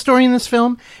tells the story in this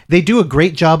film. They do a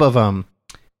great job of, in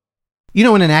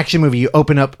an action movie, you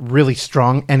open up really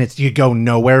strong and you go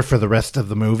nowhere for the rest of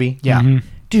the movie. Yeah. Mm-hmm.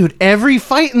 Dude, every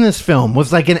fight in this film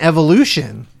was like an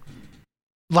evolution.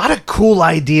 A lot of cool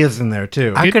ideas in there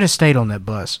too. I could have stayed on that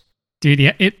bus. Dude,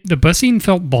 yeah, the bus scene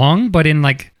felt long, but in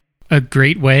like a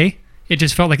great way. It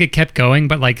just felt like it kept going,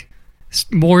 but like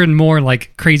more and more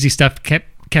like crazy stuff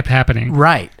kept happening.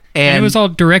 Right. And it was all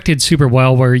directed super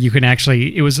well where you can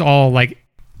it was all like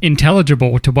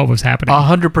intelligible to what was happening.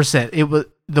 100%. It was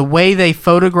the way they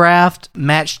photographed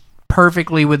matched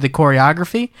perfectly with the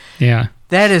choreography. Yeah.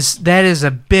 That is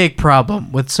a big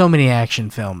problem with so many action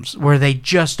films where they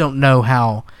just don't know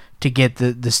how to get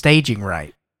the staging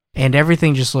right. And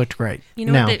everything just looked great. You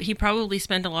know what he probably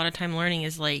spent a lot of time learning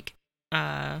is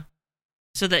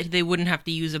so that they wouldn't have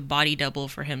to use a body double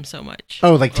for him so much.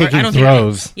 Oh, like taking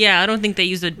throws. I don't think they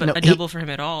used a double for him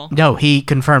at all. No, he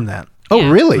confirmed that. Oh,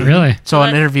 really? Really? So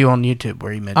an interview on YouTube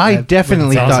where he mentioned I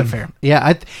definitely thought, fair.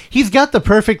 Yeah, he's got the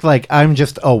perfect, I'm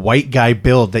just a white guy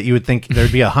build that you would think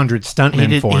there'd be 100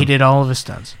 stuntmen for him. He did all of his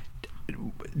stunts.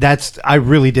 I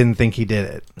really didn't think he did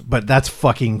it, but that's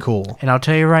fucking cool. And I'll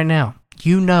tell you right now,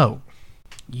 you know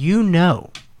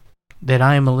that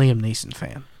I am a Liam Neeson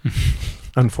fan.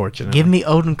 Unfortunately. Give me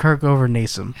Odenkirk over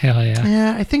Neeson. Hell yeah.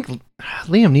 Yeah, I think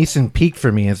Liam Neeson peaked for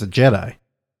me as a Jedi.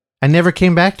 I never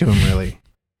came back to him, really.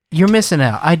 You're missing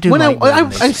out. I do.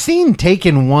 I've seen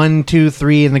Taken 1, 2,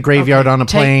 3 in the graveyard on a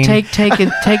plane.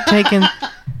 Taken.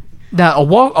 Now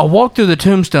a walk through the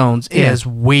tombstones is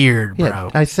weird, bro. Yeah,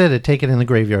 I said it. Taken in the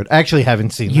graveyard. I actually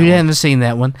haven't seen. You that haven't seen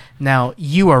that one. Now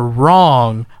you are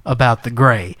wrong about the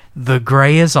Gray. The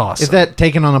Gray is awesome. Is that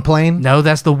Taken on a plane? No,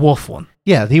 that's the wolf one.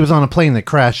 Yeah, he was on a plane that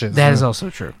crashes. That is also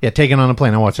true. Yeah, Taken on a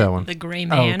plane. I watched that one. The Gray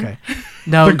Man. Oh, okay.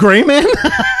 No, the Gray Man.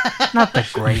 Not the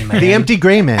Gray Man. The empty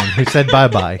Gray Man who said bye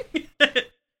bye.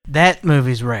 That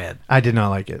movie's rad. I did not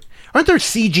like it. Aren't there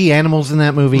CG animals in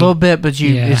that movie? A little bit, but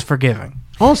it's forgiving.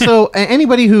 Also,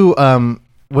 anybody who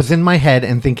was in my head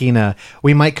and thinking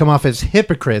we might come off as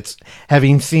hypocrites,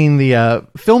 having seen the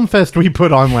film fest we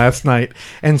put on last night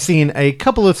and seen a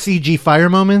couple of CG fire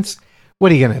moments,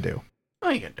 what are you going to do?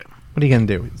 What are you going to do? What are you going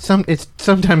to do?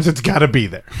 Sometimes it's got to be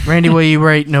there. Randy, will you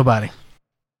rate Nobody?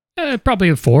 Probably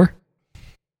a 4.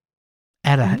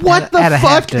 Add a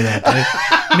fuck? To that, dude.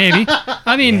 Maybe.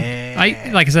 I mean,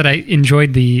 like I said, I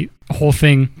enjoyed the whole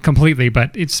thing completely,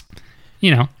 but it's,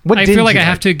 I feel like I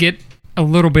have to get a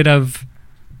little bit of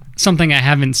something I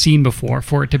haven't seen before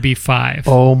for it to be 5.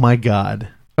 Oh my God.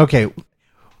 Okay.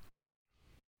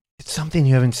 It's something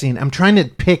you haven't seen. I'm trying to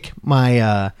pick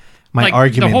my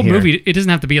argument the whole here. movie, it doesn't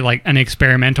have to be like an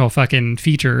experimental fucking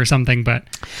feature or something, but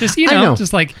just,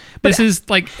 just like, this is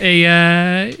like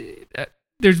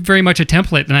there's very much a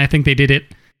template, and I think they did it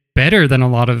better than a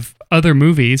lot of other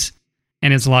movies,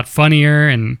 and it's a lot funnier,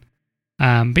 and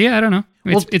but yeah, I don't know.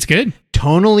 It's good.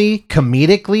 Tonally,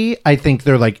 comedically, I think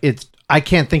they're like, I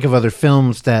can't think of other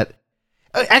films that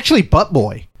actually Butt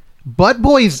Boy. Butt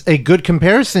Boy's a good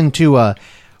comparison to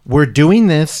we're doing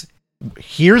this,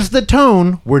 here's the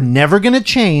tone, we're never going to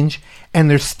change, and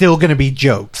there's still going to be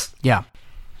jokes. Yeah.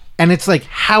 And it's like,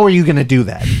 how are you going to do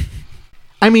that?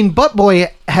 I mean, Butt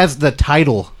Boy has the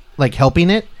title, like, helping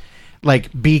it, like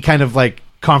be kind of like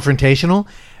confrontational.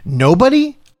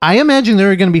 Nobody. I imagine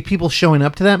there are going to be people showing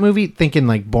up to that movie thinking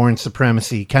like Bourne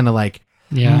Supremacy, kind of like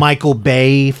Michael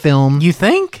Bay film. You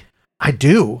think? I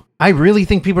do. I really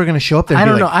think people are going to show up there. I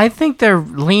don't know. I think they're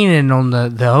leaning on the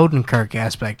Odenkirk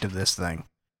aspect of this thing.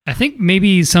 I think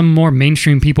maybe some more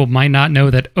mainstream people might not know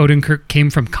that Odenkirk came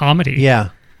from comedy. Yeah.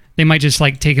 They might just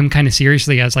like take him kind of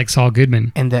seriously as like Saul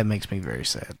Goodman. And that makes me very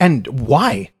sad. And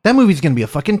why? That movie's going to be a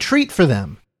fucking treat for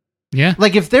them. Yeah.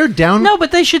 Like if they're down. No,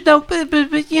 but they should know.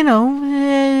 But you know.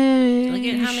 Look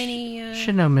at how many.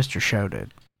 Should know Mr. Show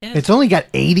did. Yeah. It's only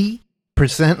got 80%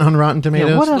 on Rotten Tomatoes.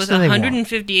 Yeah, what else With do they want?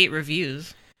 158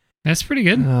 reviews. That's pretty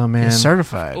good. Oh, man. It's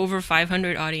certified. Over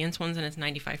 500 audience ones, and it's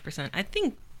 95%. I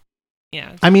think,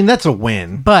 yeah. I mean, that's a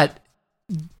win. But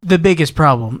the biggest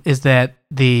problem is that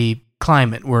the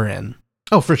climate we're in,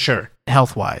 Oh, for sure.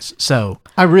 health-wise. So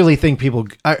I really think people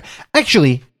are.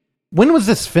 Actually, when was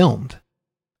this filmed?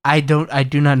 I do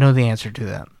not know the answer to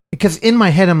that. Because in my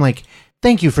head, I'm like,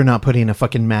 thank you for not putting a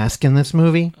fucking mask in this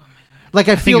movie. Like,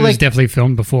 I I think feel it was like. definitely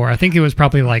filmed before. I think it was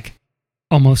probably like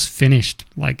almost finished.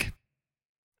 Like,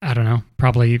 I don't know,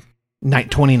 probably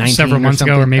 2019 several months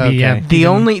ago, something? or maybe, Okay. yeah. The even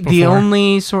only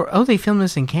before. sort. Oh, they filmed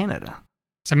this in Canada.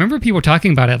 So I remember people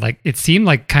talking about it like it seemed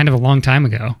like kind of a long time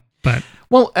ago, but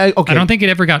Well, okay. I don't think it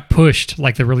ever got pushed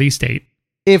like the release date.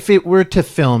 If it were to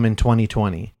film in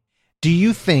 2020, do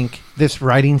you think this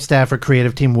writing staff or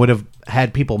creative team would have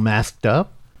had people masked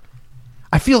up?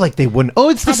 I feel like they wouldn't. Oh,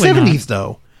 it's Probably the 70s, not.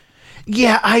 though.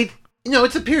 Yeah, no,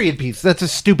 it's a period piece. That's a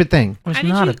stupid thing. It's How did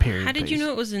not you- a period. How did you piece.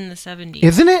 know it was in the 70s?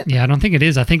 Isn't it? Yeah, I don't think it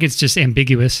is. I think it's just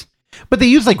ambiguous. But they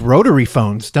use like rotary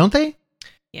phones, don't they?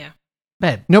 Yeah.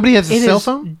 Bad. Nobody has a It cell is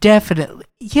phone? definitely.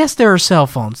 Yes, there are cell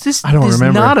phones. This I don't is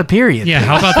remember. not a period. Yeah, piece.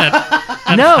 how about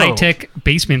that No. high-tech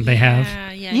basement they have?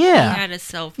 Yeah. Yeah. He had a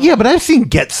cell phone. Yeah, but I've seen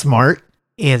Get Smart.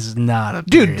 Is not a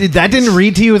Dude, period that piece. didn't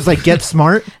read to you as like Get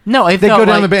Smart? No, it They felt go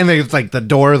down like, the bed and it's like the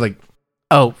door, like,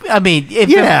 Oh, I mean, it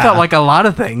Yeah. felt like a lot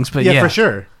of things, but yeah, yeah, for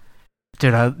sure.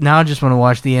 Dude, now I just want to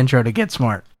watch the intro to Get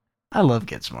Smart. I love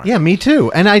Get Smart. Yeah, me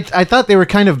too. And I thought they were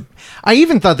kind of, I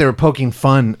even thought they were poking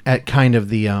fun at kind of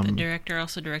the, The director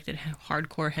also directed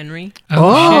Hardcore Henry.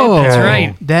 Oh. Shit, that's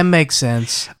right. That makes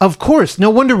sense. of course, no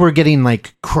wonder we're getting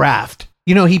like craft.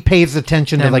 You know, he pays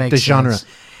attention to That like the makes genre.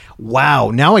 sense.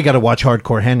 Wow, now I got to watch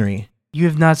Hardcore Henry. You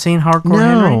have not seen Hardcore No.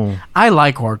 Henry? I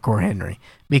like Hardcore Henry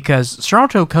because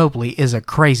Stronto Copley is a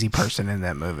crazy person in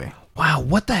that movie. Wow,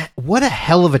 what a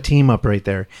hell of a team up right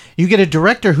there. You get a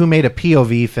director who made a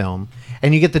POV film,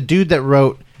 and you get the dude that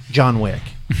wrote John Wick.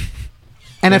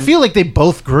 And I feel like they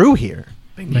both grew here.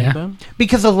 Bing, Yeah. bang, boom.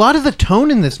 Because a lot of the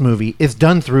tone in this movie is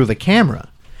done through the camera.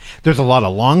 There's a lot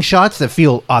of long shots that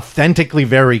feel authentically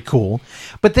very cool.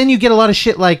 But then you get a lot of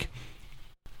shit like,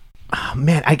 oh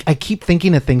man, I keep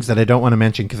thinking of things that I don't want to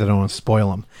mention because I don't want to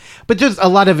spoil them. But just a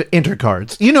lot of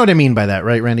intercards. You know what I mean by that,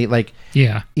 right, Randy? Like,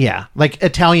 Yeah. yeah, like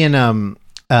Italian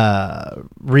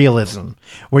realism,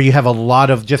 where you have a lot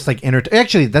of just like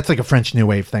Actually, that's like a French New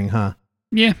Wave thing, huh?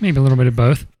 Yeah, maybe a little bit of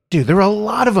both. Dude, there were a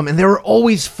lot of them, and they were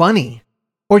always funny.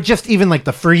 Or just even like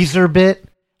the freezer bit,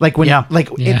 like when Yeah.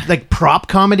 Yeah. like prop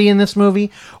comedy in this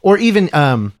movie, or even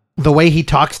the way he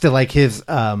talks to like his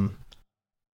I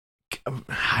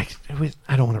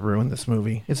don't want to ruin this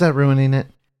movie. Is that ruining it?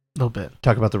 A little bit.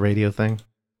 Talk about the radio thing,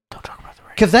 Don't talk about the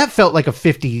radio. because that felt like a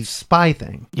 '50s spy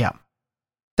thing. Yeah.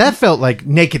 That felt like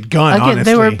Naked Gun. Again, honestly,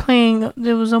 they were playing,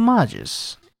 there was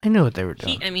homages. I knew what they were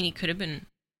doing. He could have been.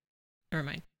 Never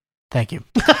mind. Thank you.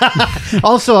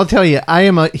 Also, I'll tell you, I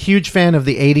am a huge fan of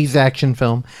the '80s action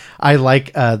film. I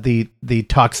like the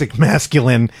toxic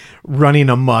masculine running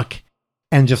amok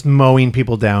and just mowing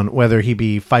people down, whether he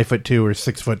be 5'2" or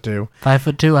 6'2".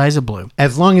 5'2", eyes of blue.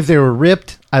 As long as they were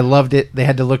ripped, I loved it. They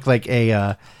had to look like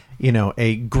a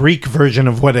Greek version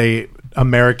of what a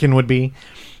American would be,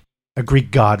 a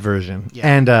Greek god version. Yeah.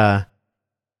 And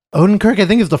Odenkirk, I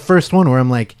think, is the first one where I'm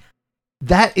like,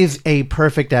 that is a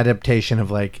perfect adaptation of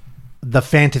like the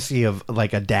fantasy of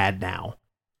like a dad now,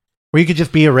 where you could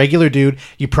just be a regular dude.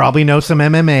 You probably know some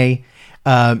MMA.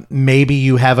 Maybe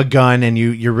you have a gun and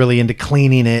you're really into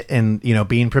cleaning it and, you know,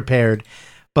 being prepared.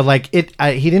 But like he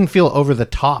didn't feel over the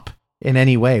top in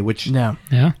any way, which No.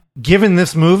 Yeah. given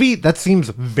this movie, that seems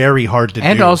very hard to do.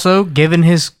 And also, given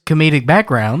his comedic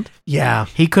background, yeah,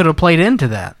 he could have played into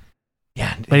that,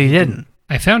 yeah, but he didn't.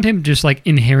 I found him just like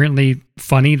inherently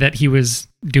funny that he was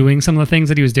doing some of the things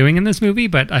that he was doing in this movie,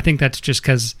 but I think that's just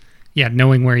because,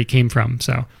 knowing where he came from.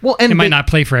 So Well, and it might not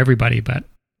play for everybody, but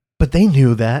they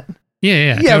knew that.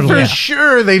 yeah, For totally.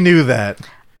 sure they knew that.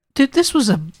 Dude, this was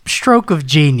a stroke of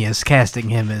genius casting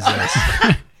him as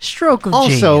this. Stroke of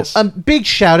Also, genius. a big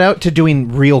shout out to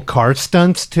doing real car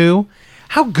stunts too.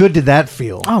 How good did that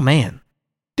feel? Oh, man.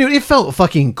 Dude, it felt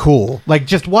fucking cool. Like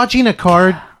just watching a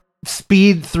car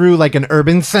speed through like an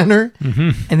urban center.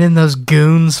 And then those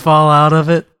goons fall out of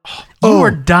it. You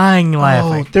were dying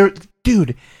laughing.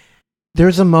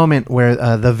 There's a moment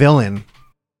where the villain,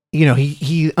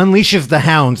 he unleashes the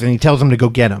hounds and he tells them to go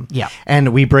get him. Yeah.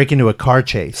 And we break into a car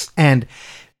chase. And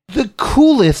the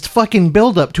coolest fucking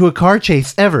build-up to a car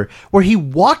chase ever, where he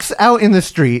walks out in the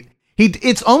street.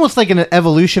 It's almost like an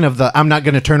evolution of the I'm not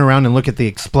going to turn around and look at the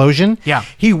explosion. Yeah.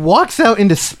 He walks out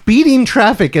into speeding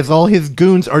traffic as all his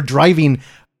goons are driving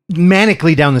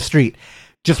manically down the street.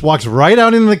 Just walks right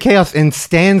out into the chaos and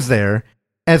stands there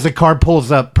as the car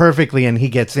pulls up perfectly and he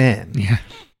gets in. Yeah.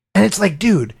 And it's like,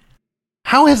 dude,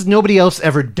 how has nobody else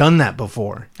ever done that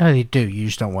before? Oh, they do. You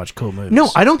just don't watch cool movies. No,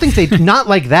 I don't think not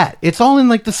like that. It's all in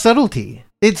like the subtlety.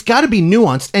 It's got to be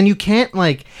nuanced, and you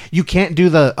can't do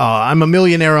the I'm a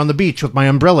millionaire on the beach with my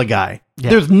umbrella guy.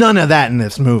 Yeah. There's none of that in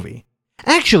this movie.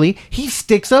 Actually, he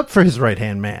sticks up for his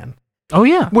right-hand man. Oh,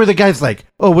 yeah. Where the guy's like,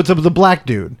 oh, what's up with the black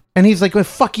dude? And he's like, well,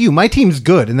 fuck you. My team's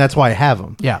good, and that's why I have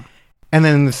him. Yeah. And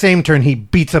then in the same turn, he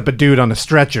beats up a dude on a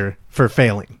stretcher for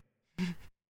failing.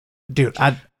 Dude,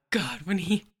 God,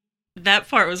 that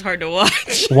part was hard to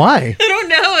watch. Why? I don't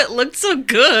know. It looked so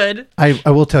good. I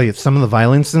will tell you, some of the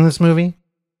violence in this movie,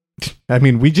 I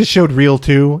mean, we just showed Reel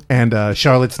 2 and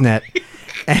Charlotte's Net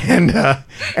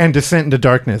and Descent into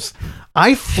Darkness.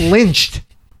 I flinched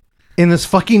in this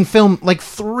fucking film like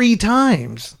 3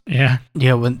 times. Yeah.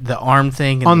 Yeah, when the arm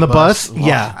thing. On the bus?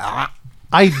 Yeah.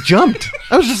 I jumped.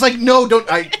 I was just like, no, don't.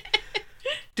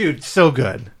 Dude, so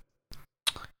good.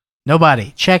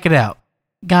 Nobody. Check it out.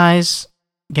 Guys,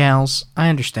 gals, I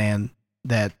understand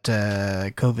that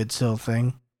COVID's still a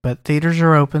thing, but theaters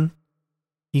are open.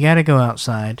 You got to go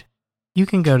outside. You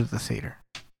can go to the theater.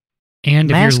 And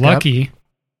if Mask you're up. lucky,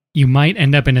 you might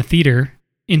end up in a theater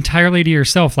entirely to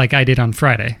yourself like I did on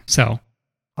Friday. So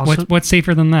Also, what's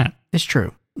safer than that? it's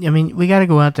true. I mean, we got to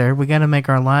go out there. We got to make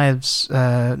our lives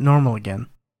normal again.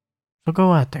 So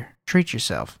go out there. Treat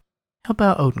yourself. How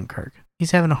about Odenkirk?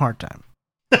 He's having a hard time.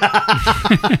 All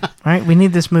right, we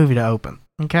need this movie to open.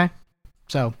 Okay?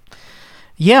 So,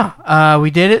 yeah,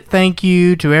 we did it. Thank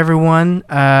you to everyone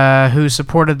who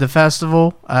supported the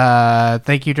festival.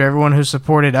 Thank you to everyone who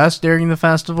supported us during the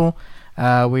festival.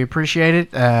 We appreciate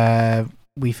it.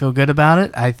 We feel good about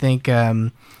it. I think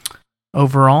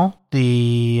overall,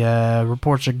 the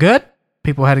reports are good.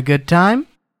 People had a good time.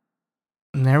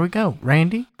 And there we go.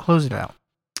 Randy, close it out.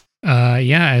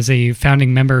 Yeah, as a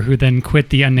founding member who then quit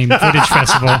the Unnamed Footage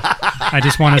Festival, I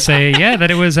just want to say,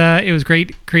 that it was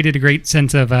great. Created a great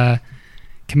sense of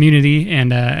community,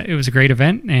 and it was a great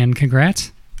event. And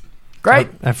congrats! Great.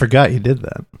 I forgot you did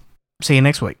that. See you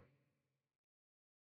next week.